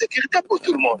donne la sécurité pour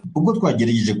tout le monde. Ubwo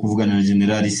twagerageje kuvugana na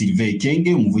General Sylvain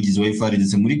Kenge, umuvugizi wa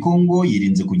FARDC muri Congo,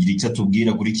 yirinze kugira icyo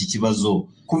atubwira kuri iki kibazo.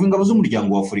 Kuva ingabo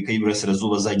z'umuryango wa Afurika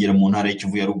y'Iburasirazuba zagera mu ntara ya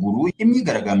Kivu ya Ruguru,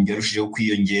 imyigaragambyo yarushijeho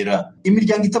kwiyongera.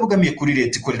 Imiryango itabogamiye kuri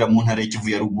leta ikorera mu ntara ya Kivu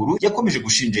ya Ruguru yakomeje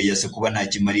gushinja yase kuba nta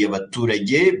kimariye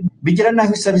abaturage, bigera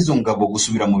naho isaba izo ngabo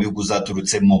gusubira mu bihugu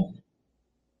zaturutsemo.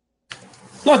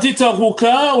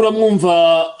 Itahuka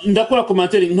uramwumva, ndakora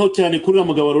komantere nto cyane kuri uriya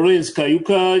mugabo Lawrence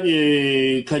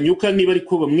Kanyuka niba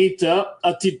ariko bamwita,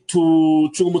 ati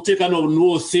tucunga umutekano w'abantu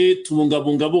bose,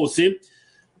 tubungabunga bose,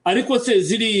 ariko se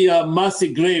ziriya mass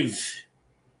grave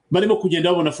barimo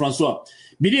kugenda babona François,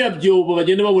 biriya byobo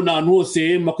bagenda babona ahantu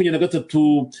hose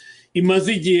 23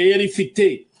 imaze igihe yari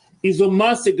ifite, izo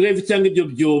mass grave cyangwa ibyo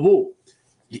byobo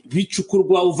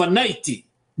bicukurwa overnight,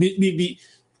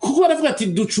 kuko baravuga ati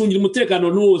ducungira umutekano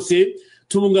wose,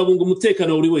 tubungabunga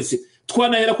umutekano buri wese.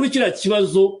 Twanahera kuri kiriya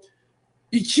kibazo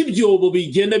ikibyobo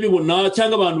bigenda bibona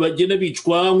cyangwa abantu bagenda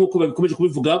bicwa nk'uko babikomeje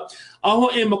kubivuga, aho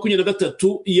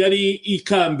M23 yari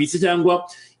ikambitse cyangwa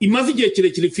imaze igihe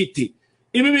kirekire ifite.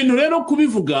 Ibi bintu rero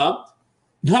kubivuga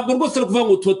ntabwo rwose ari kuvuga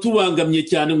ngo tuba tubangamye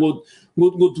cyane ngo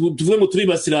tuvuge ngo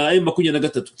turibasira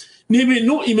M23. Ni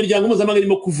ibintu imiryango mpuzamahanga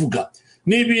irimo kuvuga,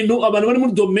 ni ibintu abantu bari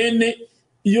muri domaine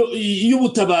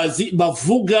y'ubutabazi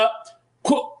bavuga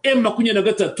ko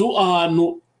M23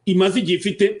 ahantu imaze igihe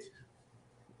ifite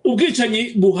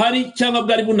ubwicanyi buhari cyangwa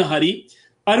bwari bunahari,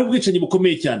 ari ubwicanyi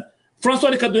bukomeye cyane.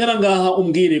 François, reka duhera ngaha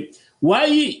umbwire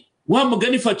wa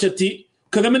mugani Fatshi ati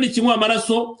Kagame ni kinywa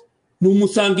amaraso, ni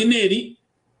umusangineri,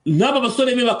 n'aba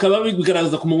basore be bakaba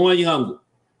bigaragaza ku munwa w'ihangu.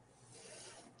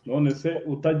 None se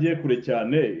utagiye kure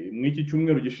cyane, mw'iki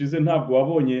cyumweru gishize ntabwo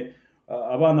wabonye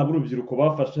abana b'urubyiruko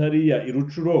bafashe hariya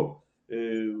irucuro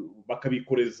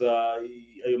bakabikoreza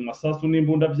ayo masasu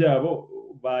n'imbunda byabo,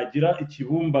 bagira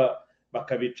ikibumba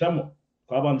bakabicamo.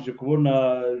 Twabanjije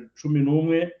kubona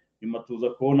 11, nyuma tuza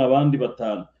kubona abandi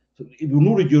 5. Ibi ni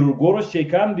urugero rworoshye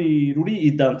kandi ruri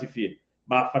identifiye.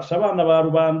 Bafasha abana ba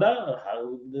rubanda,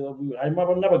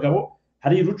 harimo n'abagabo,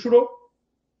 hari irucuro,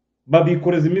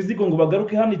 babikoreza imizigo ngo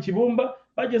bagaruke hano ikibumba.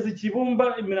 Bageze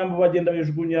ikibumba, imirambo bagenda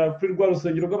bijugunya kuri rwa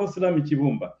rusengero rw'abasilamu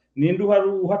ikibumba. Ninde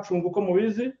uhacunga uko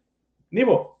mubizi?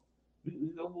 Nibo.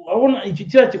 Abona iki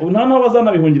cyacyo nta naho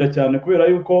bazanabihungira cyane, kubera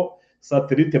yuko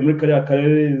satellite muri kariya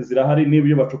karere zirahari,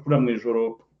 n'ibyo bacukura mu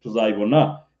ijoro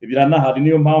tuzayibona. Ibiranahari,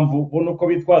 niyo mpamvu ubona uko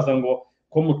bitwaza ngo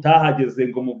ko mutahageze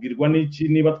ngo mubwirwa n'iki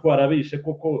niba twarabishe,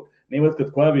 koko niba twe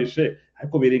twabishe,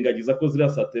 ariko birengagiza ko ziriya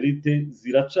satellite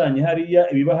ziracanye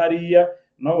hariya, ibiba hariya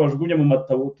naho bajugunye mu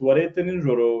matabu tuwarete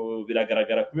n'ijoro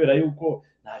biragaragara, kubera yuko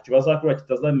ntacyo bazakora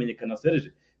kitazamenyekana. Serge,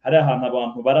 hari ahantu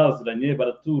abantu baraziranye,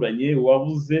 baraturanye,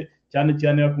 uwabuze cyane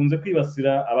cyane bakunze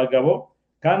kwibasira abagabo,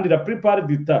 kandi la plupart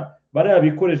du temps bariya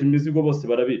bikoreje imizigo bose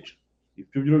barabica.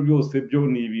 Ibyo byose byo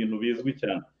ni ibintu bizwi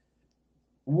cyane.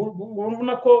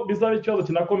 Ubona ko bizaba ikibazo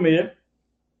kinakomeye.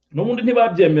 N'ubundi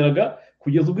ntibabyemeraga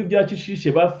kugeza ubwo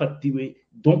ibyakishishe bafatiwe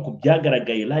donc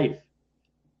byagaragaye live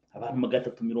abantu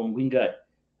 300 ingahe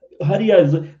hariya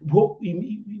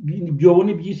ibyobo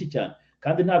ni byinshi cyane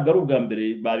kandi ntabwo ari ubwa mbere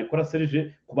babikora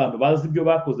Serge ku bantu bazi ibyo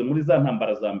bakoze muri za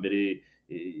ntambara za mbere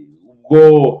ubwo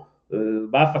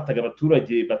bafataga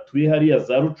abaturage batuye hariya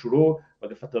za Rucuro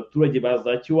bagafata abaturage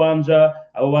baza Kiwanja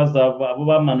abo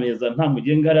bamanuye za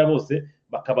Ntamugenga hariya bose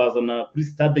bakabazana kuri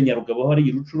stade Nyarugabo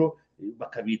hari Rucuro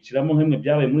bakabiciramo nk'imwe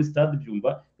byabaye muri stade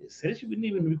Byumba Serge ni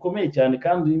ibintu bikomeye cyane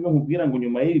kandi niyo nkubwira ngo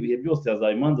nyuma y'ibi bihe byose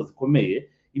hazaba imanza zikomeye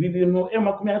ibi bintu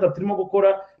M23 turimo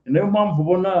gukora nayo mpamvu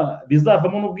ubona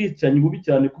bizavamo n'ubwicanyi bubi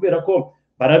cyane kubera ko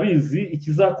barabizi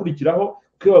ikizakurikiraho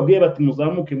kuko babwiye bati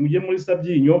muzamuke mujye muri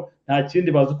Sabyinyo nta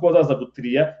kindi bazi ko bazaza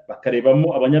gutiriya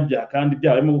bakarebamo abanyabyaha kandi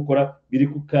ibyaha barimo gukora biri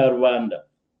ku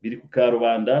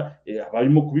Karubanda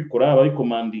abarimo kubikora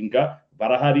abayikomandinga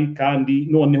barahari kandi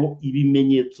noneho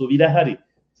ibimenyetso birahari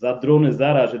za drone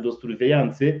zaraje de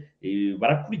surveillance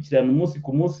barakurikirana umunsi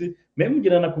ku munsi meme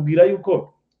ngirana kubwira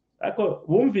yuko ako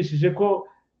bumvishije ko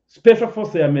special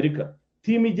force ya America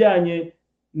team ijyanye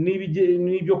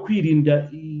n'ibyo kwirinda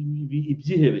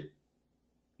ibyihebe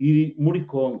iri muri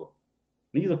Congo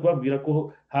nigize kubabwira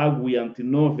ko haguye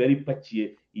Antinove yari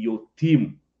pakiye iyo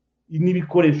team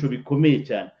n'ibikoresho bikomeye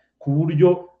cyane ku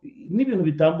buryo n'ibintu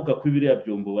bitambuka kuri biriya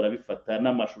byombo barabifata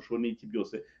n'amashusho n'iki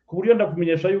byose ku buryo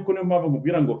ndakumenyesha yuko niyo mpamvu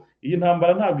nkubwira ngo iyi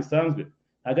ntambara ntabwo isanzwe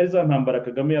ntabwo ari za ntambara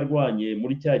Kagame yarwanye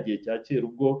muri cya gihe cya kera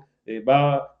ubwo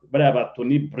bariya ba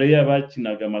Tony Blair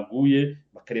bakinaga maguye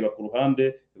bakareba ku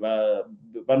ruhande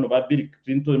bano ba Bill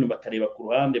Clinton bakareba ku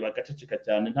ruhande bagaceceka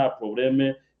cyane nta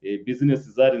probleme business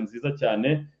zari nziza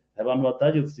cyane abantu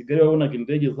batageze Kigali babonaga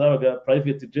indege zabaga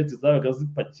private jet zabaga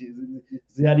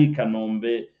zihari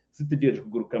Kanombe zitegereje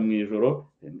kuguruka mu ijoro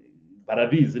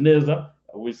barabizi neza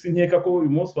wisi nkeka ko uyu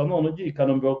munsi wa none ugiye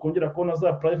Kanombe bakongera kubona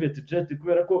za private jet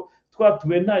kubera ko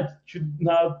twatuwe nta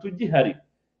tugihari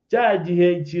cya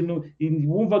gihe ikintu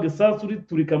wumvaga isasu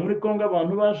riturika muri Congo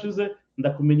abantu bashize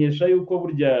ndakumenyesha yuko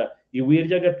burya ibuye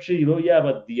ry'agaciro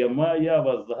yaba diama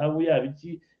yaba zahabu yaba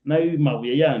iki nayo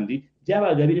mabuye yandi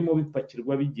byabaga birimo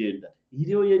bipakirwa bigenda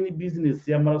iriyo ye ni business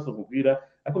y'amaraso kubwira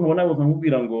ariko nkubona ngo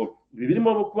nkubwira ngo ibi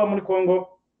birimo kuba muri Congo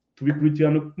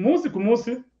tubikurikirana umunsi ku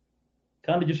munsi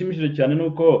kandi gishimishije cyane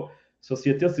nuko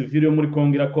societe civile yo muri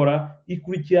Congo irakora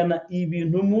ikurikirana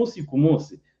ibintu umunsi ku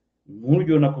munsi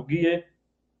nk'uryo nakubwiye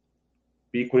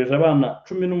bikoresha abana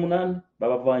 18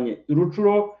 babavanye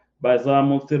Rucuro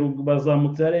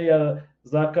bazamutse hariya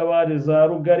za Kabare za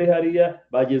Rugari hariya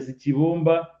bageze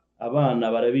Ikibumba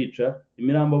abana barabica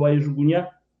imirambo bayijugunya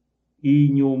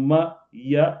inyuma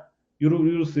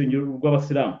y'urusengero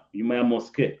rw'abasilamu inyuma ya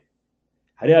mosque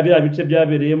hariya bya bice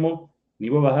byabereyemo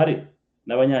nibo bahari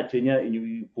n'abanyakenya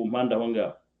ku mpanda aho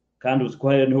ngaho kandi uziko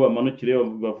hariya niho bamanukire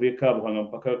bavuye Kabuhanga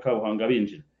mpaka Kabuhanga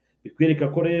binjira bikwereka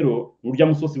ko rero urya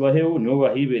musosi baheho niho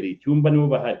bahibereye icyumba niho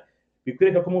bahari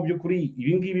bikwereka ko mu by'ukuri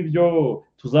ibi ngibi byo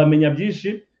tuzamenya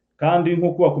byinshi kandi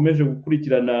nk'uko wakomeje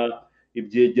gukurikirana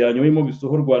ibyegeranyo birimo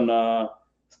bisohorwa na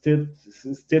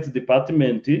state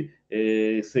department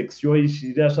section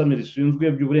y'ishami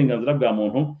rishinzwe by'uburenganzira bwa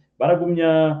muntu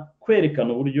baragumya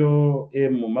kwerekana uburyo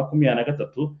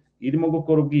M23 irimo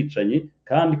gukora ubwicanyi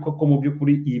kandi koko mu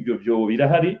by'ukuri ibyo byo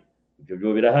birahari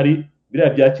biriya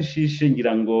byakishishe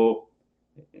ngira ngo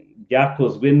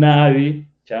byakozwe nabi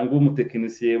cyangwa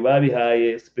umutekinisiye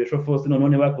babihaye special force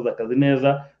none bakoze akazi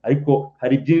neza ariko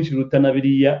hari byinshi rutana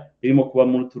biriya birimo kuba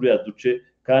muri turiya duce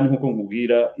kandi nkuko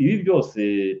ngubwira ibi byose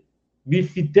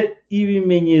bifite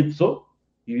ibimenyetso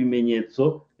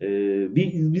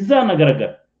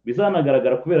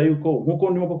bizanagaragara kubera yuko nkuko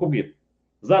ndimo kukubwira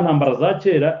za ntambara za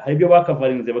kera hari ibyo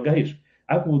bakavarinze bagahisha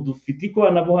ariko ubu dufite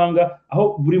ikoranabuhanga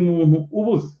aho buri muntu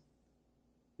ubuze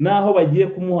naho bagiye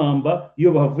kumuhamba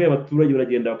iyo bahavuye abaturage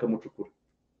baragenda bakamucukura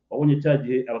wabonye cya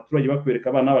gihe abaturage bakwereka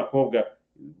abana b'abakobwa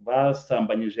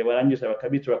basambanyije barangije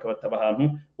bakabica bakabataba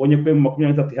ahantu bonye ko mu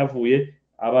 23 havuye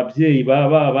ababyeyi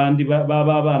abandi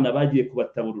b'abana bagiye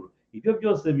kubataburura ibyo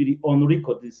byose biri on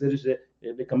record Serge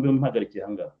reka mbe mpagarikiye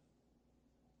hangaha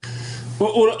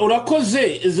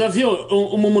urakoze Xavier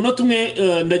mu munota umwe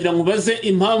ndagira ngo ubaze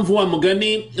impamvu wa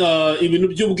mugani ibintu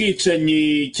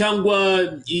by'ubwicanyi cyangwa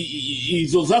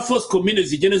izo za force commune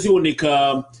zigenda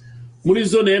ziboneka muri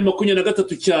zone ya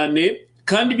 23 cyane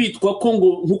kandi bitwa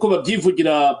Congo nkuko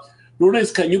babyivugira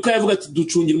Lawrence Kanyuka yavuga ati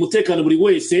ducungira umutekano buri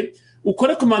wese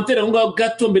ukore commentaire ngo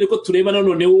gato mbere ko tureba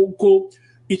none uko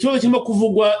ikibazo kirimo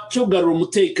kuvugwa cyo garura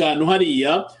umutekano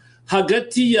hariya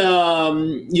hagati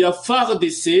ya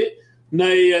FARDC na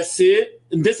EAC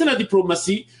ndetse na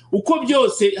diplomasi uko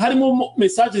byose harimo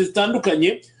message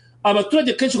zitandukanye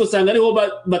abaturage kenshi gusanga ariho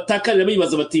batakarira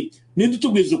bibaza bati ninde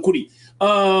tubwiza ukuri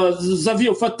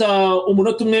Xavier ufata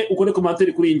umunota umwe ukore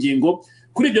komantere kuri ingingo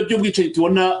kuri ibyo by'ubwicanyi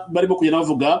tubona barimo kugenda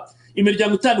bavuga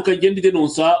imiryango itandukanye igenda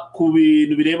idenonsa ku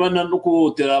bintu birebana no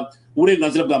kuhotera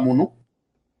uburenganzira bwa muntu.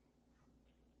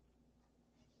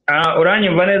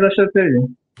 Uranyumva neza Shoteri?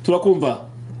 Turakumva.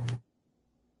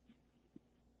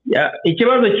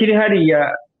 Ikibazo kiri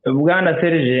hariya Bwana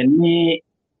Serge ni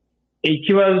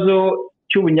ikibazo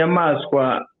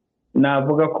cy'ubunyamaswa.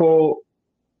 Navuga ko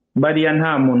bariya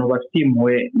nta muntu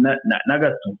batimwe na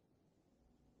gato.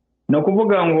 No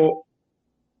kuvuga ngo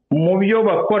mu byo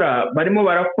bakora barimo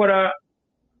bakora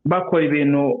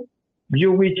ibintu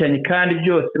by'ubwicanyi kandi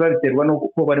byose babiterwa no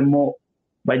kuko barimo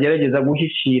bagerageza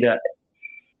guhishira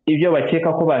ibyo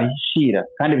bakeka ko bahishira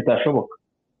kandi bitashoboka.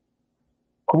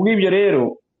 Kubw'ibyo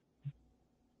rero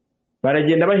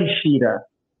baragenda bahishira,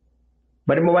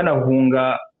 barimo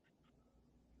banahunga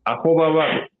aho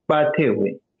baba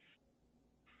batewe,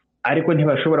 ariko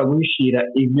ntibashobora guhishira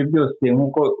ibyo byose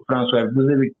nk'uko François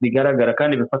yavuze bigaragara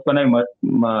kandi bifatwa n'ayo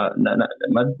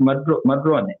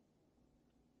madrone.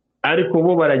 Ariko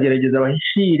bo baragerageza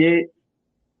bahishire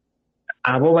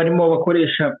abo barimo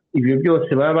bakoresha ibyo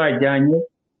byose baba bajyanye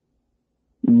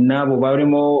nabo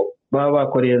barimo baba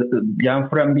bakoreye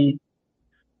byamfura mbi,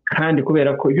 kandi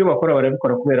kubera ko ibyo bakora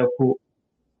barabikora kubera ko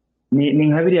ni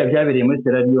nka biriya byabereye muri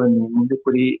Sierra Leone mu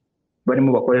by'ukuri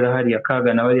barimo bakorera hariya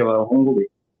kaga na bariya bahungu be.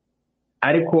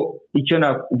 Ariko icyo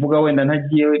navuga wenda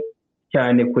ntagiye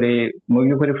cyane kure mu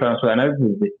by'ukuri François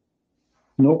nabivuze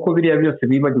nuko biriya byose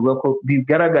bibagirwa ko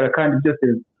bigaragara kandi byose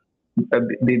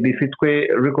bifitwe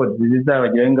records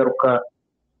bizabagira ingaruka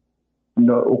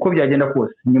uko byagenda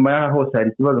kose. Nyuma y'aho hose hari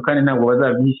ikibazo kandi ntabwo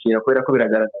bazabyishira kubera ko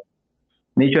biragaragara.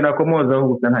 Nicyo nakomozaho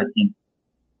gusa nta kintu.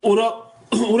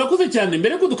 Urakoze cyane.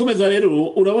 Mbere ko dukomeza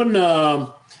rero urabona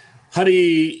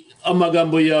hari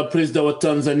amagambo ya Perezida wa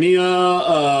Tanzania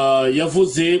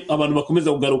yavuze abantu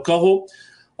bakomeza kugarukaho,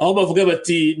 aho bavuga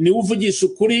bati ni uvugisha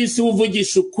ukuri si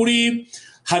uvugisha ukuri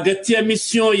hagati ya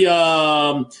mission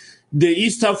ya the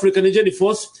East African Intelligence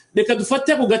Force. Reka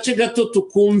dufate ku gace gato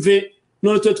tukumve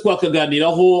none twe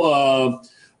twakaganiraho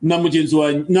na mugenzi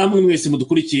wa namwe mwese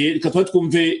mudukurikiye. Reka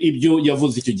twumve ibyo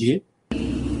yavuze icyo gihe.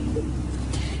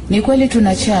 Ni kweli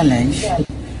tuna challenge,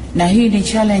 na hii ni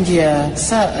challenge ya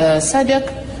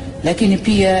SADC lakini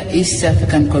pia East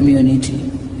African Community.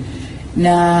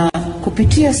 Na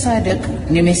kupitia SADC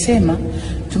nimesema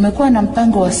tumekuwa na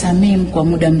mpango wa Samim kwa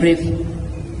muda mrefu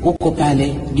uko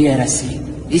pale DRC,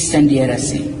 Eastern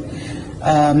DRC.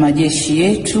 Majeshi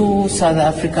yetu South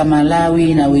Africa,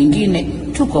 Malawi na wengine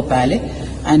tuko pale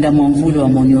under mwamvuli wa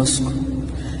MONUSCO.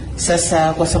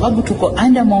 Sasa kwa sababu tuko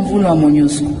under mwamvuli wa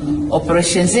MONUSCO,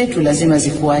 operations zetu lazima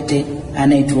zifuate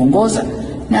anayetuongoza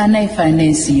na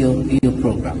anayefinance hiyo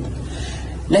program.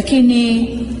 Lakini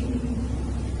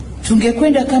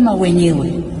tungekwenda kama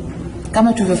wenyewe,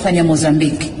 kama tulivyofanya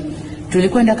Mozambique.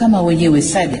 Tulikwenda kama wenyewe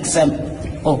SADC.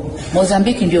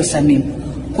 Mozambique ndio Samim,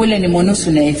 kule ni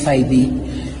MONUSCO na FIB.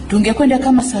 Tungekwenda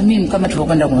kama Samim kama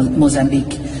tulivyokwenda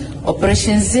Mozambique.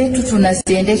 Operations zetu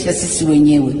tunaziendesha sisi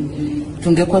wenyewe,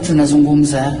 tungekuwa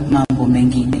tunazungumza mambo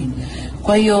mengine.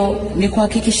 Kwa hiyo ni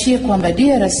kuhakikishie kwamba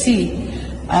DRC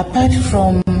apart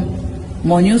from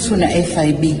MONUSCO na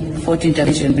FIB, Fort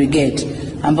Intervention Brigade,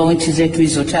 ambao nchi zetu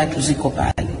hizo tatu ziko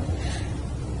pale,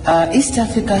 East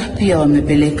Africa pia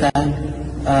wamepeleka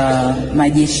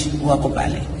majeshi wako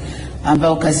pale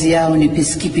ambao kazi yao ni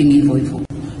peacekeeping. Hivyo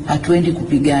hatuendi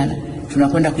kupigana,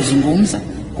 tunakwenda kuzungumza,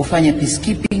 kufanya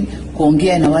peacekeeping,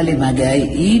 kuongea na wale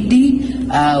magaidi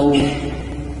au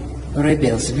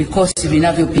rebels, vikosi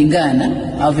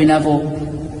vinavyopingana au vinavyoleta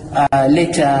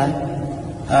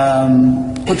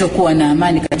kutokuwa na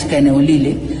amani katika eneo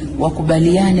lile,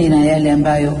 wakubaliane na yale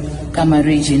ambayo kama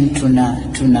region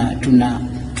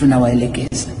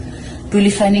tunawaelekeza.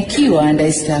 Tulifanikiwa under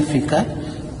East Africa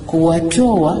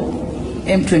kuwatoa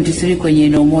M23 kwenye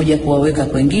eneo moja kuwaweka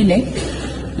kwengine,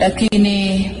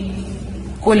 lakini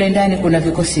kule ndani kuna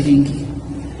vikosi vingi,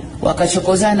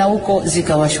 wakachokozana huko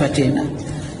zikawashwa tena.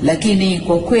 Lakini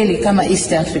kwa kweli kama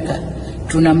East Africa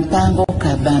tuna mpango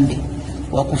kabambe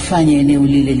wa kufanya eneo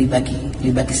lile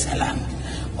libaki salama.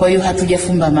 Kwa hiyo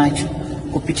hatujafumba macho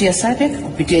kupitia SADC,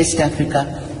 kupitia East Africa,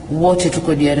 wote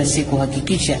tuko DRC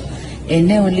kuhakikisha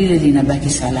eneo lile linabaki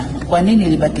salama. Kwa nini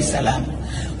libaki salama?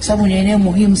 Kwa sababu ni eneo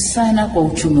muhimu sana kwa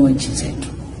uchumi wa nchi zetu.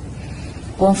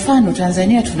 Kwa mfano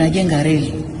Tanzania tunajenga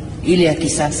reli ile ya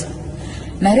kisasa,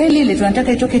 na reli ile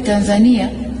tunataka itoke Tanzania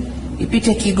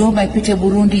ipite Kigoma, ipite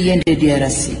Burundi, iende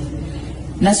DRC.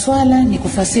 Na swala ni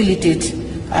kufacilitate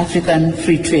African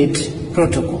Free Trade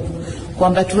Protocol,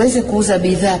 kwamba tuweze kuuza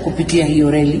bidhaa kupitia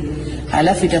hiyo reli,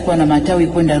 halafu itakuwa na matawi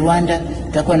kwenda Rwanda,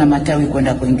 itakuwa na matawi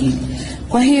kwenda kwingine.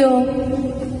 Kwa hiyo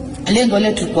lengo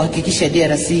letu kuhakikisha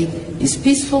DRC is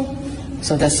peaceful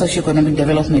so that socio-economic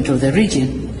development of the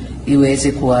region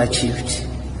iweze kuwa achieved.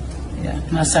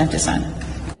 Asante sana.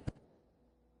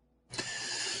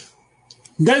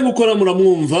 Ngai gukora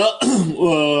muramwumva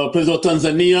President wa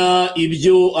Tanzania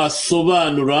ibyo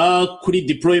asobanura kuri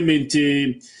deployment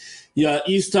ya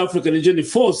East African Region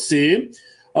Force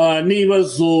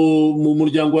nibazo mu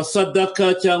muryango wa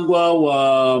Sadaka cyangwa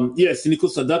wa niko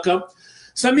Sadaka.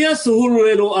 Samia Suluhu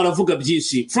rero aravuga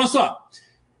byinshi. François,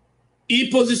 iyi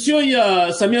position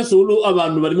ya Samia Suluhu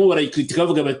abantu barimo barayikritika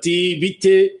bavuga bati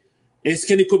bite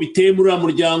eske niko biteye muri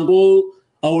muryango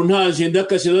aho nta agenda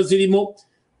kashira zirimo.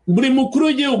 Buri mukuru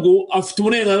w'igihugu afite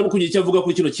uburenganzira bwo kugira icyo avuga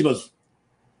kuri kino kibazo,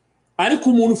 ariko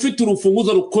umuntu ufite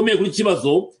urufunguzo rukomeye kuri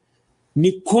kibazo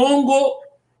ni Congo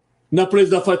na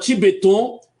President Fatshi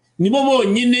Beton, nibo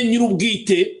bonyine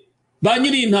nyirubwite ba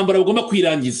nyiri intambara bagomba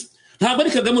kwirangiza. Ntabwo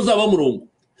ari Kagame uzaba murongo,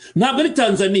 ntabwo ari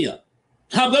Tanzania,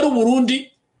 ntabwo ari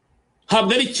Burundi,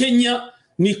 ntabwo ari Kenya,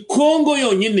 ni Congo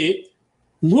yonyine.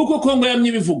 Nkuko Congo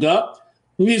yamye bivuga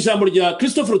mu ijambo rya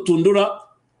Christophe Rutundura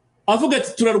avuga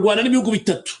ati turarwana n'ibihugu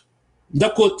bitatu.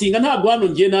 Ndakotinga ntabwo hano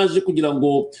ngiye naje kugira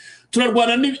ngo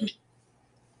turarwana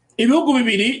ibihugu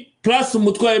bibiri plus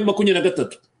umutwe wa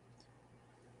M23.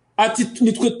 Ati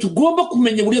nitwe tugomba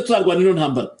kumenya buryo turarwana ino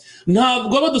ntambara.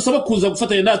 Ntabwo badusaba kuza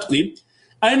gufatanya natwe,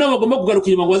 ari nabo bagomba kugaruka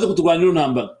inyuma ngo baze kuturwana ino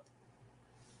ntambara.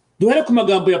 Duhere ku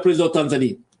magambo ya President wa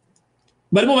Tanzania.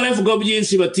 Barimo baravuga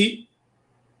byinshi bati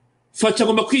Fatshi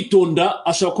agomba kwitonda,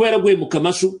 ashobora kuba yaraguye mu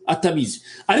kamashu atabizi.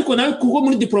 Ariko nawe kuko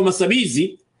muri diplomasi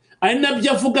abizi, ari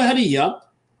nabyo avuga hariya,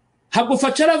 ntabwo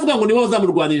Fatshi aravuga ngo nibo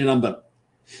bazamurwanira intambara.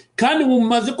 Kandi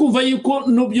mumaze kumva yuko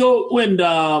nubyo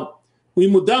wenda uyu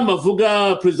mudamu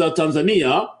avuga President wa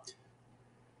Tanzania,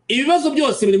 ibibazo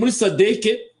byose biri muri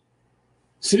Sadeke,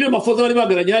 sibyo mafoza bari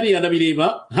bagaranye hariya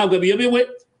nabireba, ntabwo biyobewe,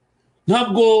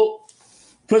 ntabwo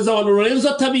President wa Lorenzo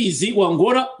atabizi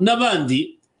wangora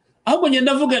n'abandi. Ahubwo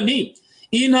ngenda ndavuga ni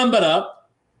iyi ntambara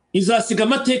izasiga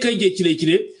amateka y'igihe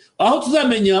kirekire, aho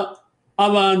tuzamenya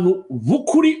abantu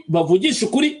bukuri bavugisha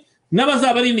ukuri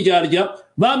n'abazaba ari indyarya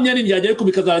bamya ari indyarya ariko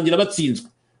bikazarangira batsinzwe.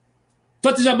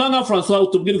 Fata ijambo nka François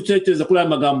utubwire ucyerekereza kuri aya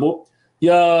magambo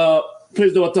ya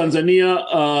President wa Tanzania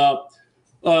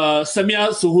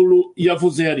Samia Suluhu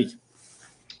yavuze hariya.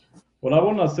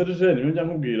 Urabona Serge njya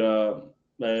nkubwira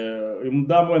uyu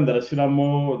mudamu wenda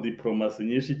arashyiramo diplomasi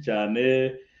nyinshi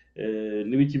cyane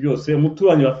n'ibiki byose.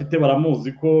 Umuturanyi bafite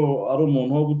baramuzi ko ari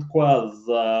umuntu wo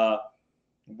gutwaza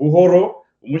buhoro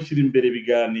umushyira imbere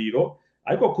ibiganiro,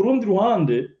 ariko ku rundi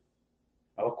ruhande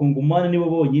abakongomani nibo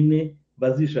bonyine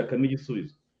bazishakamo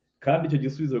igisubizo, kandi icyo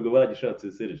gisubizo rwo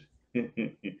baragishatse Serge.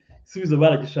 Igisubizo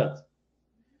baragishatse.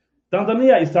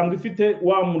 Tanzania isanzwe ifite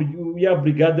ya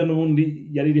brigade n'ubundi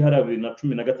yari iri hariya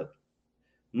 2013,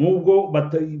 nubwo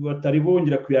batari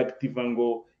bongera kuyaactiva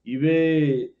ngo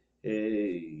ibe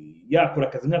yakora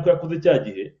akazi nk'ako yakoze cya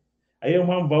gihe. Ariyo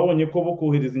mpamvu babonye ko bo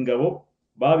kohereza ingabo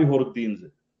babihorodinze.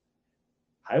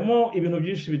 Harimo ibintu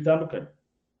byinshi bitandukanye.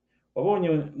 Wabonye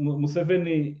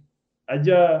Museveni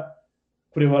ajya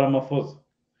kurebara amafoza,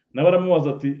 n'abaramubaza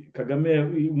ati Kagame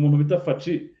umuntu bita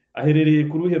Fatshi aherereye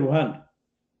ku ruhe ruhande.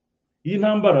 Iyi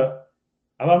ntambara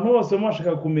abantu bose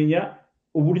bashaka kumenya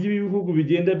uburyo ibihugu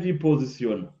bigenda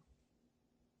byipozisiyona,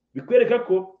 bikwereka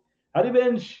ko ari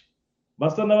benshi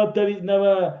basa n'abatari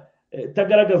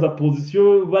n'abatagaragaza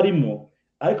pozisiyo barimo,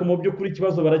 ariko mu by'ukuri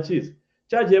ikibazo barakizi.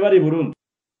 Cyagiye bari Burundi,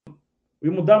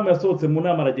 uyu mudamu yasohotse mu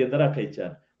nama aragenda arakaye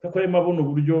cyane kuko arimo abona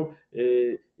uburyo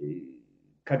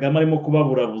Kagame arimo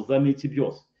kubaburabuza n'iki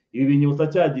byose. Ibi binyibutsa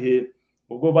cyagihe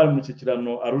ubwo bari mu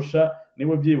cyikirano Arusha,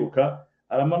 nibo byibuka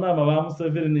aramanama ba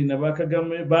Museveni na ba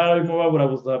Kagame barimo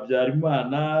baburabuza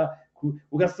Habyarimana,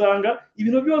 ugasanga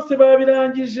ibintu byose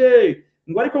babirangije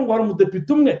ngo ariko ngo hari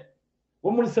umudepite umwe wo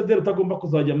muri CDR utagomba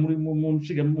kuzajya mu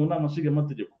nama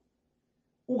nshingamateko.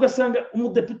 Ugasanga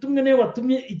umudepite umwe niwe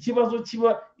watumye ikibazo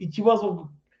kiba ikibazo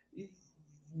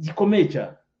gikomeye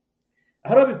cyane.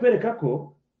 Ahora bikwereka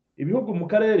ko ibihugu mu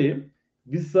karere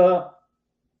bisa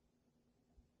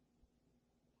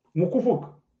mu kuvuga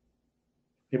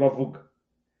ntibavuga,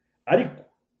 ariko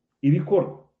ibikora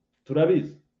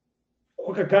turabizi.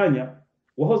 Kuko kakanya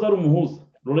wahoze ari umuhuza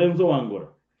Lorenzo Wangora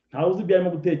ntawe uzi ibyo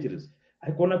arimo gutekereza,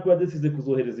 ariko nako yadesize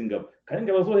kuzohereza ingabo, kandi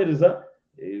ingabo bazohereza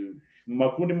mu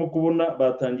makuru ndimo kubona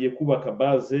batangiye kubaka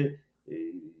base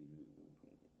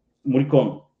muri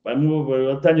Congo.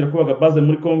 Batangira kubaka base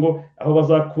muri Congo aho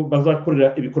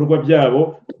bazakorera ibikorwa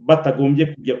byabo batagombye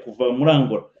kujya kuva muri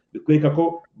Angola. Bikwereka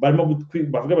ko barimo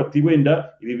bavuga bati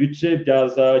wenda ibi bice bya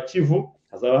za Kivu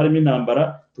hazaba harimo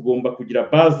intambara, tugomba kugira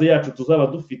base yacu tuzaba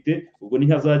dufite, ubwo ni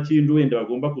nka za Kindu wenda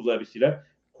bagomba kuzabishyira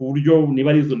ku buryo niba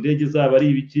ari izo ndege zaba ari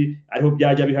ibiki ariho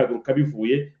byajya bihaguruka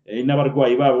bivuye,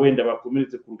 n'abarwayi babo wenda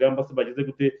bakomeretse ku rugamba se bageze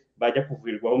gute bajya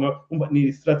kuvurirwa aho ngaho.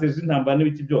 Ni strategy z'intambara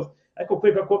n'ibiki byose, ariko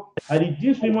kweka ko hari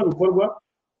byinshi birimo bikorwa,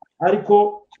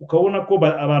 ariko ukabona ko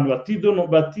abantu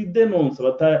batidenonsa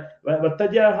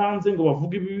batajya hanze ngo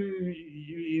bavuge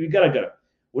ibigaragara.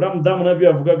 Uriya mudamu nabyo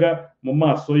yavugaga mu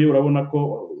maso ye urabona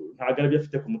ko ntabwo aribyo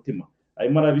afite ku mutima,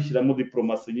 arimo arabishyiramo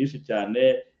diplomasi nyinshi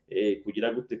cyane,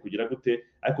 kugira gute,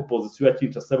 ariko pozisiyo ya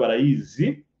Kinshasa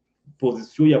barayizi,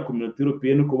 pozisiyo ya communauté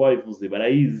européenne uko bayivuze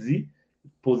barayizi,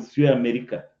 pozisiyo ya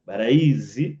Amerika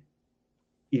barayizi,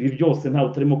 ibi byose ntawe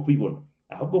utarimo kwibona,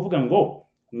 ahubwo uvuga ngo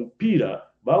umupira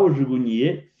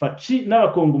bawujugunyiye Fatshi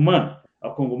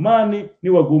n'abakongomani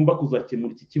niwe bagomba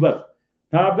kuzakemura iki kibazo.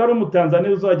 Ntabwo ari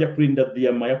umutanzaniya uzajya kurinda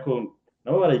diyama ya Congo,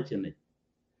 nabo barayikeneye.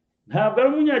 Ntabwo ari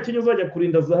umunyakenya uzajya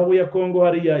kurinda zahabu ya Congo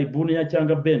hariya Ibunia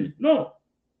cyangwa Beni, no.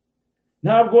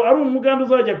 Ntabwo ari umuganda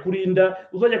uzajya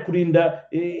kurinda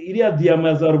iriya diyama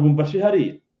ya za Lubumbashi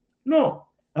hariya, no.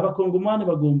 Abakongomani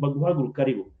bagomba guhaguruka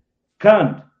aribo,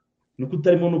 kandi nuko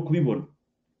utarimo no kubibona.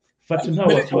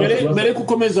 Mbere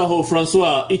kukomeza aho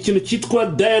François, ikintu cyitwa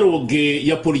dialogue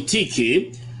ya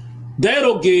politiki,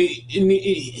 dialogue ni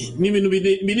ibintu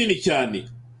binini cyane.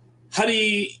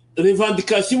 Hari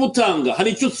revendication utanga,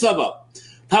 hari icyo usaba.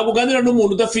 Ntabwo uganira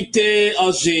n'umuntu udafite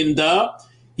agenda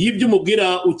y'ibyo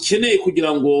umubwira ukeneye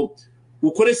kugira ngo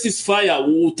ukore ceasefire,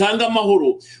 utange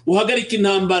amahoro, uhagarike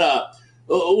intambara,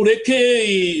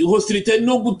 ureke hostilité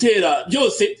no gutera,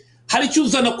 byose hari icyo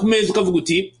uzana ku meza ukavuga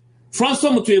uti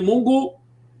François Mutuyemungu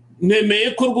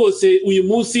nemeye ko rwose uyu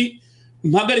munsi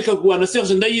mpagarika kurwana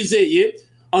Serge Ndayizeye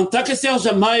antake Serge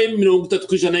amaye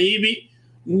 30% y'ibi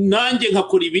nanjye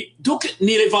nkakora ibi. Donc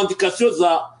ni revendication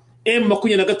za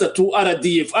M23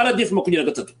 RDF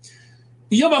 23.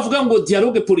 Iyo bavuga ngo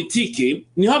dialogue politique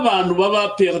niho abantu baba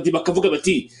perdi bakavuga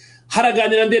bati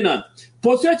haraganira ndenana.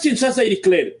 Position ya Kinshasa iri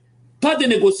claire, pas de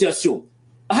négociation.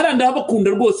 Haranda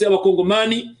abakunda rwose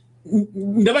abakongomani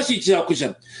ndabashyikira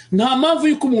kujana. Nta mpamvu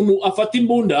yuko umuntu afata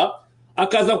imbunda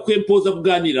akaza kwempoza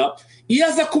kuganira, iyo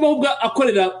aza kuba ubwo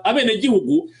akorera abene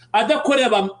gihugu,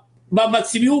 adakorera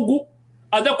bamatsi ibihugu,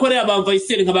 adakorera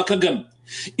abamvayiseri nka bakagame.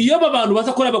 Iyo abantu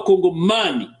bazakorera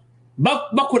abakongomani,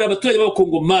 bakorera abaturage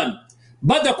b'abakongomani,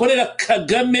 badakorera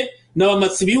Kagame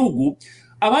n'abamatsi ibihugu,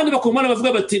 abandi bakongomani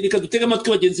bavuga bati reka dutega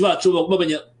amatwi bagenzi bacu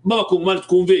b'abakongomani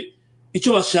twumve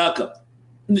icyo bashaka.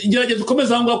 Ngerageza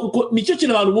ukomeza aho ngaho kuko nicyo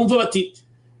kintu abantu bumva bati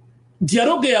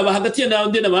dialogue yaba hagati ya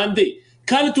nande n'abande,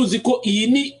 kandi tuzi ko iyi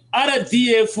ni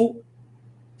RDF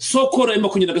sokora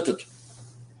M23.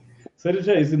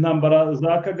 Serge, izi ntambara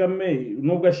za Kagame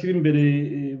nubwo ashyira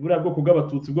imbere buriya bwoko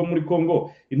bw'abatutsi bwo muri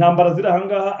Congo, intambara ziri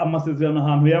ahangaha amasezerano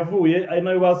ahantu yavuye ari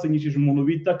nayo basinyishije umuntu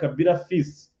bita Kabila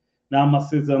Fils, ni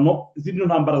amasezerano zino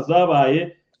ntambara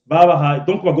zabaye babahaye,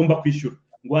 donc bagomba kwishyura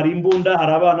ngo hari imbunda,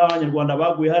 hari abana b'abanyarwanda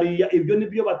baguye hariya. Ibyo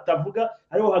nibyo batavuga,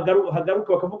 ariho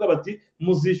hagaruka bakavuga bati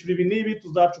muzishyura ibi n'ibi,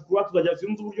 tuzacukura, tuzajya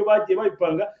sinzi uburyo bagiye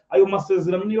babipanga. Ayo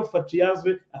masezerano niyo Fatshi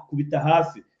yazwe akubita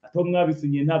hasi, aho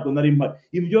mwabisinyiye ntabwo nari mpari.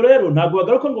 Ibyo rero ntabwo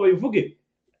bagaruka ngo babivuge,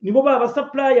 nibo baba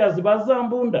suppliers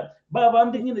bazambunda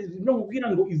babandi nyine no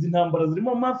kubwira ngo izi ntambara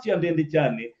zirimo mafia ndende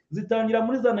cyane, zitangira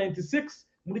muri za 96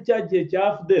 muri cyagiye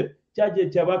cya FDL, cyagiye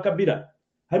cya bakabira.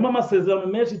 Harimo amasezerano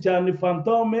menshi cyane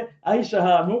fantome ahisha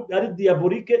ahantu ari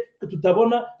diabolique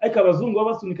tutabona, ariko abazungu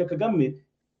babasunika Kagame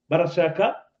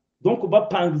barashaka donc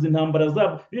bapanga izi ntambara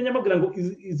zabo. Iyo nyamubwira ngo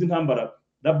izi ntambara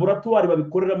laboratoire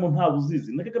babikoreramo nta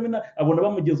buzizi, na Kagame abona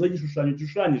bamugezaho igishushanyo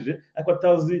gishushanyije ariko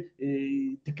atazi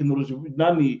technology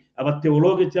nani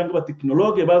abateologue cyangwa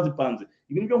abateknologue bazipanze.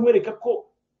 Ibi nibyo nkwereka ko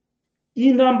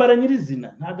intambara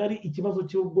nyirizina ntabwo ari ikibazo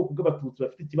cy'ubwoko bw'abatutsi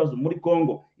bafite ikibazo muri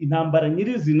Congo. Intambara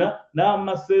nyirizina ni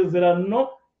amasezerano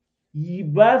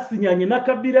basinyanye na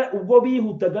Kabila ubwo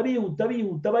bihutaga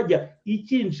bihuta bajya i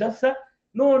Kinshasa,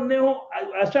 noneho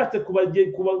ashatse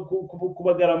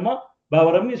kubagarama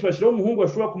baramwisha bashyiraho umuhungu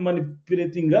bashobora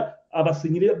kumanipuletinga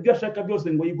abasinyire ibyo ashaka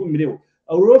byose ngo yigumireho.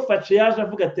 Aho Fatshi yaje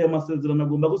avuga ati amasezerano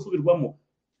agomba gusubirwamo,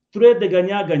 turede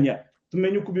ganyaganya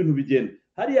tumenye uko ibintu bigenda.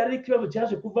 Hariya ari ikibazo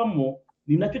cyaje kuvamo,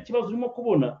 ni nacyo kibazo urimo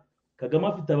kubona. Kagame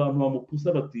afite abantu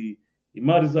bamupusa bati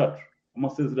imari zacu,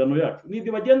 amasezerano yacu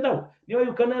nibyo bagendaho. Niba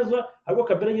yuka neza ahubwo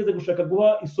Kabila yigeze gushaka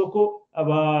guha isoko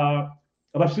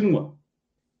abashinwa,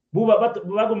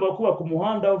 bagomba kubaka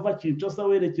umuhanda uva Kinshasa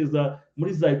werekeza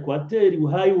muri za Equateur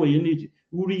highway n'iki.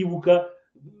 Uribuka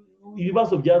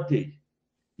ibibazo byateye.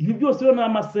 Ibi byose yo ni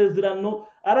amasezerano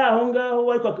ari aho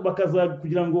ngaho, ariko bakaza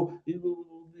kugira ngo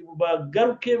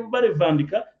bagaruke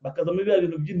barevandika, bakaza muri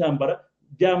bintu by'intambara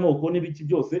by'amoko n'ibiki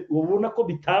byose ubona ko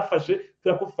bitafashe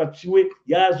kubera ko Fatshiwe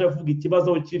yaje avuga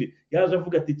ikibazo aho kiri, yaje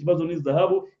avuga ati ikibazo ni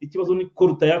zahabu, ikibazo ni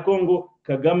koruta ya Congo,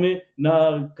 Kagame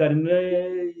na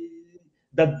karine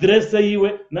d'adresse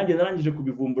yiwe nanjye narangije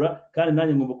kubivumbura kandi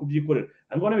nanjye ngomba kubyikorera.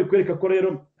 Angona bikwereka ko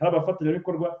rero hari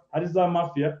abafatanyabikorwa, hari za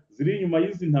mafia ziri inyuma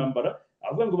y'izi ntambara,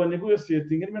 avuga ngo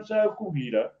banegotiating arimo nshaka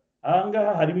kubwira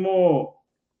ahangaha harimo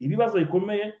ibibazo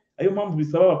bikomeye, ayo mpamvu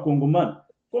bisaba abakongomani.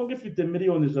 Kongo ifite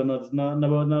miliyoni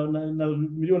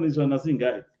ijana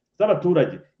zingahe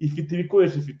z'abaturage, ifite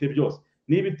ibikoresho, ifite byose,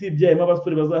 n'ibiti byayemo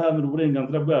abasore bazahanira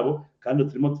uburenganzira bwabo, kandi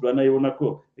turimo turanayibona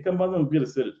ko. Reka mbanza mubwire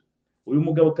Serge, uyu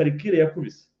mugabo karikire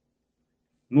yakubise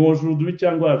ni aujourd'hui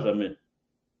cyangwa jamais.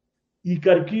 Iyi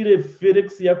karikire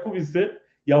Felix yakubise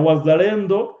ya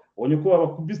wazalendo, ubonye ko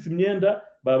babakubise imyenda,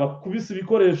 babakubise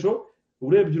ibikoresho,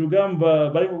 urebye urugamba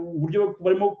bari uburyo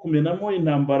barimo kumenamo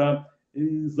intambara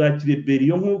za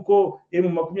kireberiyo nk'uko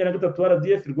M23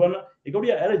 RDF Rwanda. Ega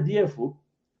buriya RDF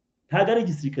ntago ari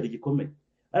igisirikare gikomeye.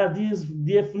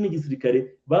 RDF ni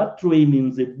igisirikare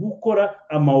batraininze gukora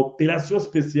operation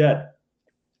spéciale.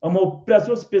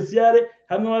 Operation spéciale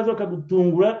hamwe baza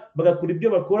bakagutungura bagakora ibyo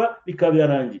bakora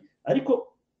bikabirangiye. Ariko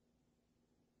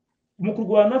mu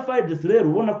kurwana FARDC rero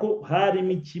ubona ko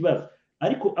harimo ikibazo,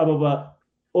 ariko aba ba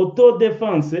auto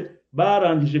defense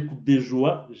barangije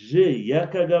kudejua je ya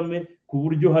Kagame ku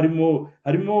buryo harimo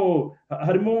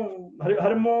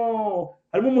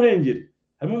umuhengeri,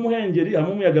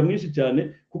 harimo umuyaga mwinshi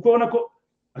cyane, kuko ubona ko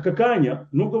aka kanya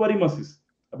nubwo bari Masisi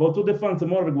aba auto defense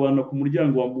mu Rwanda ku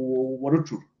muryango wa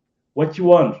Rucuru wa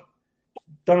Kiwanja,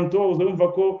 tanto bavuze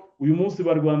bumva ko uyu munsi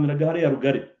barwaniraga hariya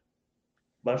Rugari,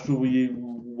 bashubuye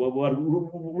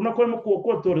ubona ko barimo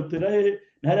kukotorotera hehe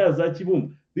na hariya za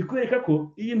Kibumba. Bikwereka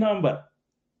ko iyi ntambara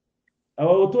aba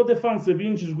auto defense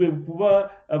binjijwe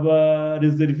kuba aba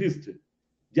reserviste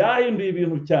byahinduye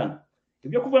ibintu cyane.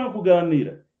 Ibyo kuvuga no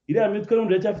kuganira, iriya mitwe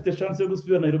n'undi yacyafite chance yo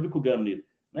gusubira Nairobi kuganira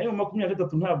nayo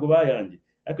 23 ntabwo bayangiye,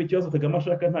 ariko ikibazo Kagame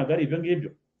ashaka ntabwo ari ibyo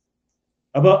ngibyo.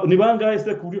 Aba ni bangahe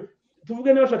se ku buryo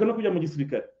tuvuge niba bashaka no kujya mu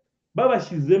gisirikare,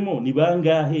 babashyizemo ni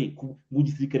bangahe mu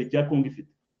gisirikare cya Kongo ifite?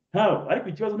 Ntawe. Ariko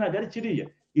ikibazo ntabwo ari kiriya,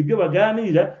 ibyo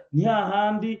baganira ni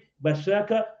hahandi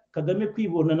bashaka Kagame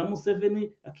kwibona na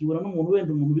Museveni, akibona n'umuntu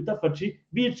wenda umuntu bita Fatshi,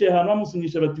 bicaye ahantu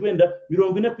bamusunisha bati wenda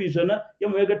 40%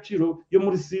 y'amabuye y'agaciro yo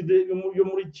muri Side yo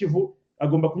muri Kivu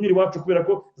agomba kunyura iwacu, kubera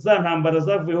ko za ntambara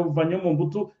zavuyeho buvanye mu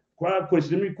mbuto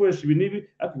twakoreshejemo ibikoresho ibi n'ibi.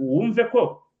 Wumve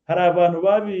ko hari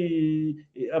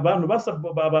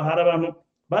abantu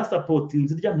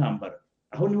basapotinze irya ntambara,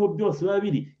 aho niho byose biba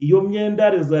biri. Iyo myenda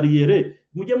rezariyere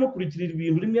mujye mukurikirira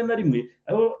ibintu rimwe na rimwe,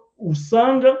 aho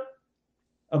usanga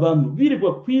abantu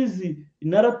birirwa kwizi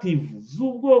narrative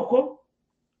z'ubwoko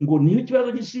ngo niho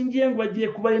ikibazo gishingiye, ngo bagiye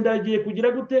kubarinda, bagiye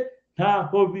kugira gute,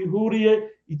 ntaho bihuriye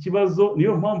ikibazo.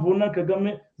 Niyo mpamvu ubona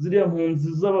Kagame ziriya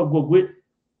mpunzi z'abagogwe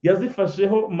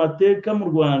yazifasheho mateka mu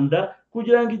Rwanda,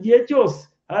 kugira ngo igihe cyose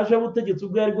haje ubutegetsi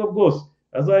ubwo ari bwo bwose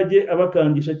azajye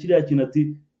abakangisha kiriya kintu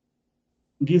ati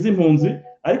ngizi impunzi.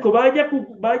 Ariko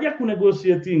bajya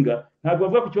kunegotiatinga ntabwo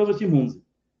bavuga ku kibazo cy'impunzi,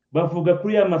 bavuga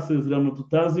kuri ya masezerano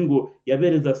tutazi ngo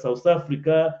yabereza South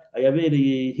Africa,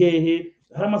 yabereye hehe.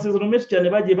 Hari amasezerano menshi cyane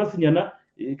bagiye basinyana.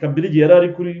 Kabirigi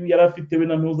yari afite we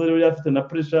na ntuza rero yari afite na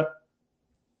pressure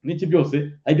n'iki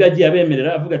byose, ibyo yagiye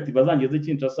abemerera avuga ati bazangeze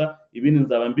Kinshasa ibindi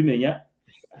nzaba mbimenya.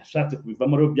 Ashatse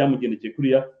kubivamo rero byamugendekeye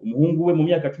kuriya. Umuhungu we mu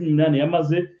myaka 18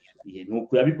 yamaze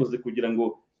nuko yabikoze kugira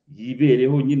ngo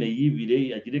yibereho nyine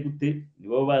yibire agire gute,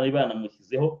 nibo bari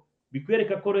banamushyizeho.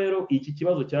 Bikwereka ko rero iki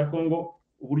kibazo cya Congo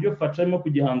uburyo Fatshi arimo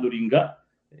kugihanduringa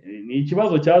ni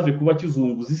ikibazo cyaje kuba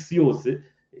kizunguza isi yose,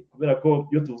 kubera ko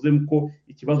iyo tuvuze ko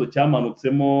ikibazo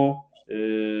cyamanutsemo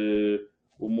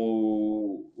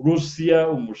Rusiya,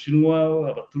 Umushinwa,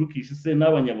 Abaturukisha se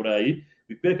n'Abanyaburayi,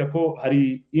 bikwereka ko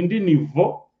hari indi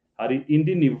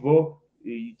nivo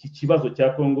iki kibazo cya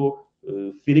Congo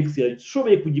Felix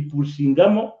yashoboye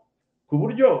kugipushingamo, ku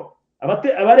buryo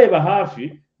abareba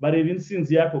hafi bareba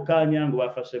insinzi y'ako kanya ngo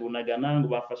bafashe Bunagana, ngo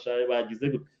bafasha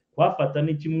bagize kwafata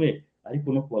ni kimwe,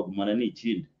 ariko no kubagumana ni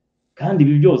ikindi. Kandi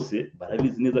ibi byose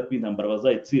barabizi neza ko intambara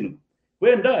bazayitsindwa.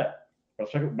 Wenda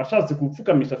bashatse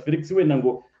kupfukamisha Felix wenda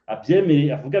ngo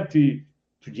abyemere, avuga ati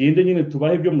tugende nyine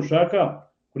tubahe ibyo mushaka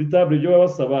kuri table ibyo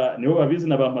babasaba, nibo babizi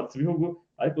na bampatse ibihugu.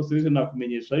 Ariko serije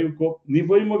nakumenyesha yuko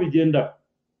nivo irimo bigenda.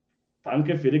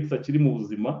 Tanke Felix akiri mu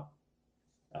buzima,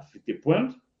 afite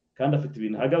point kandi afite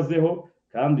ibintu ahagazeho,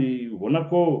 kandi ubona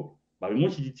ko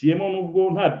babimushyigikiyemo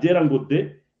nubwo nta byera ngo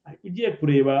de. Ariko ugiye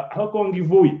kureba aho Kongo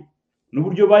ivuye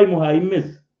n'uburyo bayimuhaye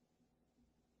imeze,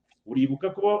 uribuka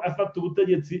ko afata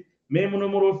ubutegetsi meme no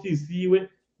muri ofisi yiwe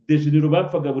dejenero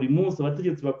bapfaga buri munsi,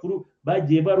 abategetsi bakuru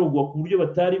bagiye barogwa ku buryo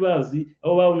batari bazi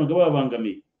aho babonaga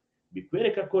babangamiye.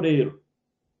 Bikwereka ko rero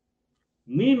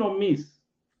mwino minsi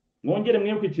mwongere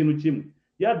mwibuke ikintu kimwe,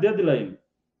 ya deadline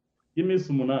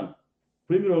y'iminsi 8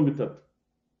 kuri 30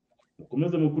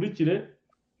 mukomeze mukurikire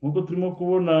nkuko turimo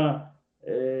kubona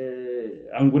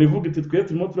angura ivuga iti twe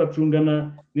turimo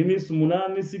turacungana n'iminsi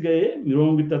 8 isigaye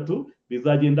 30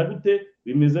 bizagenda gute,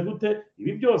 bimeze gute.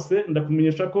 Ibi byose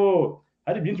ndakumenyesha ko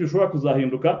hari byinshi bishobora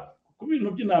kuzahinduka ku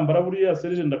bintu by'intambara. Buriya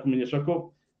Serge ndakumenyesha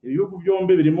ko ibihugu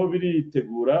byombi birimo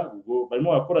biritegura, ubwo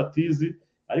barimo bakora tizi,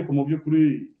 ariko mu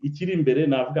by'ukuri ikiri imbere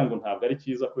navuga ngo ntabwo ari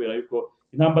cyiza, kubera yuko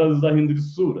intambara zizahindura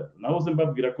isura. Naho se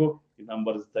mbabwira ko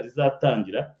intambara zitari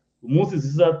zatangira, umunsi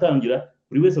zizatangira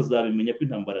buri wese azabimenya ko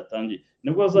intambara yatangiye,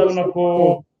 nibwo azabona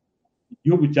ko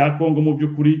igihugu cya Congo mu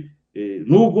by'ukuri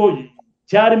nubwo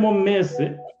cyarimo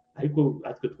mese, ariko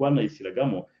atwe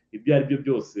twanayishyiragamo. Ibyo ari byo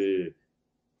byose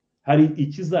hari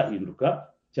ikizahinduka,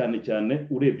 cyane cyane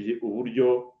urebye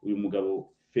uburyo uyu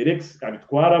mugabo Felix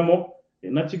abitwaramo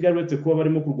na Kigali, uretse kuba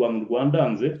barimo kurwana u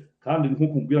Rwandanze, kandi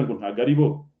nk'ukubwira ngo ntago ari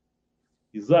bo,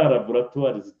 iza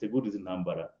laboratoire zitegura izi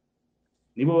ntambara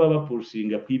nibo baba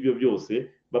bapushinga kw'ibyo byose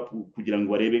kugira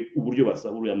ngo barebe uburyo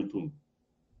basahura ya mutungo.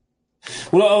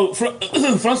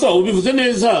 François, ubivuze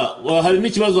neza. Hari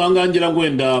n'ikibazo ahangangira ngo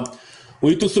wenda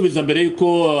uhita usubiza mbere yuko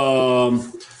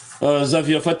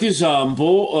Xavier afata ijambo.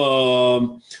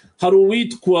 Hari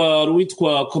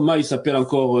uwitwa comment il s'appelle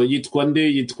encore, yitwa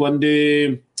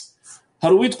nde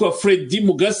hari uwitwa Freddy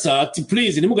Mugasa ati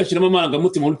please ntimugashyiramo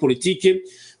amarangamutima muri politike.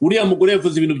 Uriya mugore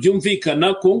yavuze ibintu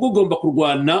byumvikana. Congo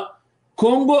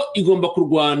igomba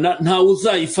kurwana, ntawe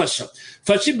uzayifasha.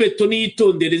 Fashe beto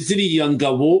niyitondere ziriya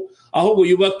ngabo, ahubwo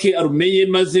yubake arumenye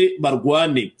maze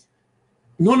barwane.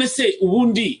 None se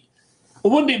ubundi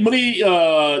muri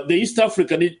the East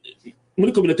Africa,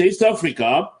 muri community East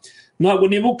Africa, ntabwo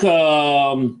nibuka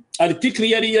article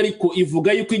yari ariko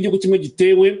ivuga yuko igihugu kimwe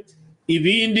gitewe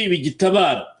ibindi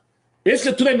bigitabara.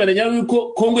 Ese turemeranya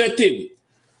yuko Congo yatewe?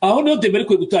 Aho niho debere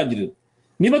kwe gutangirira.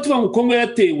 Niba tuvuga ngo Congo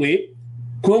yatewe,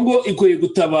 Congo ikwiye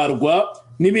gutabarwa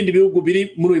n'ibindi bihugu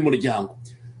biri muri uyu muryango.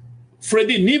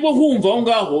 Freddy, niba humva aho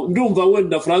ngaho, ndumva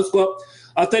wenda François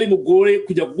atari mugore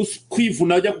kujya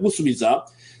kwivuna ajya kugusubiza,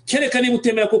 kereka niba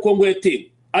utemera ko Congo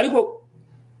yatewe. Ariko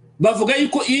bavuga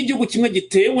yuko iyo igihugu kimwe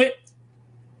gitewe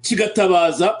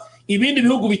kigatabaza, ibindi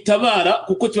bihugu bitabara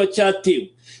kuko kiba cyatewe.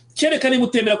 Kereka niba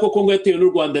utemera ko Congo yatewe n'u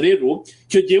Rwanda, rero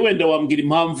icyo gihe wenda wambwira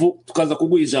impamvu tukaza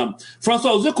kuguha ijambo.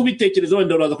 François, uze kubitekereza,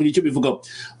 wenda uraza kugira icyo bivugaho.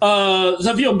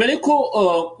 Xavier, mbere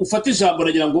ko ufata ijambo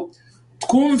nagira ngo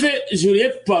twumve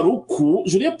Juliette Paruku.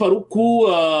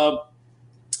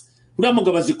 Uriya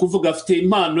mugabo azi kuvuga, afite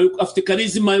impano, afite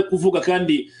karizima yo kuvuga,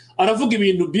 kandi aravuga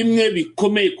ibintu bimwe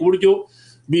bikomeye ku buryo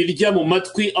birya mu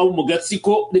matwi aho mu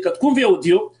gatsiko. Reka twumve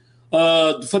audio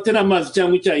dufate n'amazi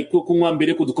cyangwa icyayi ko kunywa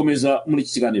mbere ko dukomeza muri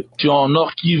iki kiganiro.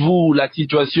 Nord Kivu, la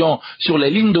situation sur les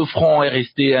lignes de front est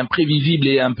restée imprévisible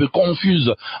et un peu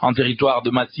confuse en territoire de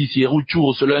Masisi et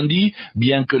Rutshuru ce lundi,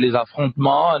 bien que les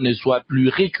affrontements ne soient plus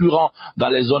récurrents dans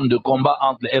les zones de combat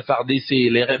entre les FARDC et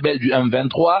les rebelles du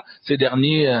M23. Ces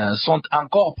derniers sont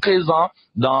encore présents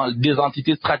dans des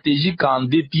entités stratégiques en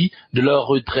dépit de leur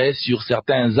retrait sur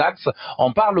certains axes.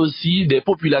 On parle aussi des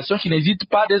populations qui n'hésitent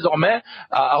pas désormais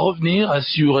à revenir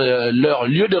sur leur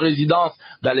lieu de résidence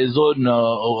dans les zones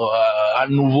à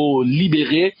nouveau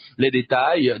libérées. Les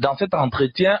détails dans cet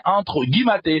entretien entre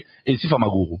Guimaté et Sifa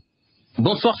Maguru.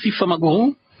 Bonsoir Sifa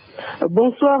Maguru.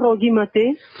 Bonsoir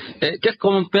Guimaté. Qu'est-ce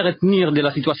qu'on peut retenir de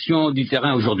la situation du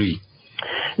terrain aujourd'hui?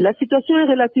 La situation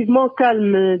est relativement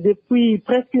calme depuis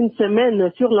presque une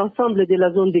semaine sur l'ensemble de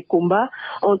la zone des combats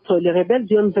entre les rebelles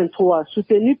du M23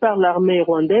 soutenus par l'armée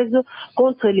rwandaise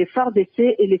contre les FARDC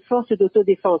et les forces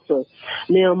d'autodéfense.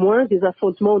 Néanmoins, des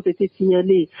affrontements ont été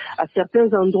signalés à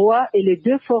certains endroits et les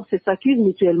deux forces s'accusent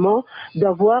mutuellement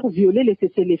d'avoir violé les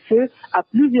cessez-le-feu à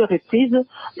plusieurs reprises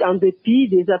en dépit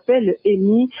des appels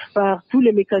émis par tous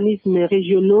les mécanismes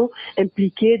régionaux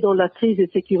impliqués dans la crise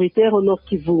sécuritaire au Nord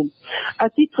Kivu. À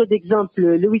titre d'exemple,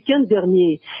 le week-end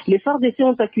dernier, les FARDC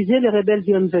ont accusé les rebelles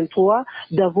du M23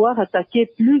 d'avoir attaqué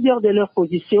plusieurs de leurs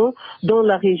positions dans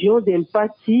la région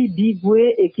d'Empati,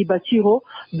 Bigwe et Kibachiro,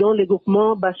 dans le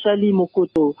groupement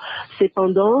Bachali-Mokoto.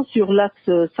 Cependant, sur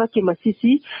l'axe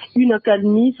Sake-Masisi, une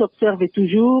accalmie s'observe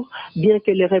toujours, bien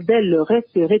que les rebelles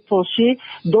restent retranchés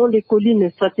dans les collines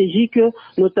stratégiques,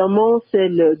 notamment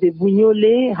celles de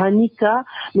Bunyole, Hanika,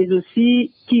 mais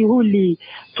aussi Kiruli.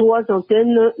 3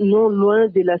 antennes non loin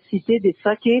de la cité de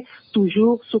Sake,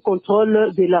 toujours sous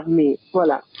contrôle de l'armée.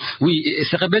 Voilà. Oui, et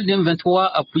ces rebelles du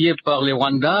M23 appuyés par les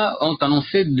Rwandais ont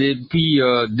annoncé depuis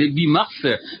début mars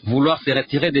vouloir se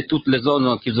retirer de toutes les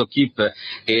zones qu'ils occupent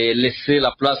et laisser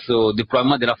la place au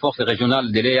déploiement de la force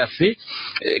régionale de l'EAC.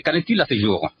 Qu'en est-il à ce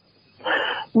jour?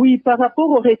 Oui, par rapport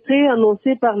au retrait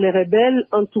annoncé par les rebelles,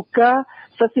 en tout cas,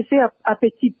 ça s'est fait à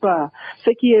petits pas. Ce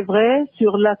qui est vrai,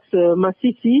 sur l'axe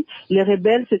Masisi, les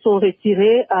rebelles se sont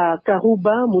retirés à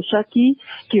Karuba, Mushaki,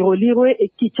 Kirolirwe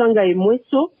et Kichanga et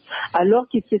Mweso, alors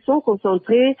qu'ils se sont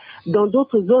concentrés dans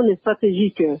d'autres zones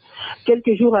stratégiques.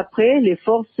 Quelques jours après, les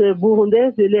forces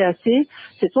burundaises de l'EAC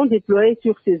se sont déployées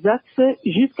sur ces axes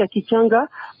jusqu'à Kichanga,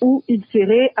 où ils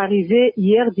seraient arrivés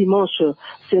hier dimanche,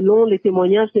 selon les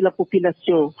témoignages de la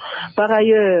population. Par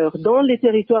ailleurs, dans les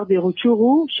territoires de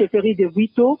Rutshuru, chefferie de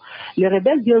Bwito, les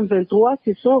rebelles du M23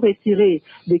 se sont retirés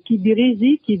de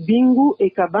Kibirizi, Kibingu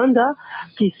et Kabanda,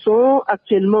 qui sont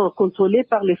actuellement contrôlés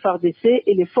par les FARDC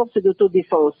et les forces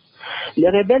d'autodéfense. Les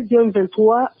rebelles du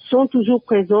M23 sont toujours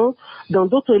présents dans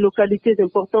d'autres localités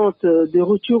importantes de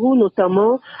Rutshuru,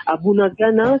 notamment à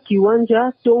Bunagana,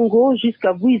 Kiwanja, Tongo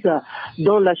jusqu'à Bwiza,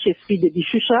 dans la chefferie de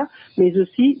Bishusha, mais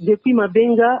aussi depuis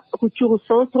Mabenga, Rutshuru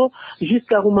Centre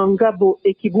jusqu'à Rumangabo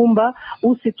et Kibumba,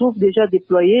 où se trouvent déjà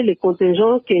déployés les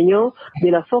contingents kenyans de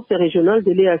la force régionale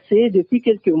de l'EAC depuis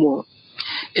quelques mois.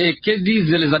 Et que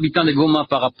disent les habitants de Goma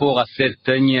par rapport à cette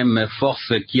énième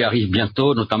force qui arrive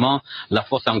bientôt, notamment la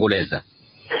force angolaise?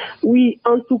 Oui,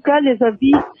 en tout cas, les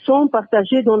avis sont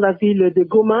partagés dans la ville de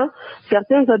Goma.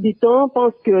 Certains habitants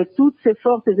pensent que toutes ces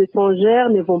forces étrangères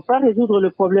ne vont pas résoudre le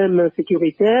problème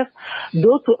sécuritaire.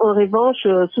 D'autres, en revanche,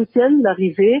 soutiennent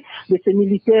l'arrivée de ces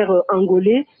militaires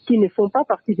angolais qui ne font pas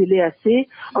partie de l'EAC,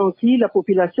 en qui la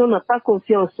population n'a pas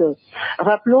confiance.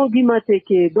 Rappelons, Guimate,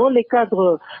 que dans le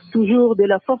cadre toujours de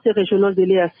la force régionale de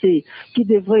l'EAC, qui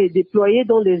devrait déployer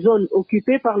dans les zones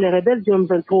occupées par les rebelles du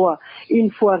M23, une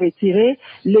fois retirées,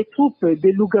 les troupes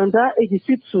de l'Ouganda et du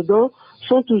Sud-Soudan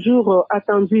sont toujours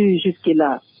attendues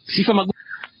jusque-là.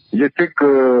 Je sais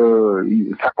que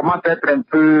ça commence à être un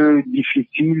peu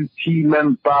difficile, si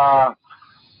même pas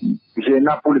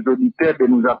gênant pour les auditeurs de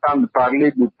nous attendre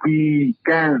parler depuis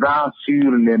 15 ans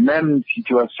sur les mêmes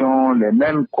situations, les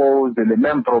mêmes causes, les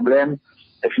mêmes problèmes.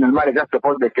 Et finalement, les gens se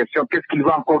posent des questions. Qu'est-ce qu'il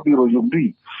va encore dire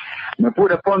aujourd'hui? Mais pour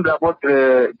répondre à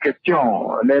votre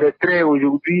question, le retrait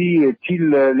aujourd'hui est-il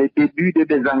le début de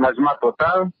désengagement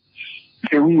total?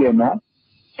 C'est oui et non.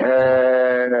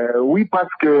 Oui,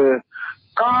 parce que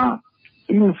quand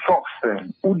une force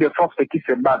ou des forces qui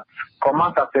se battent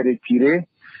commencent à se retirer,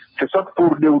 c'est soit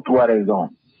pour 2 ou 3 raisons.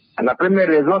 La première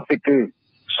raison, c'est que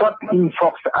soit une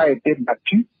force a été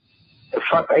battue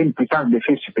face à une puissance de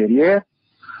fait supérieure,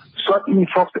 soit une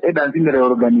force est dans une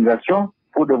réorganisation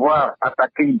pour devoir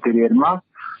attaquer ultérieurement,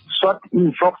 soit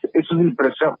une force est sous une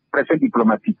pression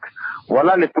diplomatique.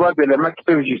 Voilà les 3 éléments qui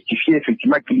peuvent justifier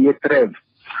effectivement qu'il y ait trêve.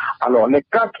 Alors, le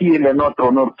cas qui est le nôtre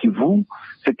au Nord Kivu,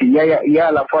 c'est qu'il y a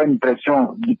à la fois une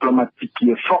pression diplomatique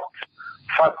qui est forte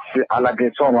face à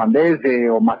l'agression rwandaise et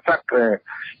aux massacres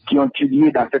qui ont eu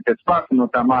lieu dans cet espace,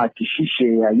 notamment à Kishiche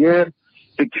et ailleurs,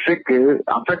 ce qui fait que,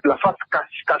 en fait, la face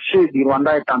cachée du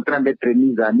Rwanda est en train d'être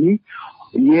mise à nu.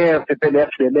 Hier, c'était les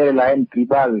FDLR et la haine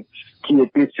tribale qui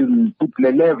étaient sur toutes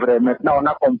les lèvres. Et maintenant, on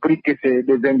a compris que c'est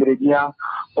des ingrédients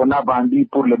qu'on a vendus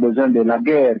pour les besoins de la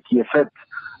guerre qui est faite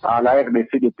à la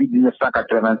RDC depuis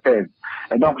 1996.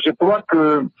 Et donc, je crois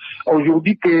que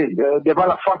aujourd'hui, que devant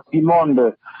la face du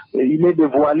monde, il est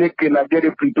dévoilé que la guerre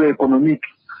est plutôt économique.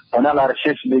 On a la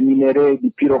recherche des minéraux, du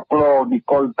pyrochlore, du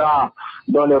coltan,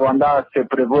 dont le Rwanda se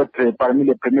prévoit être parmi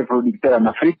les premiers producteurs en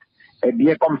Afrique. Et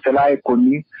bien comme cela est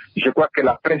connu, je crois que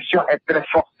la pression est très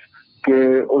forte,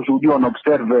 qu'aujourd'hui on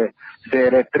observe ces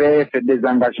retraits, ces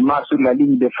désengagements sur la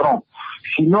ligne de front.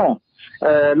 Sinon,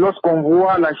 lorsqu'on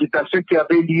voit l'agitation qui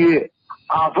avait lieu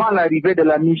avant l'arrivée de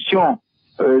la mission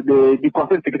du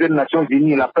Conseil de sécurité des Nations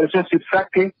Unies, la pression sur ça,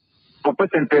 on peut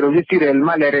s'interroger si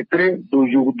réellement les retraits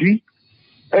d'aujourd'hui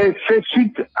fait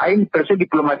suite à une pression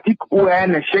diplomatique ou à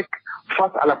un échec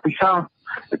face à la puissance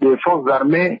des forces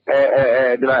armées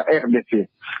de la RDC.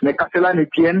 Mais qu'à cela ne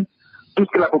tienne, tout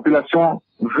ce que la population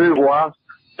veut voir,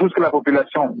 tout ce que la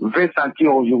population veut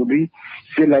sentir aujourd'hui,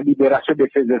 c'est la libération de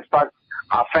ces espaces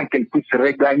afin qu'elle puisse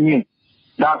regagner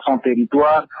dans son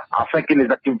territoire, afin que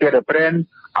les activités reprennent,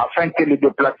 afin que les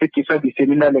déplacés qui sont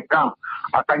disséminés dans les camps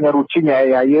à Kanyaruchinya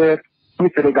et ailleurs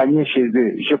puissent regagner chez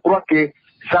eux. Je crois que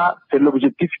ça, c'est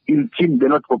l'objectif ultime de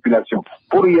notre population.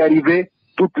 Pour y arriver,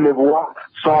 toutes les voies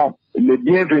sont les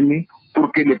bienvenues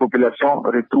pour que les populations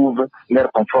retrouvent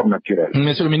leur confort naturel.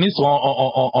 Monsieur le ministre,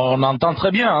 on entend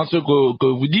très bien ce que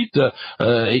vous dites.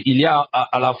 Il y a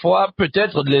à la fois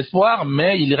peut-être de l'espoir,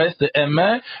 mais il reste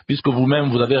humain, puisque vous-même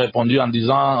vous avez répondu en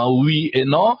disant oui et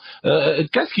non.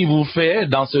 Qu'est-ce qui vous fait,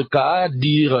 dans ce cas,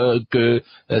 dire que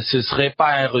ce serait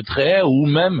pas un retrait, ou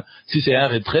même si c'est un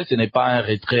retrait, ce n'est pas un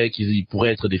retrait qui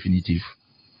pourrait être définitif?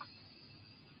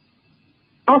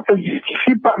 On se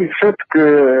justifie par le fait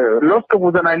que lorsque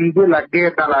vous analysez la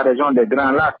guerre dans la région des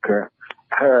Grands Lacs,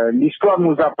 l'histoire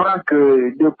nous apprend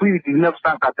que depuis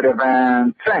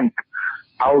 1985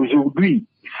 à aujourd'hui,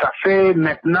 ça fait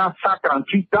maintenant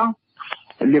 138 ans,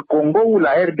 le Congo ou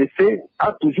la RDC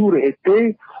a toujours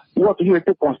été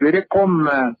considéré comme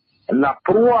la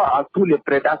proie à tous les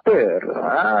prédateurs.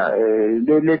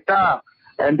 De l'État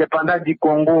indépendant du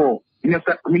Congo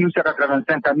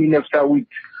 1885 à 1908,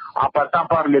 en passant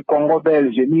par le Congo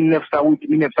belge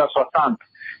 1908-1960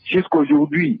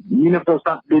 jusqu'aujourd'hui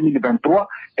 1960-2023,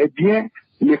 eh bien,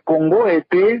 le Congo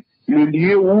était le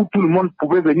lieu où tout le monde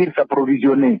pouvait venir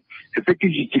s'approvisionner. C'est ce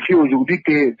qui justifie aujourd'hui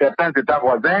que certains États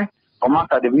voisins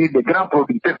commencent à devenir des grands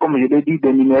producteurs, comme je l'ai dit,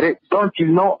 des minéraux dont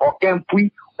ils n'ont aucun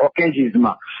puits, aucun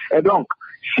gisement. Et donc,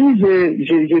 si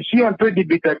je suis un peu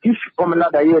dubitatif, comme l'a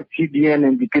d'ailleurs si bien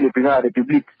indiqué le président de la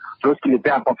République lorsqu'il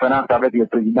était en conférence avec le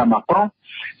président Macron,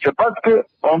 c'est parce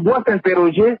qu'on doit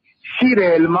s'interroger si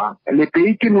réellement les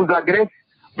pays qui nous agressent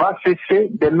vont cesser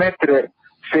de mettre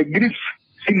ses griffes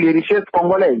sur les richesses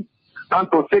congolaises. Quand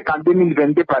on sait qu'en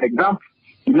 2022, par exemple,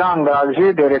 il a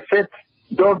engagé des recettes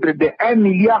d'ordre de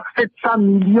 1,7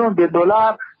 milliard de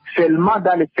dollars seulement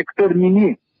dans le secteur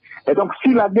minier. Et donc,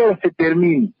 si la guerre se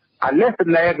termine à l'est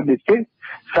de la RDC,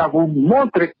 ça vous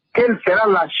montre quelle sera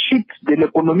la chute de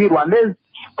l'économie rwandaise,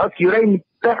 parce qu'il y aura une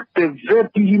perte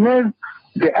vertigineuse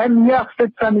de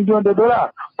 1,7 milliard de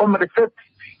dollars comme recette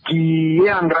qui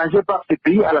est engrangée par ce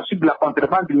pays à la suite de la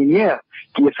contrebande minière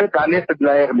qui est faite à l'est de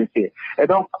la RDC. Et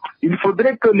donc, il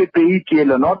faudrait que le pays qui est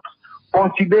le nôtre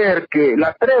considère que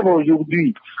la trêve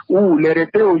aujourd'hui ou le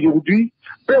retrait aujourd'hui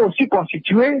peut aussi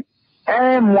constituer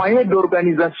un moyen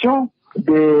d'organisation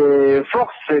des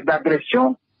forces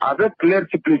d'agression avec leurs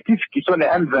supplétifs qui sont les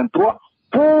M23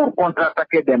 pour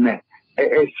contre-attaquer demain.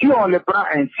 Et si on le prend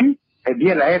ainsi, eh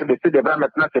bien la RDC devra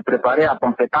maintenant se préparer en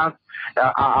conséquence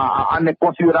en ne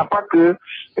considérant pas que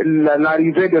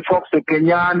l'arrivée des forces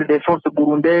kenyanes, des forces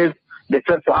burundaises, des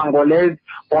forces angolaises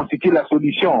constitue la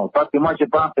solution. Parce que moi je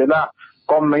pense cela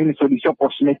comme une solution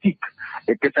cosmétique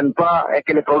et que ce n'est pas, et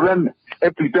que le problème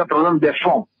est plutôt un problème de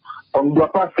fond. On ne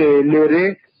doit pas se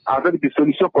leurrer avec des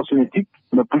solutions cosmétiques,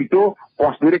 mais plutôt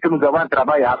considérer que nous avons un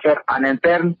travail à faire en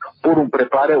interne pour nous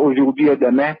préparer aujourd'hui et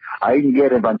demain à une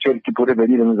guerre éventuelle qui pourrait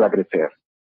venir de nos agresseurs.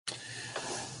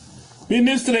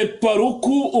 Ministre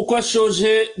Paruku uko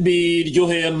ashoje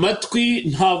biryoheye amatwi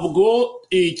ntabwo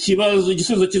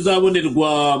igisubizo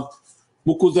kizabonerwa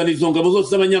mu kuzana izo ngabo zose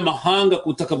z'abanyamahanga ku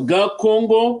butaka bwa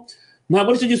Congo.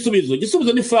 Ntabwo aricyo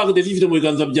igisubizo ni FARDC zifite mu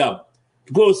biganza byabo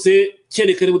rwose,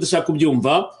 kereka niba udashaka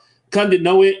kubyumva kandi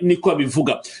nawe niko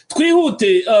abivuga.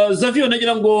 Twihute Xavier,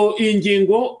 nagira ngo iyi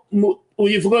ngingo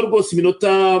uyivuga rwose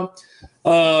iminota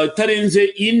itarenze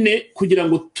 4 kugira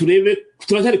ngo turebe,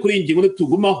 turacyari kuri iyi ngingo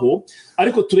tugumaho,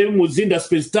 ariko turebe mu zindi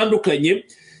aspects zitandukanye.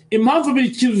 Impamvu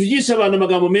bikivugisha abantu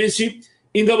amagambo menshi,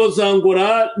 ingabo za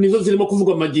Angola nizo zirimo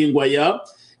kuvugwa magingo aya.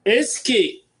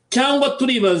 Eske cyangwa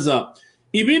turibaza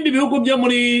ibindi bihugu byo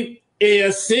muri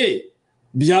EAC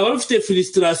byaba bifite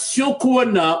frustration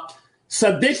kubona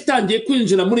SADC itangiye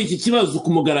kwinjira muri iki kibazo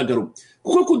ku mugaragaro,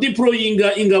 kuko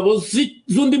kudeployinga ingabo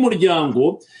z'undi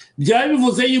muryango byaba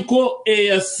bivuze yuko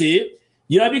EAC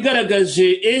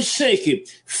yabigaragaje esheke,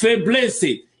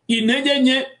 faiblesse, intege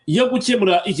nke yo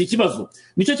gukemura iki kibazo.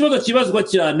 Nicyo kibazo kibazwa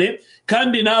cyane,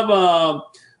 kandi n'aba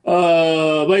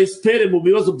baespere mu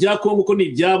bibazo bya Congo ko ni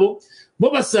ibyabo, bo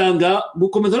basanga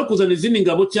gukomeza no kuzana izindi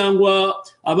ngabo cyangwa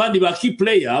abandi ba key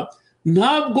player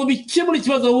ntabwo bikemura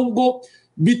ikibazo, ahubwo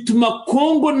bituma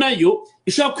Congo nayo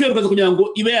ishaka kwiyerekana kugira ngo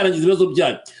ibe yarangiza ibibazo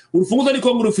byayo. Urufunguzo ari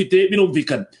Congo rufite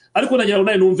birumvikana, ariko nagira ngo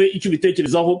nawe numve icyo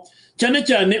bitekerezaho, cyane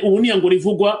cyane ubu ni Angola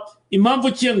ivugwa.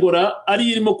 Impamvu cyengora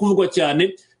ari irimo kuvugwa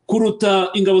cyane kuruta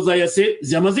ingabo za EAC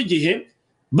zamaze igihe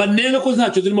banenga ko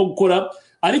ntacyo zirimo gukora,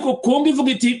 ariko Congo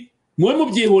ivuga iti mwe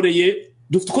mubyihoreye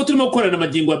dufite ko turimo gukorana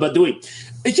amagingo ya by the way.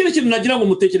 Ikindi kintu nagira ngo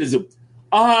mutekerezeho,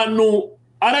 ahantu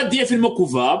RDF irimo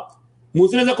kuva,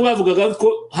 muzi neza ko bavugaga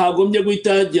ko hagombye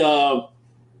guhitajya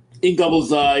ingabo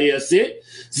za EAC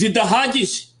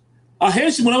zidahagije.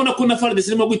 Ahenshi murabona ko na FARDC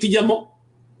irimo guhitijyamo,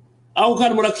 aho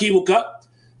kandi murakibuka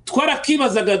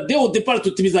twarakibazaga deo depart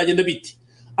tuti bizagenda biti,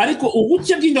 ariko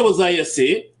ubuke bw'ingabo za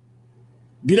EAC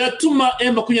biratuma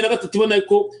M23 ibona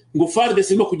ko ngo FARDC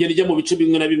irimo kugenda ijya mu bice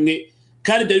bimwe na bimwe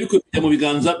kandi byari bikwiye kujya mu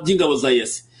biganza by'ingabo za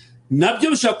EAC. Nabyo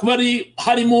bishaka kuba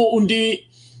harimo undi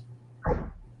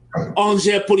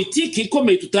enjeu politique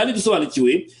ikomeye tutari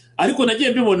dusobanukiwe, ariko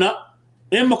nagiye mbibona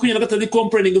M23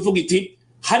 complaining ivuga iti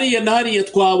hariya na hariya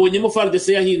twabonyemo FARDC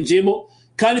yahinjemo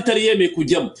kandi itari yemeye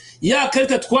kujyamo. Ya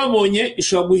karita twabonye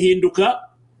ishobora guhinduka.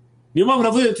 Niyo mpamvu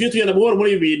navuze tujye tugenda buhoro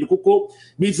muri ibi bintu kuko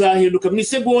bizahinduka mu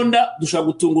isegonda, dushaka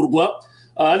gutungurwa,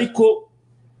 ariko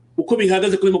uko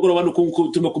bihagaze kuri mugoroba nuko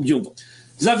turimo kubyumva.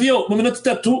 Zavio, mu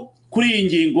minota 3 kuri iyi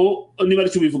ngingo niba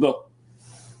aricyo bivugaho.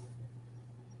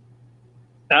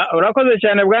 Urakoze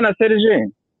cyane bwana Serge.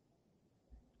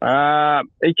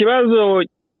 Ikibazo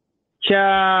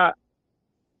cya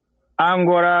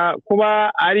Angola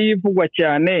kuba ari ivugwa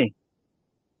cyane,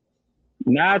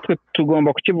 natwe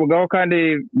tugomba kukivugaho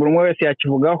kandi buri umwe wese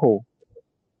yakivugaho.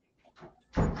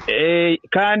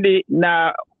 Kandi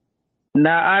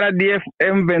na RDF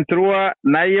M23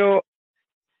 nayo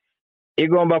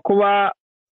igomba kuba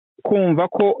kumva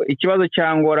ko ikibazo cya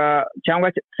Angola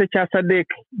cyangwa se cya SADC,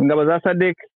 ingabo za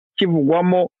SADC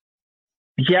kivugwamo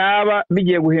byaba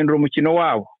bigiye guhindura umukino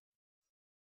wabo.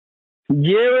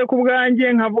 Jewe ku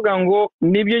bwanjye nkavuga ngo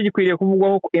nibyo gikwiriye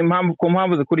kuvugwaho ku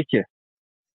mpamvu zikurikira.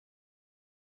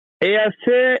 EAC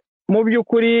mu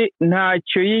by'ukuri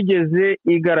ntacyo yigeze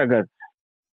igaragaza,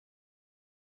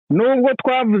 nubwo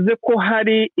twavuze ko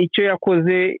hari icyo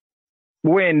yakoze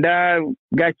wenda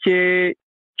gake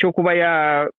cyo kuba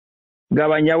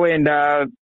yagabanya wenda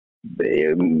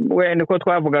ko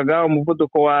twavugaga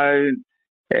umuvuduko wa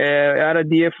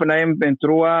RDF na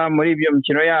M23 muri ibyo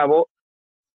mikino yabo,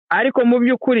 ariko mu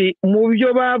by'ukuri mu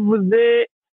byo bavuze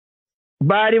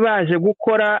bari baje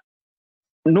gukora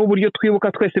n'uburyo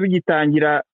twibuka twese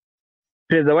bigitangira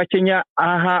perezida wa Kenya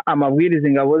aha amabwiriza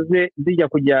ingabo ze zijya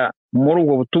kujya muri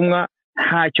ubwo butumwa,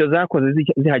 ntacyo zakoze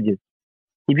zihageze.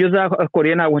 Ibyo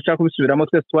zakoreye ntabwo nshaka kubisubiramo,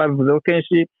 twese twabivuzeho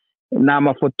kenshi, ni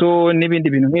amafoto n'ibindi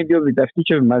bintu nk'ibyo bidafite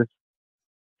icyo bimaze.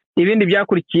 Ibindi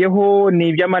byakurikiyeho ni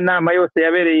iby'amanama yose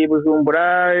yabereye i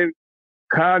Bujumbura,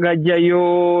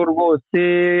 Kagajyayo rwose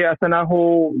asa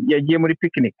naho yagiye muri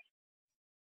picnic.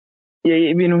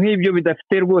 Ibintu nk'ibyo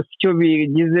bidafite rwose icyo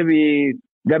bigize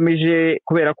bigamije,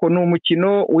 kubera ko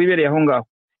n'umukino wibereye aho ngaho.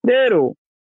 Rero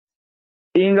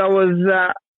ingabo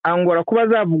za Angola kuba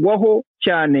zavugwaho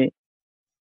cyane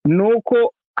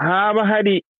nuko haba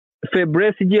hari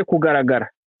faiblesse igiye kugaragara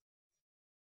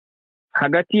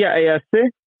hagati ya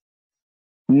EAC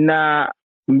na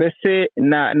mbese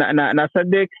na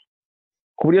SADC,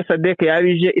 ku buryo SADC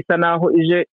yabije isa naho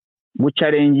ije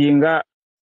gucarenginga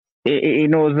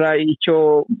inoza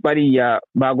icyo bariya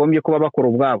bagombye kuba bakora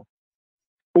ubwabo.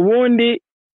 Ubundi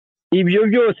ibyo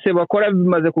byose bakora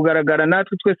bimaze kugaragara,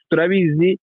 natwe twese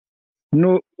turabizi,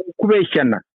 no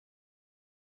kubeshyana.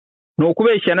 No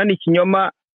kubeshyana ni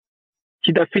ikinyoma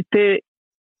kidafite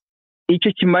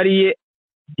icyo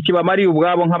kibamariye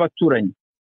ubwabo nk'abaturanyi.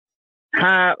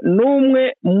 Nta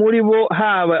n'umwe muri bo,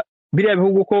 haba biriya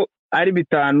bihugu ko ari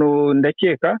 5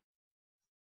 ndakeka,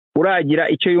 uragira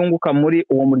icyo yunguka muri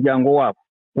uwo muryango wabo.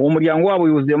 Uwo muryango wabo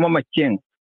yuzuyemo amakenga.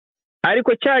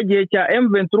 Ariko cyagihe cya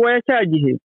M23 ya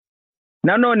cyagihe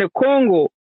nanone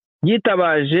Congo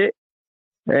yitabaje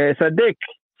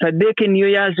SADC niyo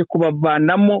yaje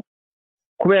kubavanamo,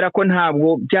 kubera ko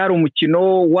ntabwo byari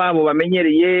umukino wabo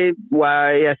bamenyereye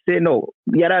wa EAC.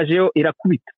 Yarajeyo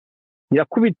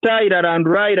irakubita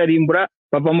irarandura irarimbura,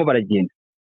 bavamo baragenda.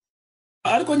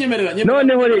 Ariko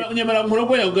nyemerera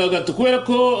murogo ya gato, kubera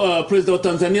ko President wa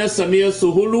Tanzania Samia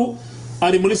Suluhu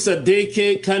ari muri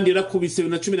SADC kandi yarakubise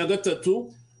 2013,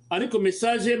 ariko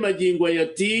message magingo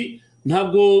yati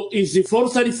ntabwo izi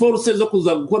force ari force zo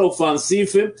kuza gukora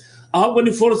offensive, ahubwo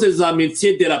ni force za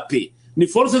métier de la paix, ni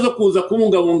force zo kuza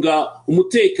kubungabunga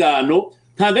umutekano,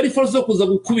 ntabwo ari force zo kuza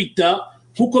gukubita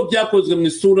nkuko byakozwe mu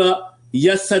isura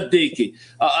ya SADC.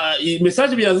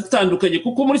 Message byazitandukanye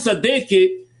kuko muri SADC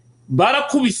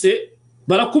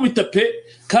barakubita pe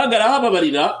kagara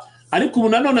hababarira, ariko ubu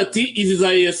nanone ati izi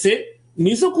za EAC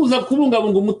nizo kuza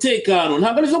kubungabunga umutekano,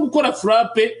 ntabwo ari zo gukora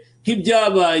frappe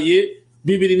nk'ibyabaye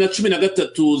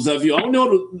 2013 Zavio. Aho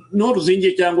niho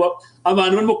ruzingiye, cyangwa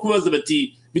abantu barimo kubaza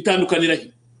bati bitandukanira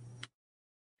he?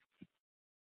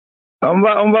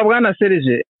 Umva bwana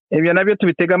Serge, ibyo nabyo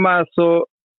tubitega amaso.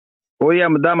 Uriya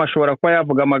mudamu ashobora kuba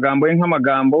yavuga amagambo ye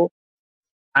nk'amagambo,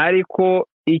 ariko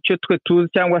icyo twe tuzi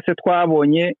cyangwa se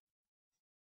twabonye,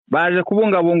 baje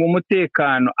kubungabunga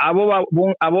umutekano.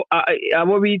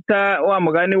 Abo bita wa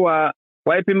mugani wa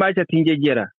epimake ati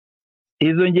ingegera.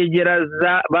 Izo ngegera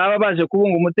baba baje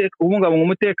kubungabunga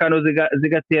umutekano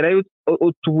zigatera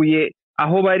utubuye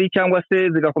aho bari cyangwa se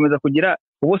zigakomeza kugira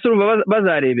ubwo se urumva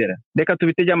bazarebera reka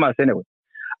tubitege amaso newe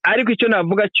ariko icyo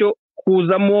navuga cyo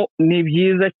kuzamo ni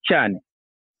byiza cyane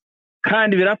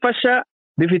kandi birafasha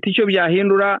bifite icyo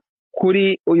byahindura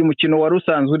kuri uyu mukino wari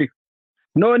usanzwe uriho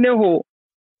noneho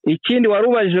ikindi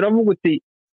warubajije uravuga uti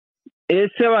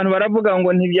ese abantu baravuga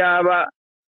ngo ntibyaba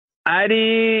ari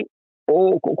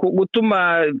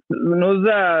gutuma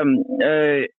nuza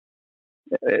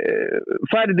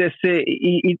faridese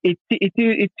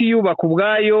itiyubaka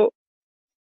ubwayo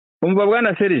umva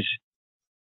bwana Serge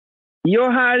iyo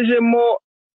hajemo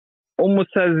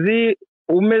umusazi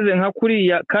umeze nka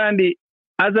kuriya kandi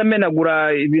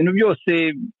azamenagura ibintu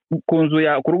byose ku nzu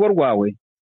ya ku rugo rwawe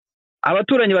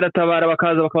abaturanyi baratabara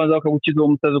bakaza bakagukiza uwo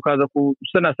musazi ukaza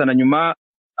kusanasana nyuma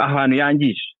ahantu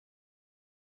yangije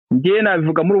ngiye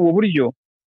nabivuga muri ubu buryo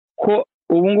ko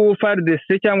ubu ngubu FARDC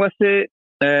cyangwa se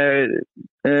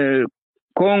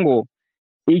Congo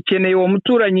ikeneye uwo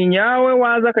muturanyi nyawe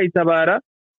waza akayitabara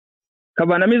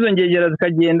kabanamo izo ngegera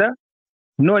zikagenda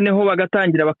noneho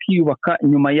bagatangira bakiyubaka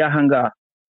nyuma y'aha ngaha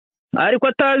ariko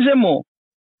atajemo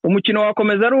umukino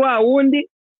wakomeza ari wa wundi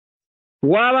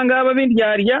waba ngaba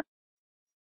bindyarya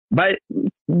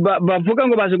bavuga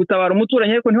ngo baje gutabara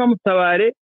umuturanyi ariko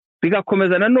ntibamutabare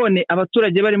bigakomeza nanone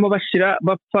abaturage barimo bashira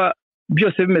bapfa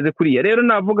byose bimeze kuriya rero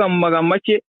navuga mu magambo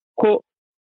make ko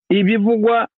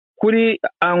ibivugwa kuri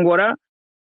Angola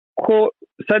ko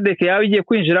SADC yawe igiye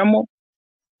kwinjiramo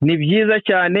ni byiza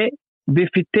cyane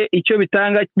bifite icyo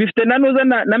bitanga bifite nanuza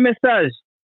na message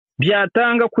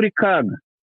byatanga kuri Kaga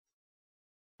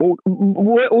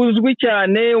uzwi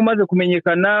cyane umaze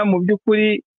kumenyekana mu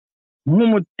by'ukuri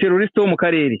nk'umuteroriste wo mu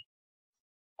karere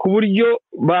ku buryo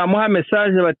bamuha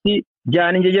message bati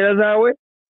jyana ingegera zawe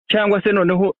cyangwa se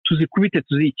noneho tuzikubite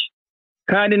tuzice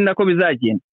kandi nako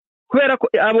bizagenda kubera ko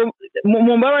abo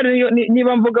mu mbabare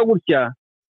niba mvuga gutya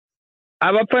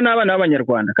abapfa n'abana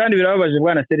b'abanyarwanda kandi birababaje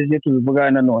bwana Serge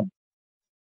tubivuga nanone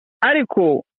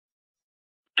ariko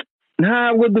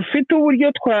ntabwo dufite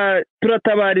uburyo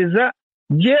turatabariza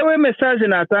jewe message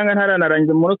natanga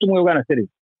ntaranarangiza mu munota umwe bwana Serge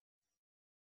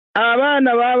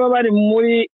abana baba bari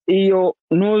muri iyo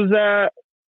ntuza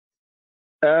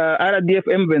RDF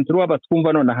M23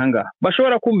 batwumva none ahangaha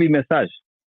bashobora kumva iyi message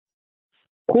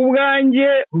ku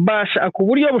bwanjye bashaka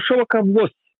uburyo bushoboka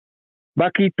bwose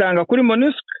bakitanga kuri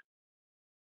MONUSCO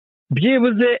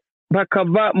byibuze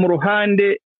bakava mu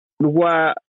ruhande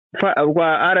rwa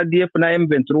RDF na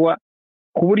M23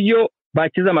 ku buryo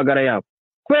bakiza amagara yabo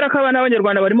kubera ko abana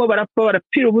b'abanyarwanda barimo barapfa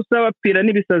barapfira ubusa bapfira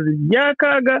n'ibisazi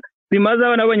byakaga bimaze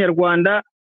abana b'abanyarwanda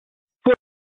for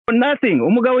nothing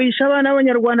umugabo yisha abana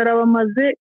b'abanyarwanda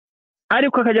arabamaze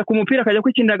ariko akajya ku mupira akajya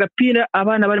kwikinira agapira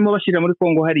abana barimo bashira muri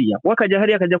Congo hariya wakajya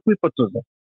hariya akajya kwifotoza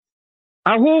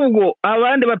ahubwo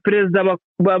abandi ba perezida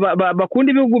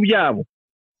bakunda ibihugu byabo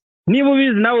niba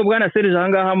ubizi nawe bwana Serge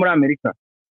ahangaha muri Amerika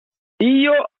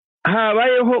iyo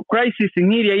habayeho crisis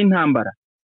nk'iriya y'intambara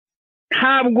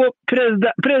ntabwo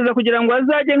perezida kugira ngo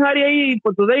azajye nk'ariya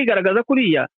yifotoza yigaragaza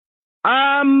kuriya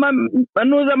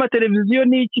anuza amateleviziyo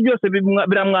n'iki byose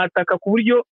biramwataka ku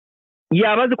buryo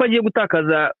yabaze ko agiye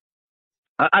gutakaza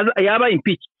yaba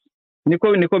impeach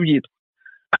niko byitwa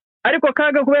ariko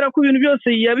Kaga kubera ko ibintu byose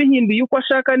yabihinduye uko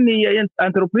ashaka ni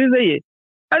entreprise ye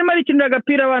arimo arikinira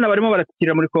agapira abana barimo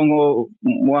baratikira muri Congo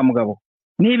wa mugabo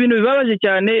ni ibintu bibabaje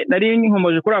cyane nari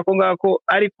nkomoje kuri ako ngako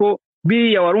ariko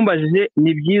biriya warumbajije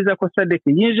ni byiza ko SADC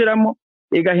yinjiramo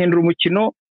igahindura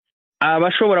umukino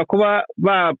abashobora kuba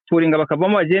bapuringa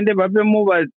bakavamo bagende bavemo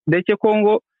bareke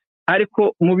Congo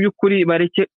ariko mu by'ukuri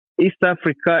bareke East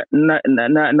Africa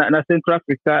na Central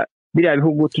Africa biriya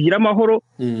bihugu tugira amahoro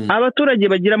abaturage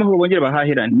bagira amahoro bongere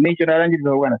bahahirane nicyo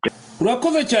narangiriza bwana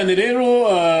urakoze cyane rero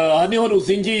aha niho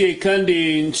ruzingiye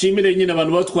kandi nshimire nyine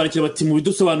abantu batwandikira bati mu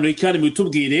bidusobanurire kandi mu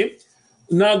bitubwire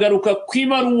nagaruka ku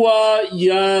ibaruwa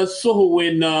yasohowe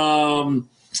na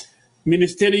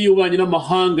Minisiteri y'Ububanyi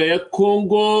n'Amahanga ya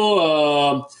Congo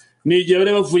n'igihe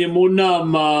bari bavuye mu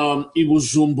nama i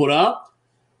Bujumbura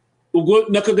ubwo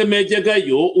na Kagame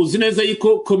yajyagayo uzi neza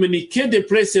yuko communique de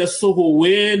presse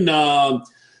yasohowe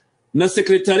na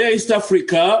Secretariat ya East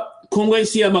Africa Congo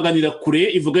yisi yamaganira kure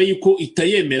ivuga yuko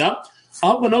itayemera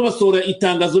ahubwo nabo basohora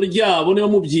itangazo ryabo niba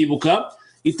mubyibuka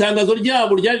itangazo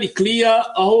ryabo ryari clear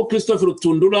aho Christophe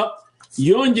Rutundura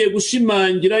yongeye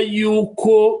gushimangira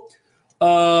yuko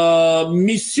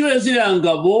mission ya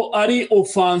zirangabo ari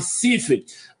offensive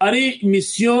ari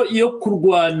mission yo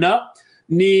kurwana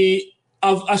ni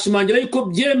ashimangira yuko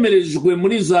byemerejwe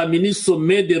muri za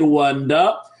minisome de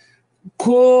Rwanda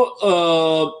ko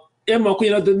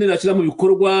M23 nashyira mu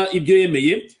bikorwa ibyo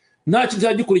yemeye nta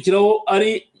kizagikurikiraho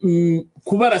ari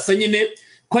kubarasa nyine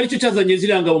ko ari cyo cyazanye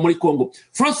ziriya ngabo muri Congo.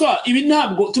 François, ibi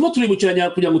ntabwo turimo turibukiranya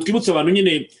kugira ngo twibutse abantu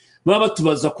nyine baba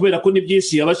batubaza kubera ko ni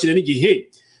byinshi yabashire n'igihe.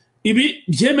 Ibi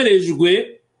byemerejwe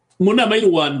mu nama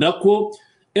y'u Rwanda ko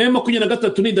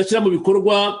M23 nidashyira mu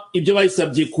bikorwa ibyo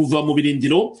bayisabye kuva mu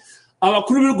birindiro,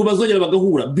 abakuru b'ibihugu bazongera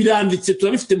bagahura. Biranditse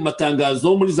turabifite mu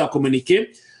matangazo muri za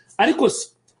communique, ariko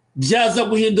byaza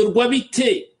guhindurwa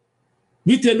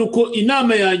bite nuko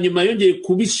inama ya nyuma yongeye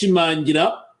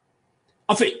kubishimangira.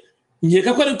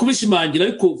 Nkeka ko ari kubishimangira,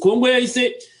 ariko Congo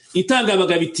yahise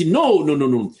itangabaga biti no.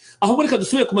 Ahubwo reka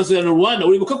dusubire ku masezerano Rwanda.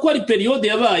 Uribuka ko ari periode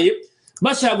yabaye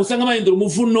bashaka gusanga bahindura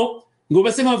umuvuno ngo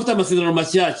base nk'abafite amasezerano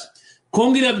mashyashya.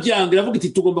 Congo irabyanga, iravuga iti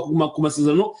tugomba kuguma ku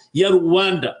masezerano ya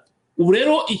Rwanda. Ubu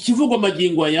rero ikivugwa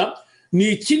magingo aya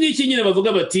ni iki n'iki nyine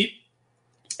bavuga bati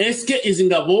eske izi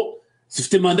ngabo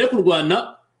zifite manda yo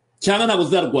kurwana cyangwa ntabwo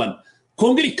zarwana.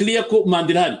 Congo iri clear ko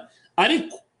manda irahari,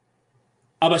 ariko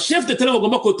abashef de terrain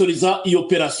bagomba kotoriza iyo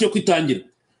operation kwitangira.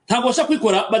 Ntabwo bashaka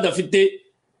kwikora badafite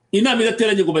inama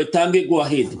irateranye ngo bayitange go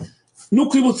ahead.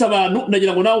 Nukwibutsa abantu,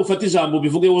 ndagira ngo nawe ufate ijambo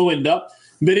bivuge wowe wenda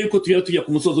mbere yuko tujya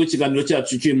ku musozo w'ikiganiro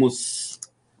cyacu cy'uyu munsi.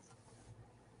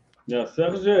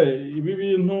 Serge, ibi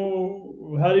bintu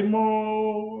harimo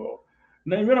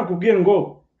nayimera kubwira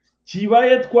ngo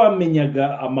kibaye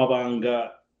twamenyaga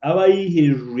amabanga aba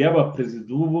hejuru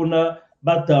y'abaperezida ubona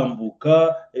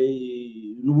batambuka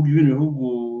n'uburyo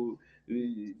ibihugu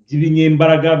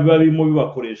by'ibinyembaraga biba birimo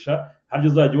bibakoresha, haryo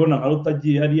uzajya ubona nka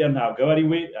utagiye hariya ntabwo aba ari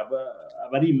we,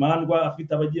 abari imandwa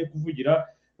afite abagiye kuvugira.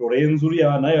 Lorenzo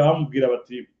uriya nayo bamubwira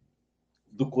bati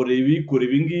dukore ibi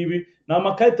ngibi, ni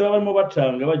amakarita baba barimo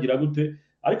bacanga bagira gute.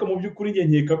 Ariko mu by'ukuri njye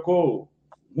nkeka ko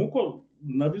nk'uko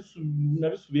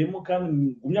nabisubiyemo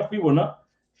kandi ngumya kwibona,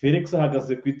 Felix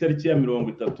ahagaze ku itariki ya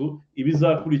 30,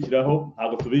 ibizakurikiraho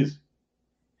ntabwo tubizi,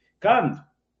 kandi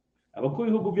abakuru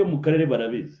b'ibihugu byo mu karere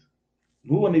barabizi.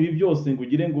 Ntubone ibi byose ngo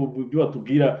ugire ngo ibyo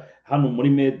batubwira hano muri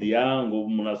media ngo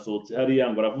umuntu asohotse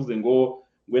hariya ngo aravuze ngo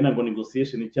wenda ngo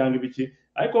negotiation cyangwa ibiki,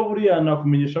 ariko buriya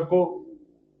nakumenyesha ko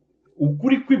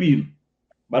ukuri kw'ibintu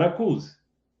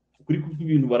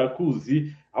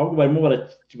barakuzi, ahubwo barimo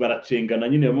baracengana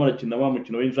nyine, barimo barakina wa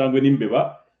mukino w'injangwe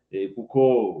n'imbeba, kuko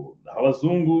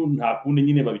abazungu nta kundi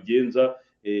nyine babigenza.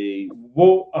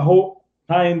 Bo aho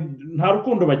nta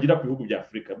rukundo bagira ku bihugu bya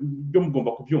Afurika, byo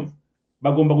mugomba kubyumva.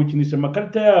 Bagomba gukinisha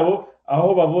amakarita yabo,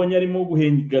 aho babonye arimo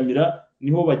guhengamira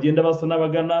niho bagenda basa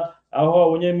n'abagana, aho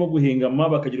babonye arimo guhengama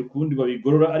bakagira ukundi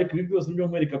babigorora. Ariko ibi byose nibyo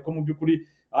nkwereka ko mu by'ukuri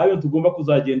ayo tugomba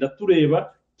kuzagenda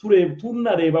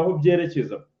tunareba aho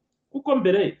byerekeza, kuko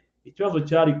mbere ikibazo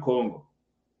cyari Congo.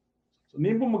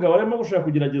 Nimba umugabo arimo gushaka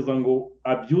kugerageza ngo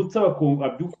abyutse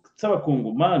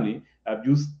abakongomani,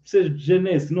 abyutse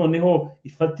jeunesse, noneho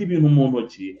ifata ibintu mu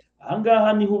ntoki,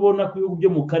 ahangaha niho ubona ko ibihugu byo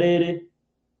mu karere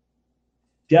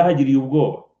byahagiriye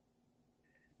ubwoba.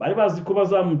 Bari bazi ko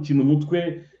bazamukina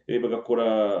umutwe bagakora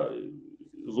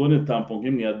zone tampon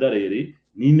nk'imwe ya Dareri,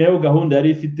 ni nayo gahunda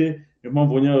yari ifite. Niyo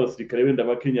mpamvu abanyabasirikare benda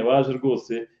bakenya baje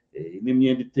rwose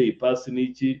n'imyenda iteye ipasi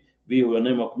n'iki, bihura na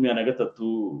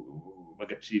 23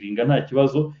 bagaciringa nta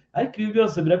kibazo. Ariko ibi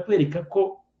byose birakwereka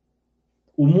ko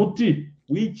umuti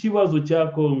w'ikibazo cya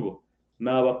Congo ni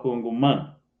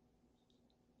abakongomani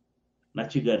na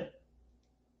Kigali,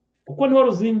 kuko niho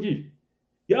ruzingiye.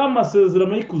 Ya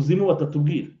masezerano y'ikuzimu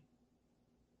batatubwira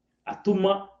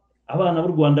atuma abana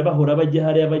b'u Rwanda bahora bajya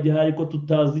hari ko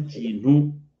tutazi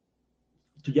ikintu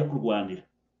tujya kurwanira.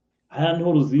 Aha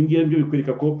niho ruzingiye. Byo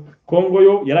bikwereka ko Congo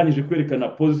yo yarangije kwerekana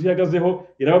position ihagazeho,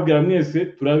 irababwira mwese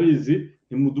turabizi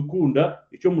ntimudukunda,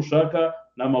 icyo mushaka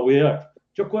na amabuye yacu.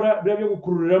 Cyo kora byo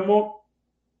gukururiramo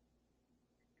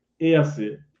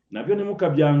EAC nabyo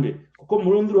nimukabyange, kuko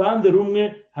mu rundi ruhande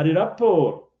rumwe hari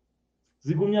raporo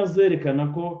zigumya zerekana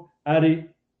ko ari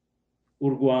u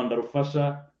Rwanda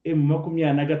rufasha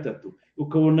M23.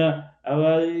 Ukabona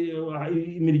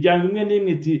imiryango imwe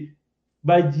n'imwe iti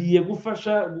bagiye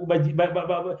gufasha,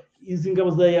 izi ngabo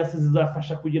za EAC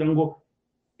zizafasha kugira ngo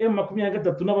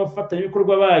M23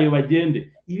 n'abafatanyabikorwa bayo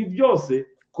bagende. Ibi byose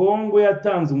Congo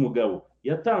yatanze umugabo,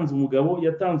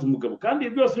 kandi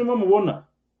ibi byose urimo mubona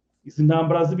izi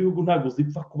ntambara z'ibihugu ntabwo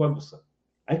zipfa kuba gusa,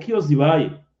 ariko iyo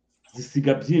zibaye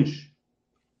zisiga byinshi.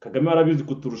 Kagame barabizi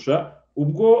kuturusha.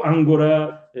 Ubwo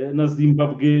Angola na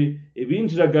Zimbabwe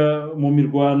binjiraga mu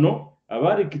mirwano,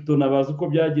 abari kitona bazi uko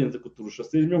byagenze kuturusha.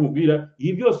 Sije nkubwira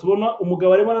ibi byose ubona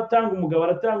umugabo arimo aratanga umugabo,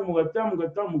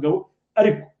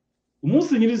 ariko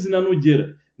umunsi nyirizina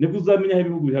nugera nibwo uzamenya aho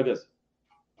ibihugu bihagaze.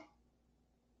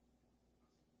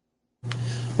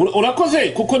 Urakoze,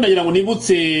 kuko ndagira ngo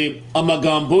nibutse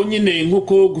amagambo nyine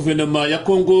nk'uko guverinoma ya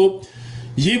Congo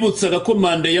yibutsaga ko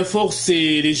manda ya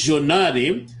force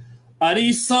regionale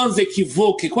ari sans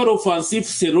équivoque ko ari offensif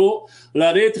selon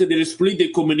la lettre de l'esprit de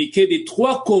communiqué des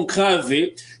 3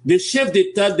 conclaves des chefs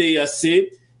d'état de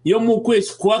EAC yo mu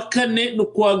kwezi kwa 4 no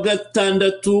kwa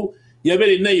 6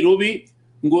 yabereye Nairobi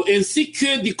ngo ainsi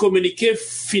que du communiqué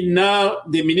final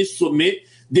des ministres sommés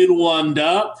de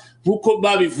Rwanda nkuko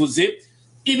babivuze.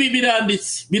 Ibi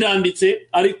biranditse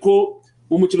ariko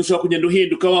umukino ushobora kugenda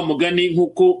uhinduka wa mugani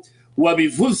nkuko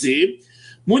wabivuze.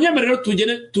 Munyemerero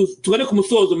tugane ku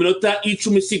musozo minota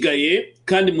 10 isigaye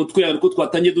kandi mutwe ariko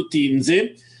twatangiye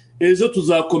dutinze, ejo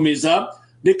tuzakomeza.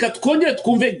 Reka twongere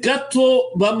twumve gato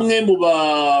bamwe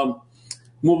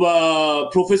mu ba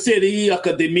professeurs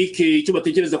academique icyo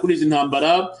batekereza kuri izi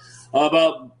ntambara,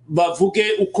 bavuge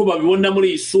uko babibona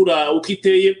muri isura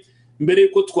ukiteye mbere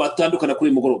yuko twatandukana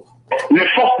kuri mugoroba. Les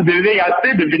forces de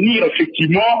l'EAC de venir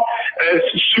effectivement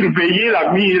surveiller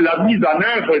la mise en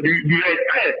œuvre du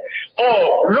retrait.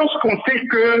 Or, lorsqu'on sait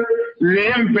que le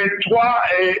M23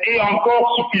 est encore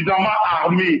suffisamment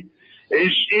armé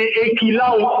et qu'il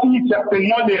a aussi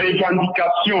certainement des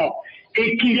revendications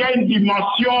et qu'il y a une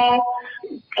dimension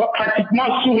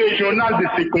pratiquement sous-régionale de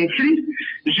ces conflits,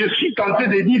 je suis tenté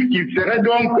de dire qu'il serait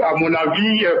donc, à mon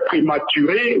avis,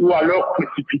 prématuré ou alors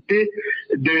précipité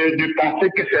de penser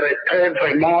que ce serait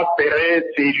vraiment très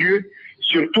sérieux,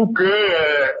 surtout que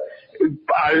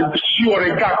si on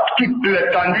regarde toute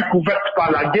l'étendue couverte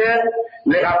par la guerre,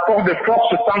 les rapports de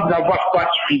force semblent n'avoir pas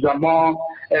suffisamment,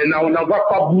 n'avoir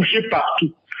pas bougé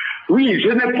partout. Oui, je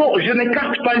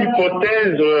n'écarte pas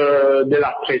l'hypothèse de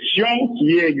la pression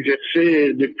qui est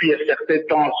exercée depuis un certain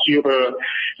temps sur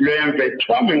le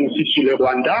M23, mais aussi sur le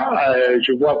Rwanda.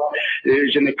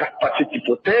 Je n'écarte pas cette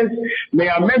hypothèse, mais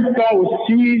en même temps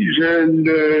aussi, je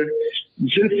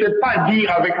ne sais pas dire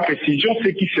avec précision ce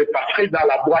qui se passerait dans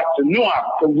la boîte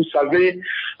noire. Comme vous savez,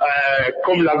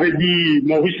 comme l'avait dit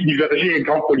Maurice Diverger, un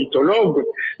grand politologue,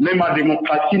 même en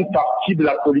démocratie, une partie de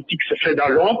la politique se fait dans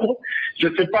l'ombre. Je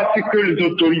ne sais pas ce que les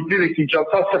autorités de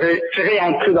Kinshasa seraient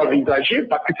en train d'envisager,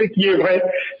 parce que ce qui est vrai,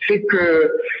 c'est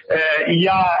que il y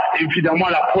a évidemment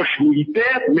l'approche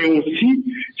militaire, mais aussi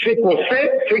ce qu'on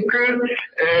fait, c'est que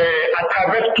à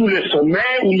travers tous les sommets,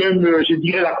 ou même, je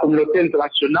dirais, la communauté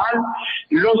internationale,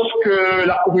 lorsque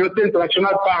la communauté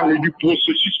internationale parle du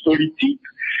processus politique,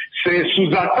 c'est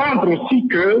sous-entendre aussi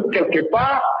que, quelque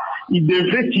part, il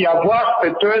devrait y avoir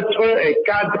peut-être un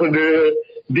cadre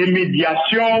de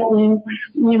médiation où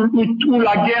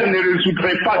la guerre ne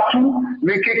résoudrait pas tout,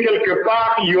 mais que quelque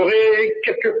part, il y aurait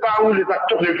quelque part où les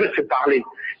acteurs devraient se parler.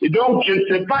 Et donc, je ne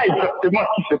sais pas exactement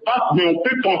ce qui se passe, mais on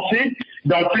peut penser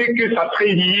d'emblée que ça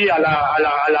serait lié à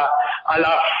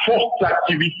la forte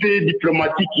activité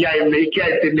diplomatique qui a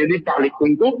été menée par les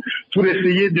Congo pour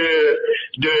essayer de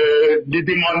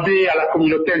demander à la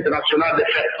communauté internationale de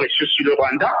faire pression sur le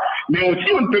Rwanda. Mais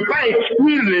aussi, on ne peut pas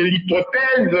exclure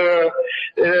l'hypothèse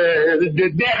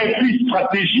d'un refus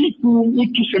stratégique ou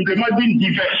tout simplement d'une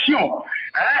diversion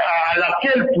à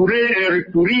laquelle pourrait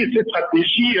recourir cette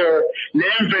stratégie les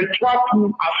M23 pour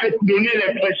en fait donner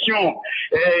l'impression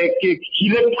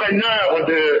qu'il est preneur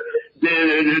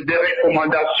des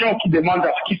recommandations qui demandent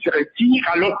à ce qu'il se retire,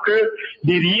 alors que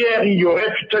derrière il y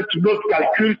aurait peut-être d'autres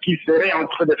calculs qu'il serait en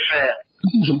train de faire.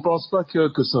 Je ne pense pas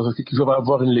qu'il va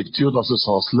avoir une lecture dans ce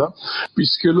sens-là,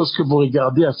 puisque lorsque vous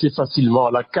regardez assez facilement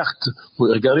la carte, vous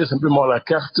regardez simplement la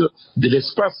carte de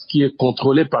l'espace qui est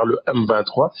contrôlé par le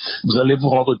M23, vous allez vous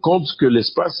rendre compte que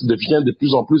l'espace devient de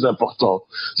plus en plus important,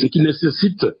 ce qui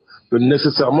nécessite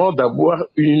nécessairement d'avoir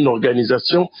une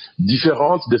organisation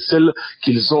différente de celle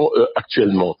qu'ils ont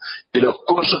actuellement. Et alors,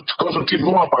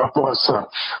 conjoncturellement par rapport à ça,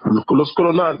 lorsque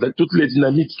l'on a toutes les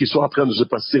dynamiques qui sont en train de se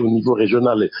passer au niveau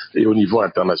régional et au niveau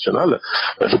international,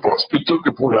 je pense plutôt que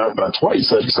pour le M23, il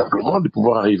s'agit simplement de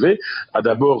pouvoir arriver à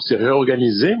d'abord se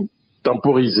réorganiser,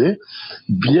 temporiser,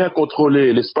 bien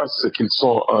contrôler l'espace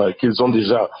qu'ils ont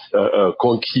déjà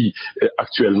conquis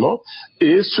actuellement,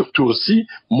 et surtout aussi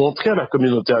montrer à la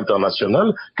communauté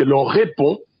internationale que l'on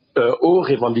répond aux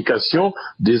revendications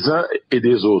des uns et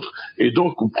des autres. Et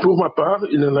donc, pour ma part,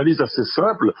 une analyse assez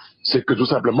simple, c'est que tout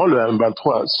simplement le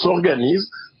M23 s'organise,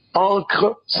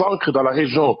 s'ancre dans la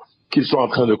région qu'ils sont en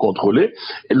train de contrôler.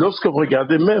 Et lorsque vous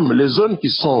regardez même les zones qui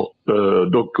sont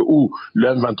donc où le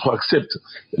M23 accepte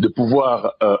de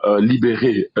pouvoir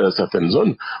libérer certaines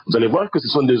zones, vous allez voir que ce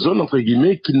sont des zones entre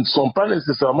guillemets qui ne sont pas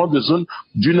nécessairement des zones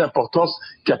d'une importance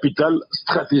capitale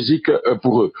stratégique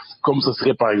pour eux, comme ce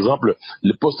serait par exemple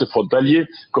les postes frontaliers,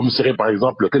 comme ce serait par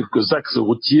exemple quelques axes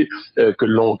routiers que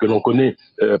l'on connaît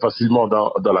facilement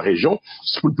dans la région.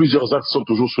 Plusieurs axes sont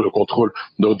toujours sous le contrôle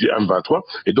donc du M23.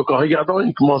 Et donc en regardant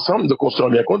uniquement ça, donc on se rend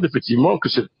bien compte effectivement que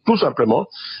c'est tout simplement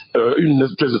une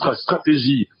espèce de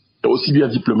stratégie aussi bien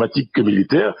diplomatiques que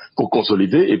militaires, pour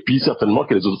consolider, et puis certainement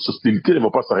que les autres hostilités ne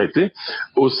vont pas s'arrêter.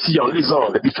 Aussi, en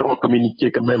lisant les différents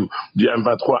communiqués quand même du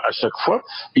M23 à chaque fois,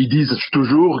 ils disent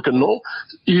toujours que non,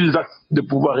 ils acceptent de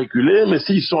pouvoir reculer, mais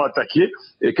s'ils sont attaqués,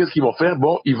 qu'est-ce qu'ils vont faire?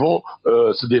 Bon, ils vont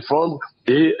se défendre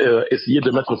et essayer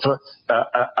de mettre fin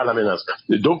à la menace.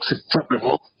 Et donc, c'est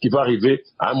simplement qu'il va arriver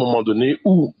à un moment donné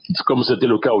où, comme c'était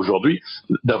le cas aujourd'hui,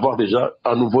 d'avoir déjà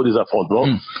à nouveau des affrontements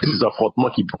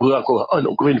qui pourraient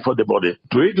encore une fois déborder.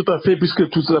 Oui, tout à fait, puisque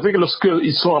tout à fait,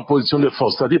 lorsqu'ils sont en position de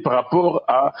force, c'est-à-dire par rapport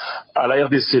à la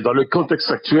RDC, dans le contexte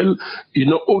actuel, ils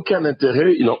n'ont aucun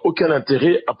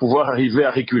intérêt à pouvoir arriver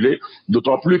à reculer,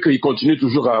 d'autant plus qu'ils continuent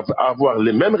toujours à avoir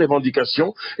les mêmes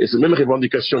revendications, et ces mêmes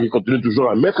revendications, ils continuent toujours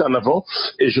à mettre en avant.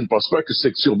 Et je ne pense pas que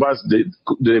c'est sur base des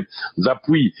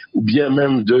appuis ou bien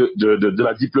même de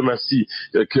la diplomatie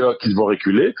qu'ils vont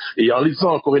reculer. Et en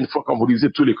lisant encore une fois, quand vous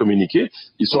lisez tous les communiqués,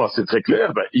 ils sont assez très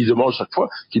clairs. Ils demandent chaque fois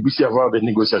qu'il puisse y avoir des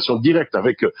négociations directes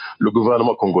avec le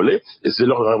gouvernement congolais, et c'est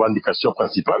leur revendication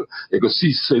principale. Et que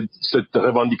si cette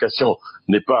revendication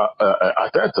n'est pas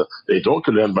atteinte, et donc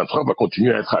le M23 va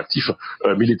continuer à être actif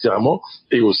militairement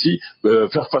et aussi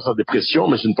faire face à des pressions,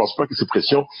 mais je ne pense pas que ces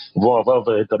pressions vont avoir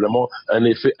véritablement un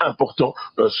effet important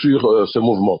sur ce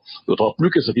mouvement. D'autant plus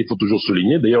que ce qu'il faut toujours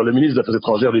souligner, d'ailleurs le ministre des Affaires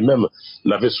étrangères lui-même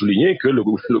l'avait souligné, que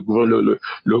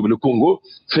le Congo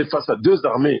fait face à 2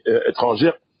 armées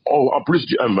étrangères en plus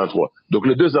du M23. Donc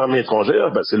les 2 armées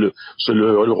étrangères, c'est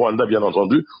le Rwanda bien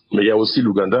entendu, mais il y a aussi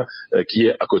l'Ouganda qui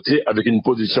est à côté avec une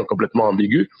position complètement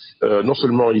ambiguë. Non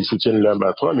seulement ils soutiennent le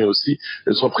M23, mais aussi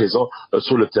ils sont présents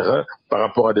sur le terrain par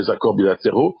rapport à des accords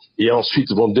bilatéraux, et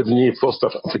ensuite vont devenir Force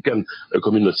African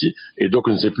Community. Et donc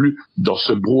je ne sais plus, dans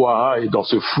ce brouhaha et dans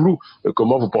ce flou,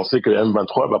 comment vous pensez que le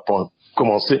M23 va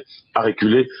commencer à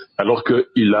reculer alors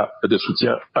qu'il a des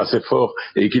soutiens assez forts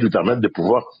et qui lui permettent de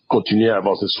pouvoir continuer à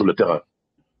avancer sur le terrain.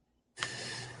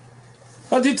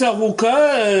 Itahuka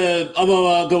aba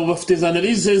bagabo bafite za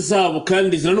analize zabo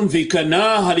kandi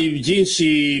ziranumvikana, hari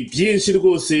byinshi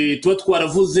rwose tuba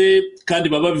twaravuze kandi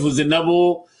baba bivuze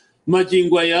nabo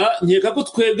magingo aya. Nkeka ko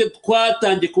twebwe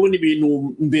twatangiye kubona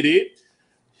ibintu mbere,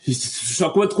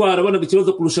 dushobora kuba twarabonaga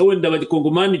ikibazo kurusha wenda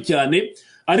abakongomani cyane,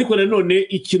 ariko nanone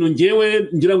ikintu ngewe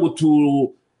ngira ngo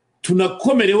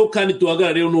tunakomereho kandi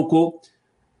tuhagarareho nuko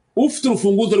ufite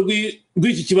urufunguzo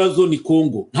rw'iki kibazo ni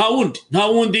Congo, nta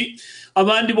wundi.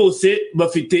 Abandi bose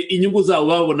bafite inyungu zabo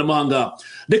babona amahanga.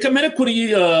 Reka mere kuri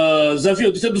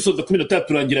Xavier duce dusoza ku minota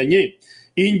turangiranye.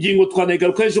 Iyi ngingo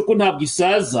twanayigaruka ejo ko ntabwo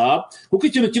isaza, kuko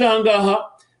ikintu kiri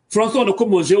ahangaha François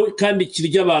nakomojeho kandi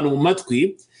kirya abantu mu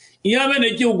matwi, iyo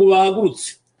abenegihugu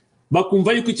bahagurutse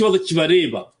bakumva yuko ikibazo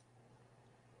kibareba.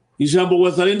 Ijambo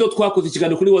Wazalendo, twakoze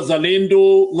ikiganiro kuri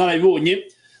Wazalendo, mwarabibonye,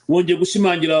 wongeye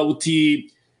gushimangira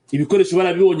uti ibikoresho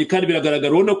barabibonye kandi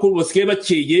biragaragara, ubona ko basigaye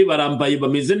bakeye, barambaye,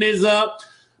 bameze neza,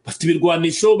 bafite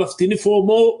ibirwanisho, bafite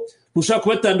inifomo, ntushaka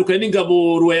kubatandukanya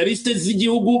n'ingabo royaliste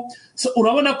z'igihugu.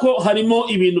 Urabona ko harimo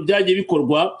ibintu byagiye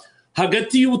bikorwa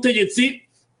hagati y'ubutegetsi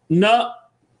na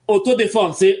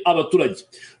autodefense abaturage.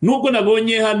 Nubwo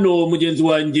nabonye hano mugenzi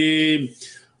wanjye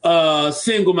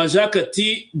Sengoma Jacques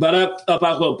ati Barak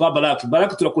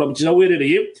turakuramukije aho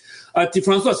werereye, ati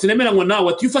François sinemeranywa nawe,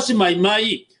 ati ufashe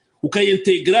mayimayi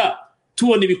ukayintegra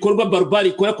tubona ibikorwa barbari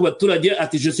ikora ku baturage,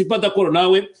 ati je suis pas d'accord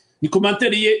nawe. Ni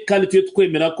commentaire ye kandi tuye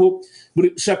twemera ko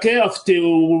buri chacun afite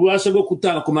ububasha bwo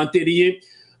gutanga commentaire ye,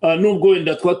 nubwo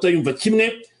wenda twatayumva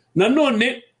kimwe.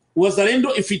 Nanone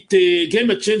Wazalendo ifite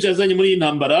game change yazanye muri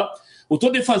intambara,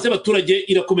 autodefense y'abaturage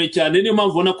irakomeye cyane, niyo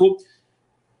mpamvu ubona ko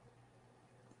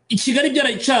Kigali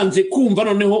byarayicanze kumva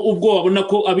noneho ubwo wabona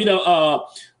ko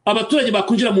abaturage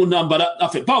bakunjira mu ntambara,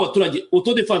 pa abaturage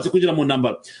autodefense kunjira mu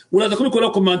ntambara. Uraza kubikora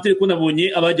commentaire ko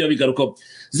nabonye abagiye babigaruka.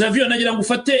 Xavier nagira ngo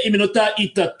ufate iminota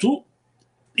 3-4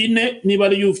 niba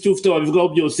ari ufite wabivugaho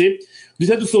byose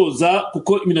duze dusoza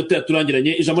kuko iminota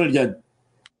yaturangiranye. Ijambo ryanje.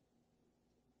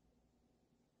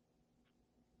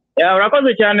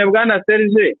 Urakoze cyane bwana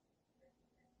Serge.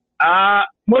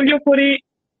 Mu by'ukuri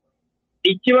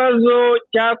ikibazo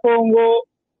cya Congo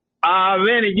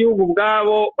abene igihugu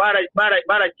bwabo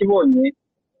barakibonye,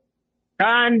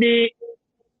 kandi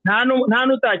nta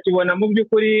nutakibona mu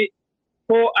by'ukuri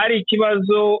ko ari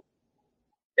ikibazo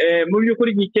mu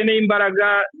by'ukuri gikeneye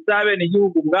imbaraga z'abene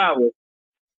igihugu bwabo.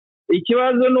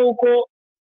 Ikibazo nuko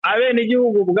abene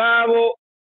igihugu bwabo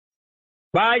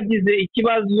bagize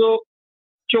ikibazo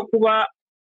cyo kuba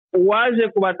uwaje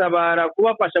kubatabara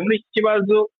kubafasha muri iki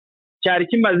kibazo cyari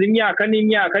kimaze imyaka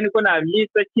n'imyaka, niko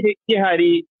nabyita,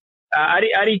 kihari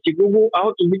ari ikigugu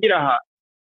aho tuvugira aha.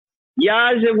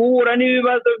 Yaje guhura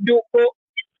n'ibibazo by'uko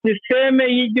systeme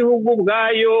y'igihugu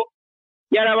bwayo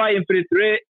yarabaye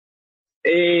infiltré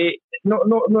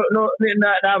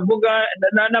navuga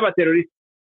n'abateroriste.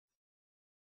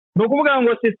 Ni ukuvuga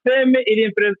ngo sisiteme iri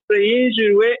impresite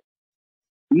yinjiriwe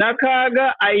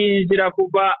n'akaga ayinjira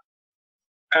kuva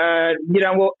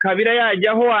ngira ngo Kabila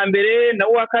yajyaho wa mbere na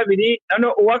uwa kabiri,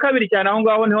 uwa kabiri cyane aho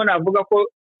ngaho niho navuga ko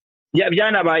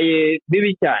byanabaye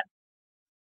bibi cyane.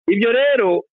 Ibyo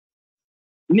rero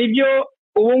nibyo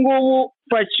ubu ngubu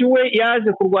Fatshi we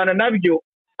yaje kurwana nabyo,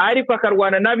 ariko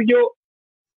akarwana nabyo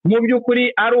mu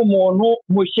by'ukuri ari umuntu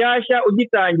mushyashya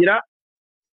ugitangira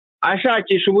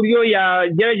ashakisha uburyo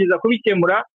yagerageza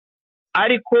kubikemura,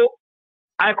 ariko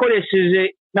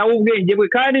akoresheje nawe ubwenge bwe,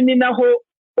 kandi ni naho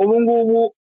ubu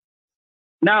ngubu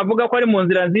navuga ko ari mu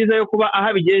nzira nziza yo kuba aho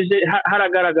abigejeje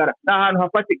haragaragara, ni ahantu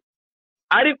hafatika.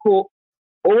 Ariko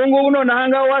ubu ngubu none aha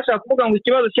ngaho washaka kuvuga ngo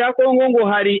ikibazo cya Congo ngo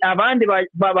hari abandi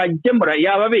bagikemura,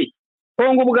 yababeshya.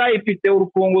 Congo ubwayo ifite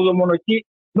urufunguzo mu ntoki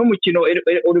n'umukino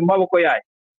uri mu maboko yayo,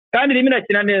 kandi irimo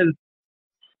irakina neza.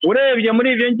 Urebye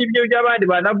muri ibyo ngibyo by'abandi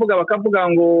banavuga bakavuga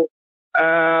ngo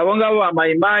abo ngabo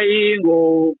bamayimayi ngo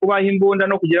kubaha imbunda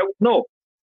no kugira no,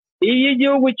 iyo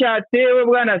igihugu cyatewe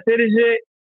Bwana Serge,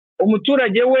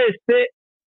 umuturage wese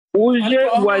uje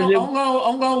waje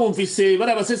aho ngaho wumvise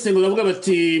bari abasesenguzi bavuga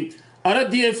bati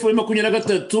RDF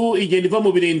 23 igenda iva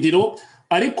mu birindiro,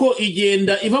 ariko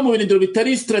igenda iva mu birindiro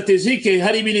bitari strategique,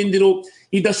 hari ibirindiro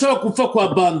idashobora gupfa kwa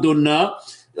abandona.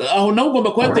 Aho nawe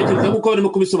ugomba kuhatekereza nk'uko barimo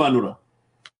kubisobanura.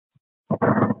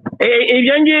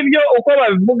 Ibyo ngibyo uko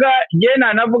babivuga, njye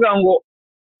nanavuga ngo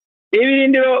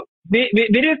ibirindiro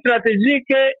biri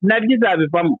strategique nabyo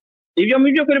izabivamo. Ibyo mu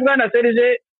by'ukuri Bwana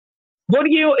Serge,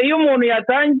 buryo iyo umuntu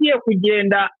yatangiye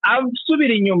kugenda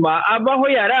asubira inyuma avaho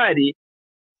yarari,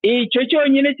 icyo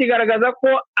cyonyine kigaragaza ko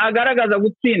agaragaza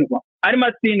gutsindwa, arimo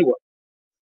atsindwa.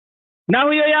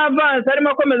 Naho iyo yavansa, arimo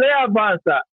akomeza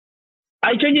yavansa,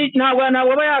 icyo ntabwo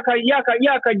aba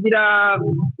yakagira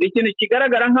ikintu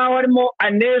kigaragara nk'aho arimo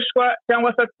aneshwa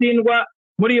cyangwa se atsindwa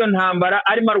muri iyo ntambara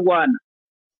arimo arwana.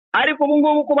 Ariko ubu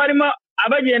ngubu kuba arimo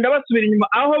abagenda basubira inyuma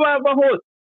aho bava hose,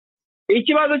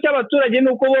 ikibazo cy'abaturage ni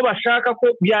uko bo bashaka ko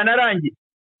byanarangira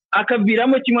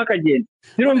akaviramo kimwe akagenda,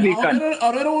 birumvikana.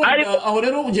 Aho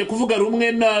rero ugiye kuvuga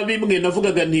rumwe na bimwe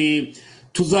navugaga nti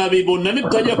tuzabibona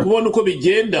nitajya kubona uko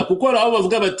bigenda, kuko hari aho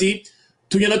bavuga bati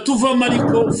tugenda tuvamo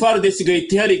ariko FARDC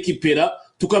igahita iharekipera,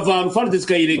 tukava ahantu FARDC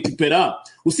ikayirekipera.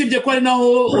 Usibye ko ari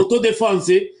naho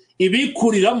autodefense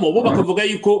ibikuriramo, bo bakavuga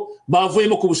yuko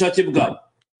bavuyemo ku bushake bwabo.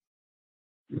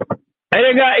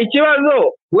 Erega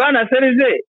ikibazo Bwana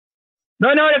Serge,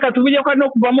 noneho reka tuvuge ko ari no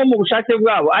kuvamo mu bushake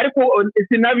bwabo, ariko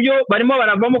si nabyo barimo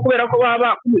baravamo kubera ko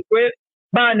baba bakubiswe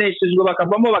baneshejwe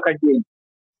bakavamo bakagenda.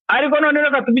 Ariko noneho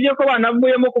reka tuvuge ko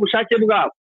banavuyemo ku bushake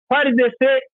bwabo, FARDC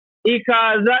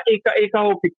ikaza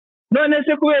ikahopika. None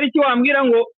se kubera iki wambwira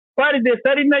ngo FARDC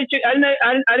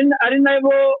ari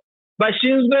nabo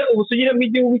bashinzwe ubusugire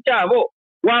bw'igihugu cyabo,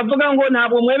 wavuga ngo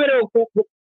ntabwo mwemerewe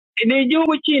ni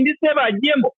igihugu kindi se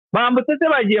bagiyemo? Bambutse se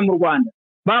bagiye mu Rwanda?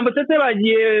 Bambutse se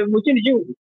bagiye mu kindi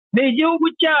gihugu? Ni igihugu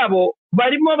cyabo,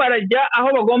 barimo barajya aho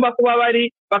bagomba kuba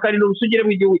bari, bakarinda ubusugire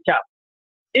bw'igihugu cyabo.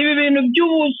 Ibi bintu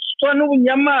by'ubuswa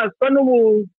n'ubunyamaswa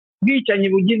n'ubwicanyi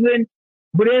bugize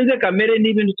burenze kamere ni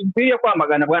ibintu tukwiriye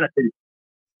kwamagana Bwana Serge.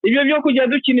 Ibyo byo kujya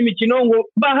dukina imikino ngo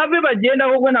bahave bagenda,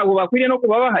 ahubwo ntabwo bakwiriye no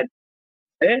kuba bahari.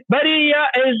 Bariya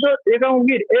ejo, reka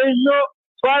nkubwire, ejo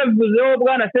twabivuzeho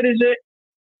Bwana Serge,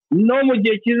 no mu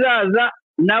gihe kizaza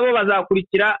nabo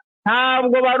bazakurikira.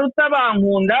 Ntabwo baruta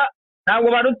bankunda,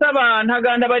 ntabwo baruta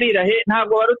bantaganda barirahe,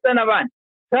 ntabwo baruta n'abandi.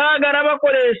 Kagara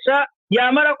bakoresha,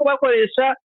 yamara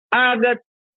kubakoresha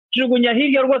agajugunya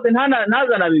hirya rwose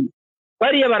ntazana bibi.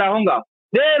 Bariya bari aho ngaho.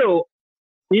 Rero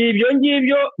ibyo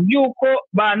ngibyo by'uko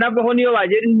banavaho niyo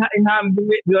bagera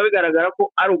intambwe biba bigaragara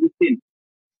ko ari ugutsinda.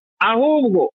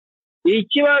 Ahubwo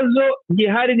ikibazo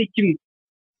gihari ni kimwe,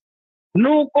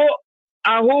 nuko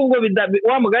ahubwo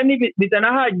wa mugani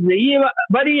bitanahagije, yiba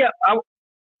bariya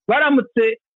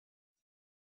baramutse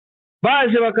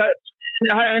baje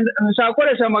nshaka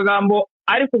gukoresha amagambo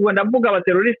ariko ubwo ndavuga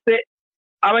abateroriste,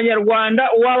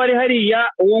 abanyarwanda uwaba ari hariya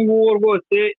uwo nguwo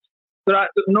rwose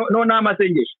no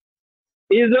n'amasengesho.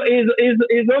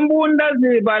 Izo mbunda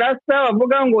zibarasa,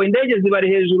 bavuga ngo indege zibari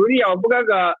hejuru, uriya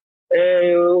wavugaga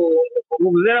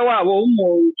umuzera wabo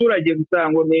w'umuturage gusa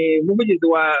ngo ni umuvugizi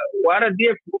wa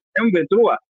RDF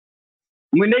M23,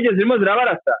 mu indege zirimo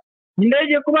zirabarasa.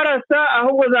 Indege kubarasa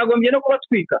ahubwo zagombye no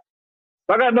kubatwika,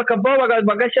 bakavaho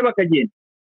bagashya bakagenda,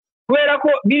 kubera ko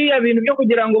biriya bintu byo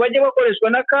kugira ngo bajye bakoreshwa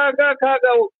na kaga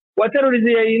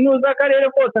waterurize inuza akarere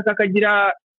kose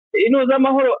akakagira inuza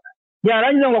amahoro,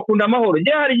 yarangiza ngo akunda amahoro.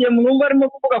 Hari igihe umuntu wumva arimo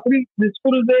kuvuga kuri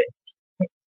disikuru ze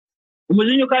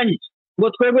umujinya ukanyica, ngo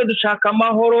twebwe dushaka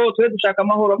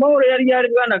amahoro amahoro yari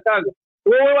bwana Kaga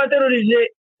wowe waterurije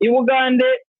i Bugande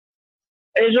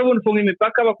ejo bundi funga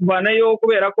imipaka bakuvanayo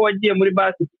kubera ko wagiye muri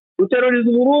basi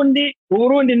uteruriza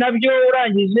Burundi nabyo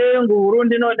urangije ngo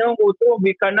Burundi noneho ngo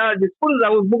utumvikana disikuru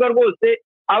zawe uvuga rwose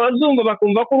abazungu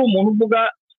bakumva ko uri umuntu uvuga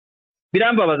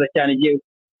birambabaza cyane igihe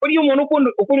kuri umuntu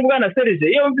ukuri bwana Serge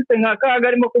iyo mfite nka Kaga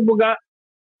arimo kuvuga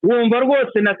wumva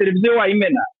rwose na televiziyo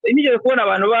wayimena nigeze kubona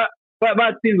abantu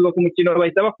batsinzwe ku mukino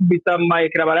bahita bakubita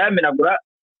mayekara barayamenagura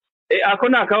ako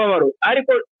ni akababaro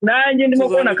ariko nanjye ndimo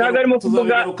kubona Kaga arimo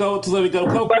kuvuga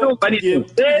tuzabigarukaho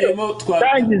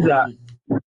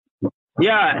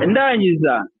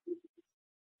ndangiza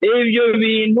ibyo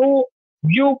bintu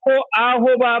by'uko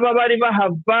aho baba bari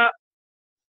bahava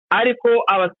ariko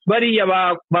bariya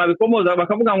babikomoza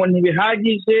bakavuga ngo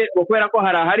ntibihagije kubera ko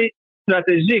hari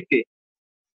strategique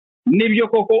nibyo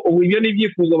koko ubu ibyo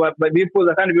n'ibyifuzo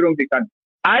bifuza kandi birumvikana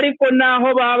ariko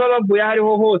naho baba bavuye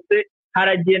hariho hose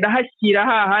haragenda hashyira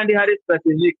hahandi hari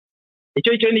strategique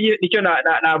icyo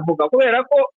navuga kubera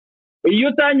ko iyo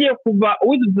utangiye kuva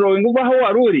withdrawing uva aho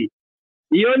wari uri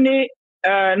iyo ni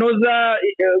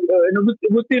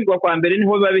gutsindwa kwa mbere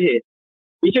niho biba bihera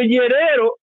icyo gihe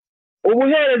rero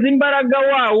ubuhereza imbaraga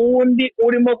wa wundi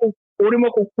urimo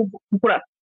gukura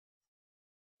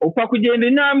upfa kugenda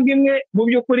intambwe imwe mu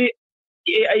by'ukuri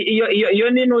iyo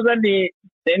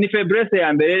ni faiblesse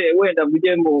ya mbere wenda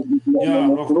mvuge mu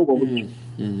rugo buryo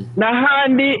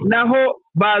n'ahandi naho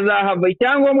bazahava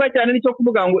icyangombwa cyane nicyo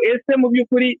kuvuga ngo ese mu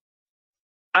by'ukuri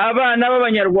abana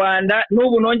b'abanyarwanda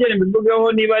n'ubu nongere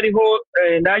mbivugeho niba ariho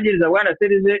ndangiriza bwana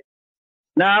Serge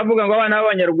navuga ngo abana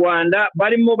b'abanyarwanda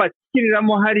barimo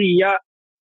bakiriramo hariya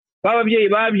b'ababyeyi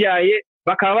babyaye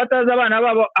bakaba batazi abana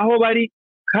babo aho bari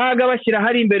Kaga bashyira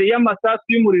hari imbere y'amasasu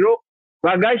y'umuriro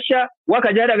bagashya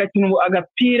wakajya hari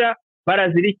agapira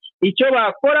barazira icyo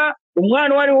bakora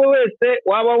umwana uwo ari we wese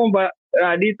waba wumva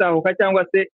Itahuka cyangwa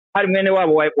se hari mwene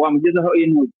wabo wamugezaho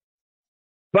intuzi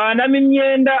banamo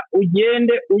imyenda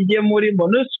ujye muri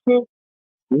MONUSCO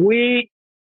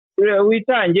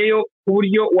witangeyo ku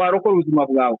buryo warokora ubuzima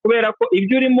bwawe kubera ko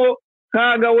ibyo urimo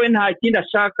Kaga we nta kindi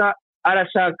ashaka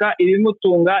arashaka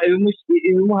ibimutunga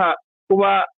ibimuha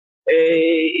kuba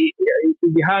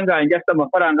igihangange afite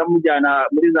amafaranga amujyana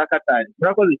muri za Katari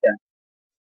murakoze cyane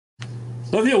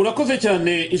David urakoze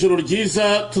cyane ijoro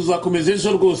ryiza tuzakomeza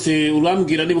ejo rwose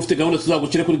urambwira niba ufite gahunda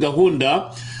tuzagukire kuri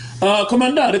gahunda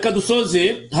komanda reka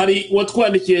dusoze hari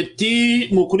watwandikiye ati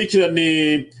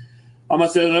mukurikirane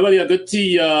amasezerano bari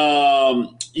hagati ya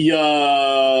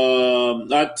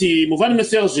ati muvandimwe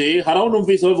Serge hari aho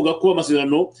numvise bavuga ko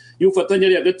amasezerano y'ubufatanye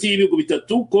ari hagati y'ibihugu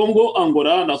bitatu Congo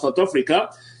Angola na South Africa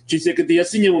Tshisekedi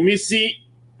yasinye mu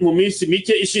minsi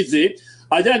mike ishize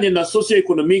ajyanye na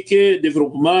socio-économique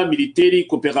développement militaire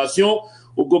coopération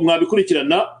ubwo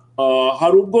mwabikurikirana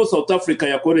hari ubwo South Africa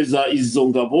yakoreza izo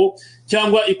ngabo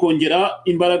cyangwa ikongera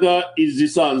imbaraga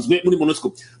izisanzwe muri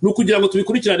MONUSCO nukugira ngo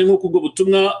tubikurikirane nk'uko ubwo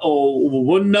butumwa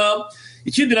ububona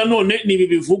ikindi nanone nibi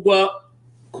bivugwa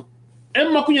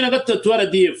M23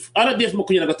 RDF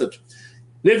 23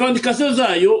 revendication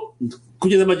zayo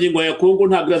kugeza magingo ya Congo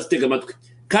nta grazitega amatwi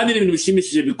kandi ibintu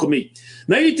bishimishije bikomeye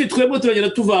nayo iti twebwe turagenda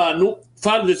tuvanu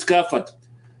FARDC kafata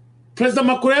President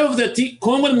Macron yavuze ati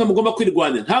Congo nimwe mugomba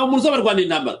kwirwanya nta umuntu uzabarwanira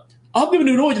intambara ahubwo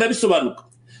ibintu birogera bisobanuka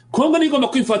Congo ni igomba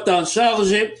kwifata en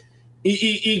charge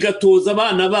igatoza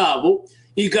abana babo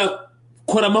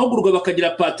igakora amahugurwa bakagira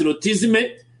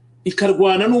patriotisme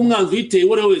ikarwana n'umwanzi yiteye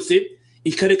wore wese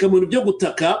ikareka mu bintu byo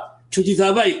gutaka cyo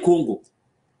kizabaye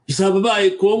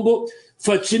Congo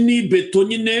Fatshi ni beto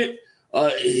nyine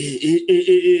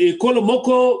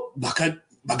kolomoko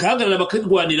bakahagarara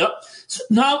bakarwanira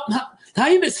nta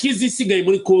yindi skizi isigaye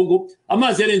muri Congo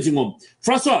amazi yarenze inkombe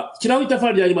François kiraho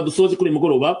itafari rya nyuma dusoze kuri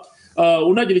mugoroba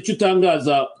unagira icyo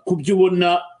utangaza kubyo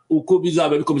ubona uko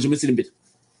bizaba bikomeje iminsi imbere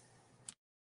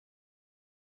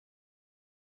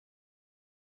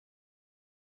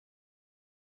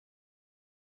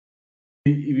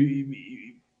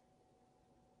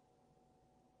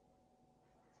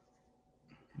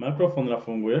microphone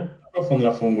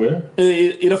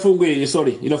irafunguye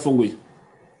sorry irafunguye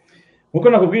uko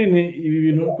nakubwiye ibi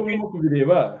bintu uko birimo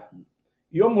kubireba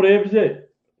iyo murebye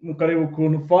mukareba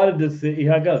ukuntu FARDC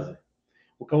ihagaze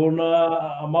ukabona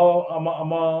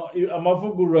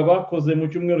amavugurura bakoze mu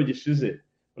cyumweru gishize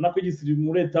ubona ko gisiri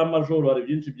muri leta majoro hari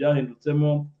byinshi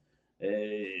byahindutsemo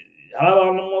hari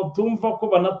abantu tumva ko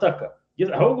banataka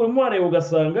ahubwo mwareba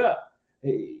ugasanga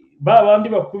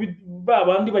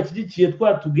babandi bashyigikiye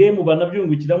twa tugemu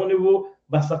banabyungukiramo nibo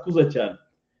basakuza cyane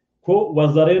ko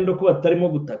bazarendo ko batarimo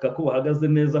gutaka ko bahagaze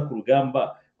neza ku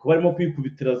rugamba ko barimo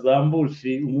kwikubitira za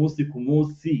mbushi umunsi ku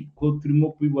munsi, ko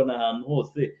turimo kubibona ahantu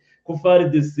hose, ko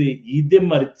FARDC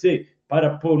yidemaritse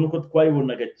paraporo nuko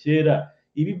twayibonaga kera.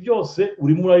 Ibi byose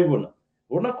urimo urabibona,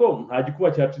 ubona ko nta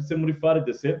gikuba cyacitse muri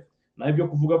FARDC. naho ibyo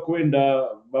kuvuga ko wenda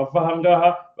bava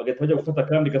ahangaha bagahita bajya gufata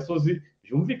akandi gasozi,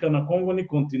 byumvikana Congo ni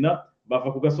kontina,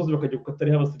 bava ku gasozi bakajya ku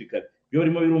katariho abasirikare, byo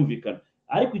birimo birumvikana.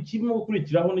 Ariko ikirimo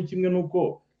gukurikiraho ni kimwe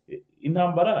nuko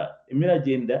intambara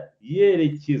imiragenda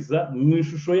yerekeza mu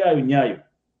ishusho yayo nyayo.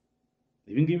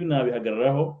 Ibi ngibi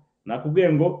nabihagararaho,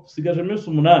 nakubwiye ngo usigaje iminsi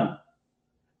 8.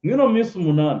 Mwino minsi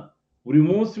 8 buri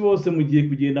munsi wose mugiye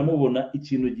kugenda mubona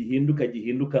ikintu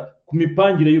gihinduka ku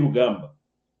mipangire y'urugamba.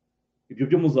 Ibyo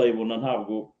byo muzayibona,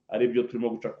 ntabwo ari byo turimo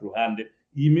guca ku ruhande.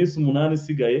 Iyi minsi 8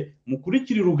 isigaye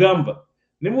mukurikira urugamba,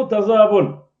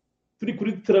 nimutazabona turi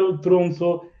kuri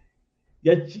tronso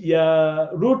ya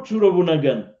Rucuro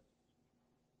Bunagana,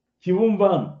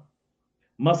 Kibumbano,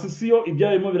 Masisiyo,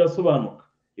 ibyarimo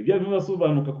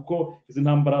birasobanuka kuko izi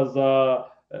ntambara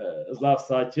za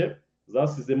Sake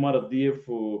zasizemo RDF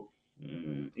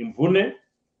imvune,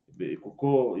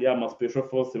 kuko ya ma special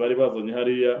force bari bazanye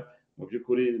hariya. Mu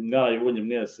by'ukuri mwayibonye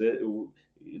mwese,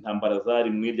 intambara zari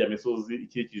mwirya misozi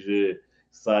ikikije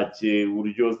Sake,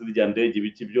 uburyo zirya ndege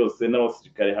ibiki byose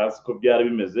n'abasirikare hasi ko byari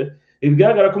bimeze.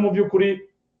 Bigaragara ko mu by'ukuri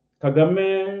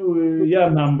Kagame ya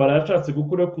ntambara yashatse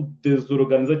gukora ku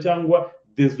desorganiza cyangwa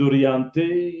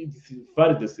desorienter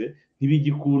FARDC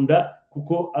ntibigikunda,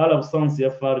 kuko à l'absence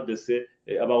ya FARDC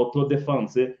aba auto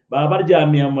defense baba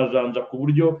baryamiye amajanja ku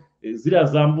buryo ziriya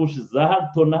zambushi za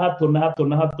hato na hato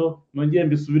nongeye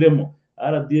mbisubiremo.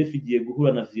 RDF igiye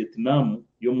guhura na Vietnam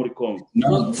yo muri Congo.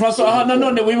 François, aha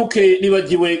nanone wibuke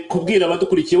nibagiwe kubwira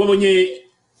abadukurikiye, wabonye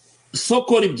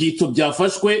soko ribyito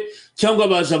byafashwe cyangwa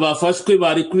abaje bafashwe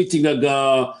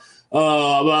barikuritingaga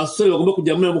abasore bagomba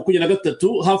kujya muri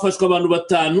 23. Hafashwe abantu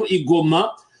 5 Igoma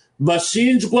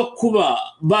bashinjwa kuba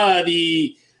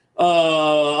bari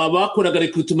abakoraga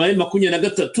recruitment ya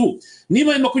 23.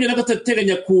 Niba 23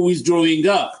 teganya ku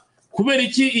withdrawinga, kubera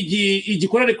iki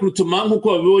igikora recruitment nkuko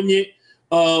babibonye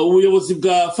ubuyobozi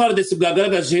bwa FARDC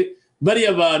bwagaragaje bari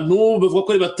abantu bavuga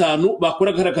ko ari 5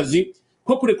 bakoraga akazi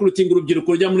ko kurecruiting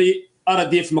urubyiruko rya muri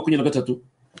RDF 23.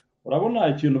 Urabona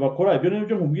ikintu bakora, ibyo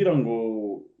nibyo nkubwira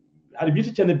ngo hari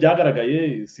byinshi cyane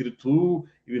byagaragaye, surtout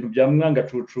ibintu bya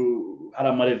mwangacucu, hari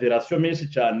amarevelation menshi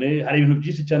cyane, hari ibintu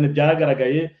byinshi cyane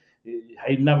byagaragaye,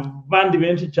 hari n'abandi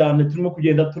benshi cyane turimo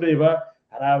kugenda tureba,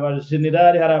 hari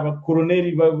abagenerali, hari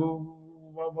abakoloneli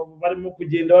barimo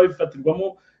kugenda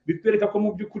babifatirwamo, bitwereka ko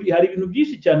mu by'ukuri hari ibintu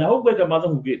byinshi cyane. Ahubwo reka maze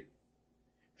nkubwire,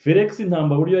 Felix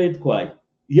Ntambara buryo yitwaye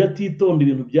iyo atitonda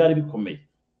ibintu byari bikomeye,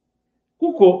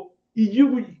 kuko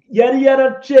igihugu yari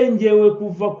yaracengewe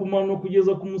kuva ku mano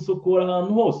kugeza ku musokora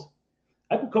ahantu hose.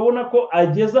 Ariko ukabona ko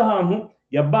ageze ahantu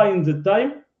ya buying the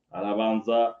time,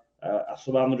 arabanza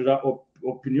asobanurira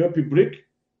opinion public,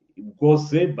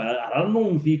 bwose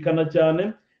aranumvikana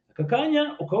cyane. Aka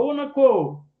kanya ukabona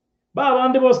ko ba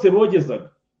bandi bose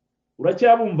bogezaga,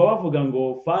 uracyabumva bavuga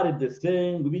ngo FARDC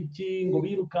ngo biki, ngo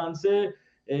birukanse,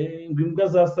 ngo imbwa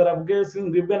za Sarabwese,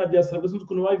 ngo ibwana bya Sarabwese,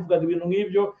 ukuntu babivugaga ibintu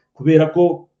nk'ibyo, kubera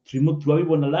ko turimo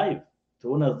turabibona live,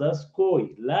 tubona za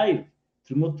Skoy live,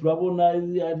 turimo turabona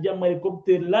arya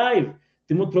helicopter live,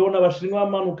 turimo turabona abashinwa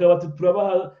bamanuka bati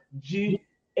turabaha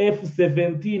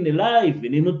GF-17 live.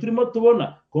 Ni turimo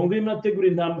tubona Congo iritegura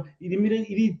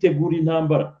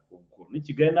intambara. Ni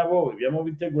Kigali nabo byamo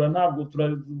bitegura, ntabwo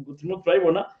turimo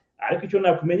turayibona. Ariko icyo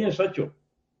nakumenyesha cyo,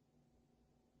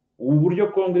 ubu buryo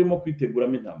Congo irimo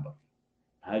kwiteguramo intambara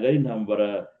ntabwo ari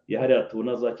intambara yahariya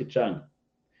tubona za Kicanga.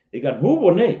 Ega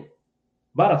ntubone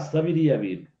barasabiriya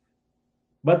bintu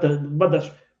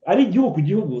ari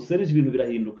igihugu serije ibintu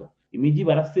birahinduka, imijyi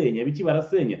barasenya, biki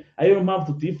barasenya. Ayo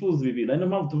mpamvu tutifuza ibi bintu, ayo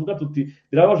mpamvu tuvuga tuti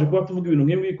birabaje kuba tuvuga ibintu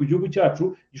nk'ibi ku gihugu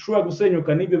cyacu gishobora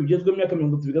gusenyuka n'ibyo bigezweho imyaka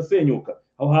 30 bigasenyuka.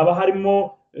 Aho haba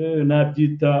harimo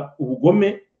nabyita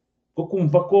ubugome bwo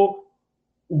kumva ko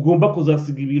ugomba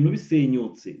kuzasiga ibintu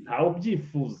bisenyutse, ntawe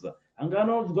ubyifuza.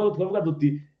 Angano twavuga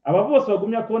tuti aba bose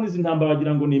bagumya kubona izi ntambara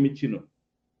bagira ngo ni imikino.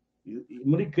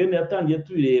 Muri Kenya yatangiye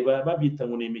tubireba babyita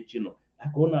ngo ni imikino,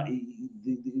 akona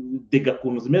dega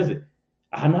kuntu zimeze.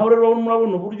 Aha naho rero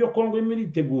murabona uburyo Congo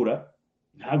imiritegura,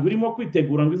 ntabwo irimo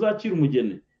kwitegura ngo izakira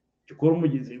umugeni. Cyokora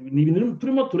umugizi ni ibintu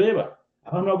turimo tureba,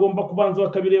 abantu bagomba kubanza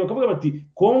bakabireba bakavuga bati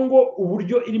Congo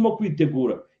uburyo irimo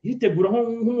kwitegura, iritegura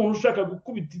nk'umuntu ushaka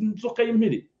gukubita inzoka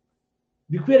y'impiri.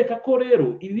 Bikwereka ko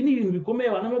rero ibi ni ibintu bikomeye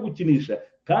banamo gukinisha.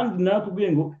 Kandi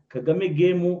nakubwiye ngo Kagame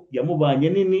game yamubanye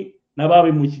nini,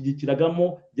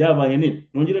 n'ababimushyigikiragamo byabanye nini.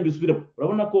 Nongere mbisubire,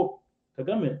 urabona ko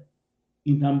Kagame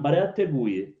intambara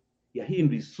yateguye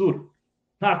yahinduye isura,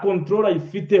 nta control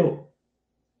ayifiteho.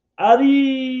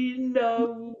 ari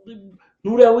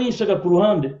n'uriya wishaga ku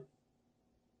ruhande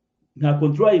nta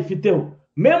control ifiteho,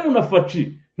 memu na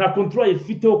Fatshi nta control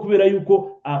ifiteho, kubera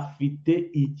yuko afite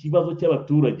ikibazo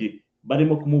cy'abaturage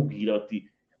barimo kumubwira bati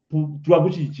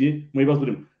turagushyigikiye mu bibazo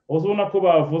urimo. Ubona ko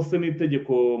bavose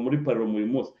n'itegeko muri parlement uyu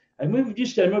munsi, harimo ibintu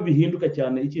byinshi cyane bihinduka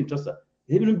cyane Kinshasa,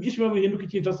 ibintu byinshi bihinduka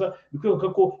Kinshasa, bikwereka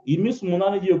ko iyi minsi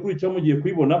 8 igiye kurikiraho mugiye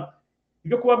kuyibona.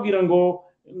 Ibyo kubabwira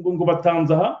ngo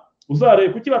batanze aha,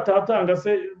 uzarebe kuki batahatanga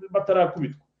se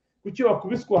batarakubitwa, kuki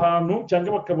bakubiswa ahantu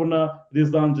cyangwa bakabona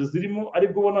rezanje zirimo,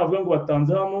 aribwo ubona bavuga ngo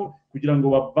batanze hano kugira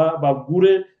ngo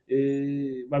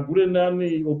bagure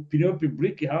nani opinion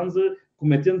publique hanze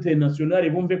komite internationale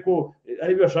bumve ko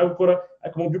ari byo bashaka gukora.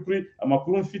 Ariko mu by'ukuri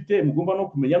amakuru mfite mugomba no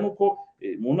kumenya nuko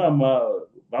mu nama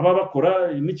baba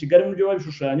bakora ni Kigali mu byo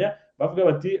babishushanya, bavuga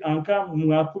bati anka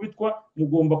mwakubitwa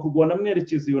mugomba kurwana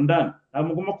mwerekeza iyo ndani, nta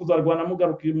mugomba kuzarwana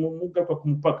mugaruka ku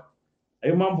mupaka.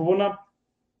 Ayo mpamvu ubona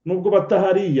nubwo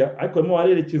batahariya ariko barimo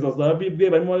barerekeza za Bibwe,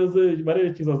 barimo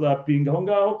barerekeza za Pinga aho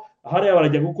ngaho, hariya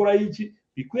barajya gukora iki,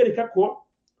 bikwereka ko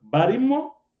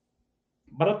barimo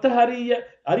baratahariya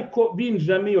ariko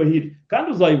binjiramo iyo hiri.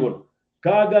 Kandi uzayibona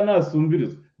kaga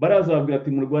nasumbirizwa barazabwira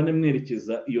ati murwane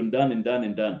mwerekeza iyo ndani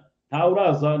nta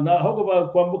uraza ahubwo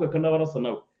bakwambuka kanabarasa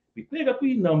nawe. Bikwereka ko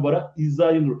iyi ntambara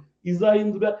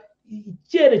izahindura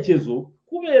icyerekezo,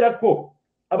 kubera ko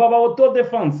aba ba auto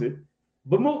defense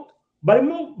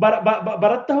barimo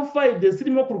barataha fayide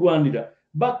zirimo kurwanira,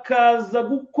 bakaza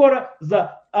gukora za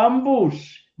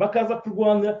ambush, bakaza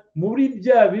kurwanira muri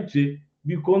bya bice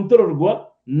bikontororwa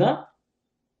na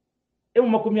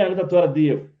M23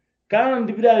 RDF.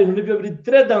 Kandi biriya bintu nibyo biri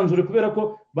très dangereux, kubera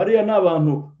ko bariya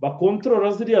n'abantu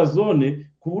bakontorora ziriya zone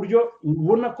ku buryo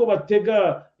ubona ko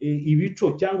batega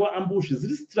ibico cyangwa ambush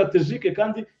ziri strategique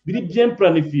kandi biri bien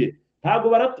planifié. Ntago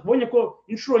barabonye ko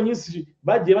inshuro nyinshi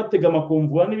bagiye batega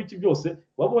amakomvuwa n'ibiki byose,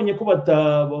 wabonye ko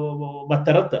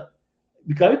batarata.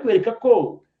 Bikaba bikwereka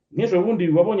ko n'ejo bundi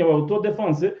wabonye aba auto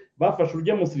defense bafashe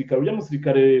urya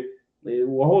musirikare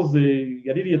wahoze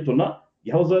yari Lieutenant,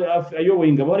 yahoze ayoboye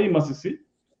ingabo hari Masisi,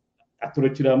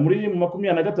 aturukira muri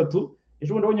 23.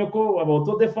 Ejo bundi wabonye ko aba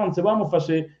auto defense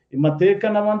bamufashe imateka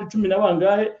n'abandi 10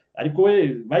 n'abangahe, ariko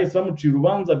we bahise bamucira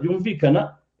urubanza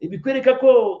byumvikana. Bikwereka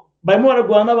ko barimo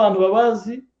baragwana n'abantu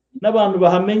babazi, n'abantu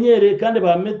bahamenyereye kandi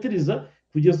bahametiriza,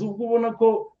 kugeza ubwo ubona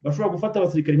ko bashobora gufata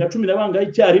abasirikari nka 10 n'abangahe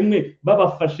icyarimwe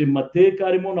babafashe mateka,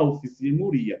 harimo na ofisiye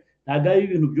Muriya. Ntago ari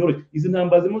ibintu byoroshye, izi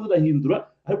ntambara zirimo zirahindura.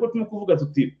 Ariko turimo kuvuga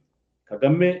tuti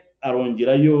Kagame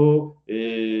arongerayo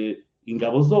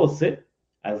ingabo zose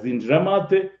azinjiramo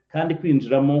ate, kandi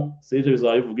kwinjiramo seje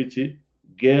bizaba bivuga iki,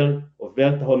 guerre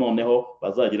ouverte, aho noneho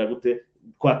bazagira gute,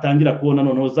 twatangira kubona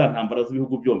noneho za ntambara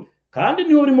z'ibihugu byombi. Kandi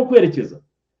niho urimo kwerekeza.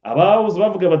 Ababuze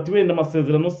bavuga bati wenda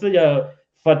amasezerano se ya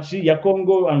Fatshi ya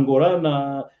Congo, Angola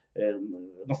na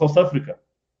South Africa.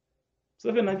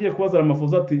 Seven nagiye kubaza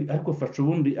amafuza ati ariko Fatshi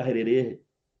ubundi aherereye he?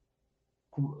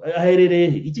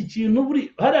 Iki kintu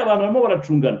buri hari abantu barimo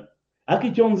baracungana. Ariko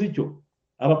icyo nzi cyo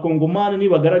abakongomani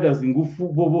nibagaragaza ingufu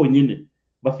bo bonyine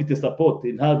bafite support,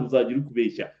 nta ruzagira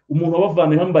ukubeshya. Umuntu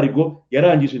wabavana Mbarigo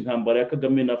yarangije intambara ya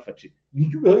Kagame na Fatshi.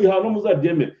 Hano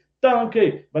muzabyemere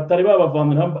tanke batari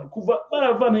babavana kuva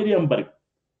baravana iriya Mbarigo.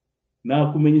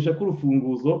 Nakumenyesha ko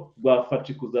urufunguzo rwa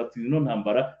Fatshi kuzatsinda ino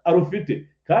ntambara arufite,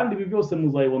 kandi ibi byose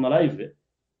muzayibona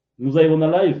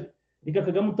live. Ika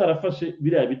Kagame utarafashe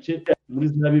biriya bice muri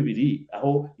za bibiri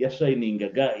aho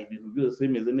yashiningaga ibintu byose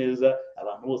bimeze neza,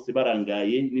 abantu bose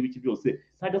barangaye n'ibiki byose,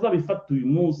 ntago azabifata uyu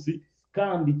munsi.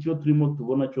 Kandi icyo turimo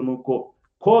tubona cyo nuko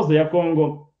koze ya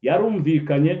Congo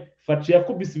yarumvikanye, Fatshi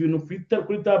yakubise ibintu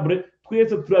kuri table,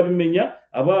 twese turabimenya.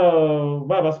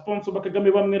 Aba sponsor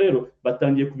bakagame bamwe rero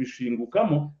batangiye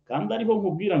kubishingukamo. Kandi ariho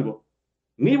nkubwira ngo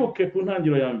mwibuke ku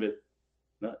ntangiro ya mbere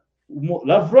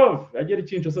Lavrov agera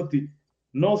Kinshasa ati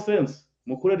no sense,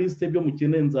 mukure liste byo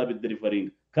mukeneye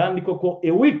nzabidelivaringa. Kandi koko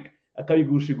a week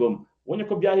akabigusha Goma. Ubonye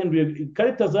ko byahinduye,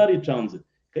 karita zaricanze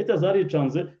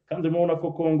kandi mubona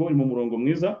ko Congo iri mu murongo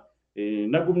mwiza.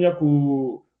 Nagumya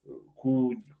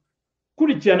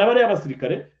kurikirana bari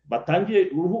abasirikare batangiye,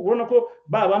 ubona ko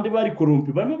bandi bari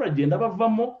korumpi barimo bagenda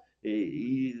bavamo.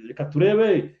 Reka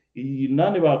turebe iyi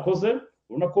nane bakoze,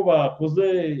 ubona ko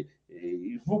bakoze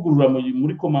ivugurura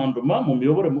muri commandement, mu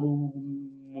miyobore,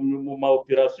 mu ma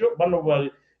operation. Bano ba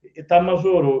etat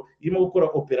major irimo gukora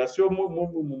operation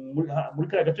muri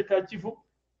kaya gace ka Kivu.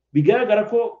 Bigaragara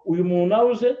ko uyu muntu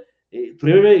nauje,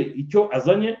 turebe icyo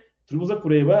azanye, turibuze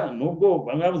kureba. Nubwo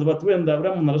bamwabuze bati wenda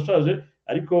buriya muntu arashaje,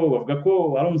 ariko bavuga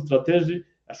ko ari strategy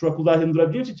ashobora kuzahindura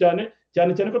byinshi cyane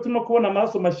ko turimo kubona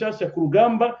amaraso mashyashya ku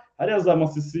rugamba. Hariya za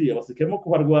Masisi abasikarimo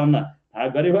kuharwana,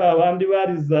 ntabwo ari abandi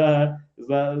bari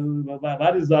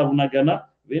bari za Bunagana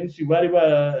benshi bari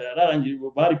bararangiye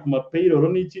bari ku mapayiroro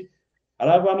n'iki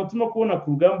hari abantu turimo kubona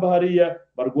ku rugamba hariya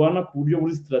barwana ku buryo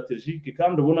buri strategique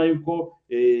kandi ubona yuko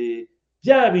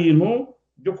bya bintu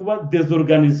byo kuba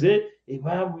desorganize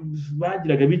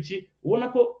bagiraga biki ubona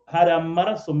ko hari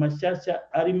amaraso mashyashya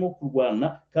arimo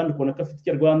kurwana kandi ukabona ko afite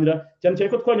icyo arwanira cyane cyane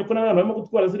ko twabonye ko n'abantu barimo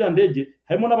gutwara ziriya ndege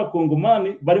harimo n'abakongomani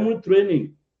bari muri training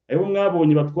abo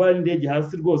mwabonye batwara indege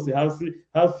hasi rwose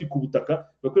hasi ku butaka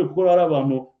bakwiye kuko hari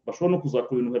abantu bashobora no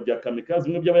kuzakora ibintu bya kamikaze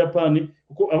bimwe by'abayapani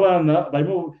kuko abana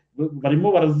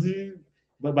barimo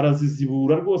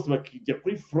barazizibura rwose bakijya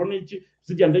kuri froniki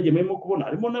zijya ndege murimo kubona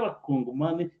harimo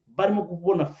n'abakongomani barimo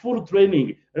kubona full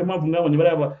training ariyo mpamvu mwabonye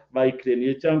bariya ba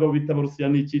Ukraine cyangwa bita Abarusiya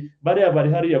n'iki bariya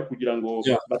bari hariya kugira ngo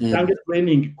batange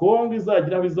training Congo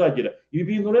izagira aho izagera ibi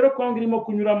bintu rero Congo irimo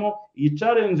kunyuramo iyi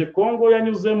challenge Congo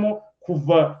yanyuzemo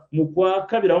kuva mu kwa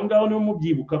kabiri aho ngaho niho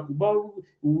mubyibuka kuba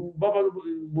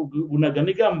Bunagana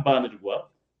igambanirwa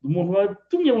umuntu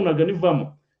watumye Bunagana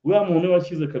ivamo uriya muntu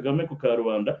washyize Kagame ku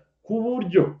karubanda ku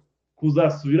buryo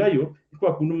kuzasubirayo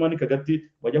kwa kundi umanika gati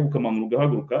wajya kukamanura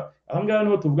ugahaguruka aha ngaha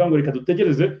niho tuvuga ngo reka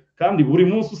dutegereze kandi buri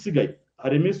munsi usigaye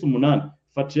hari iminsi 8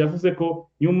 Fatshi yavuze ko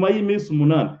nyuma y'iminsi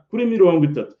 8 kuri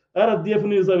 30 RDF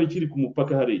n'izaba ikiri ku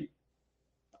mupaka hariya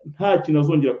nta kintu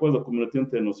azongera kubaza community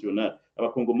international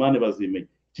abakongomane bazimenya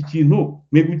iki kintu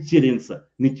megukerensa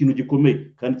ni ikintu gikomeye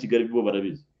kandi Kigali bibo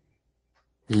barabizi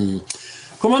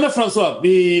Komanda François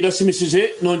birashimishije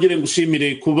nongere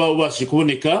ngushimire kuba ubashije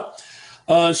kuboneka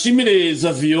shimire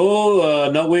Zavio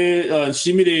nawe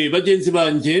shimire bagenzi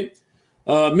banje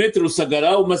Maître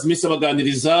Rusagara umaze iminsi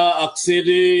abaganiriza Axel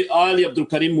Ali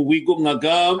Abdulkarim Wigo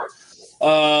Mwaga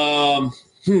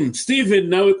Steven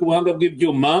nawe ku buhanga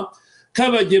bw'ibyuma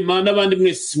Kabagema n'abandi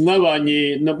mwese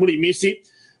mwabanye muri iminsi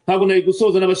ntabwo nari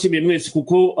gusoza n'abashimiye mwese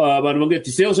kuko abantu bambwiye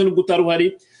ati seho nubwo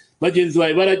utaruhari bagenzi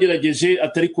bawe baragerageje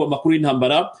atari ku makuru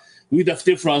y'intambara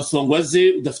udafite François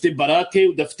Ngwaze udafite Barake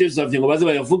udafite Zavio ngo baze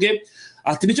bayavuge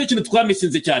ati nicyo kintu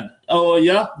twamisinze cyane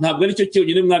oya ntabwo ari cyo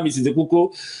cyonyine mwamisinze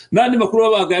kuko nandi makuru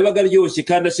babagaye bagaryoshye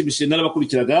kandi ashimishije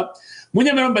n'abakurikiraga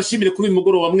munyamara mbashimire kuri uyu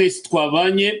mugoroba mwese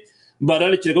twabanye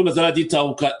mbararekere gahunda za Radio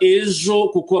Itahuka ejo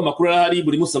kuko amakuru arahari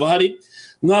buri munsi abahari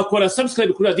mwakora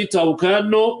subscribe kuri Radio Itahuka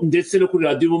hano ndetse no kuri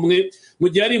radio bumwe mu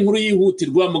gihe ari inkuru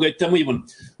yihutirwa mugahita muyibona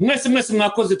mwese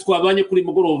mwakoze twabanye kuri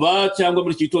mugoroba cyangwa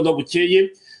muri kitondo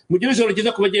bukeye mu gihe ijoro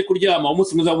ryiza kubagiye kuryama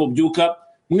umunsi mwiza w'ububyuka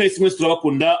mwese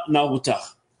turabakunda naho butaha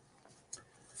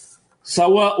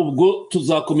sawa ubwo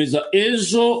tuzakomeza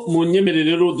ejo mu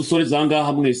nyemerere rero dusoreza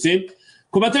ahangaha mwese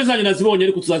komantere zanyu nazibonye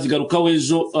ariko tuzazigarukaho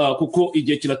ejo kuko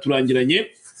igihe kiraturangiranye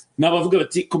nabavuga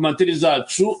bati komantere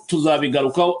zacu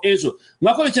tuzabigarukaho ejo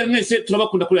mwakoze cyane mwese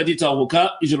turabakunda kuri Radio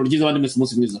Itahuka ijoro ryiza abandi mwese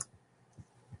umunsi mwiza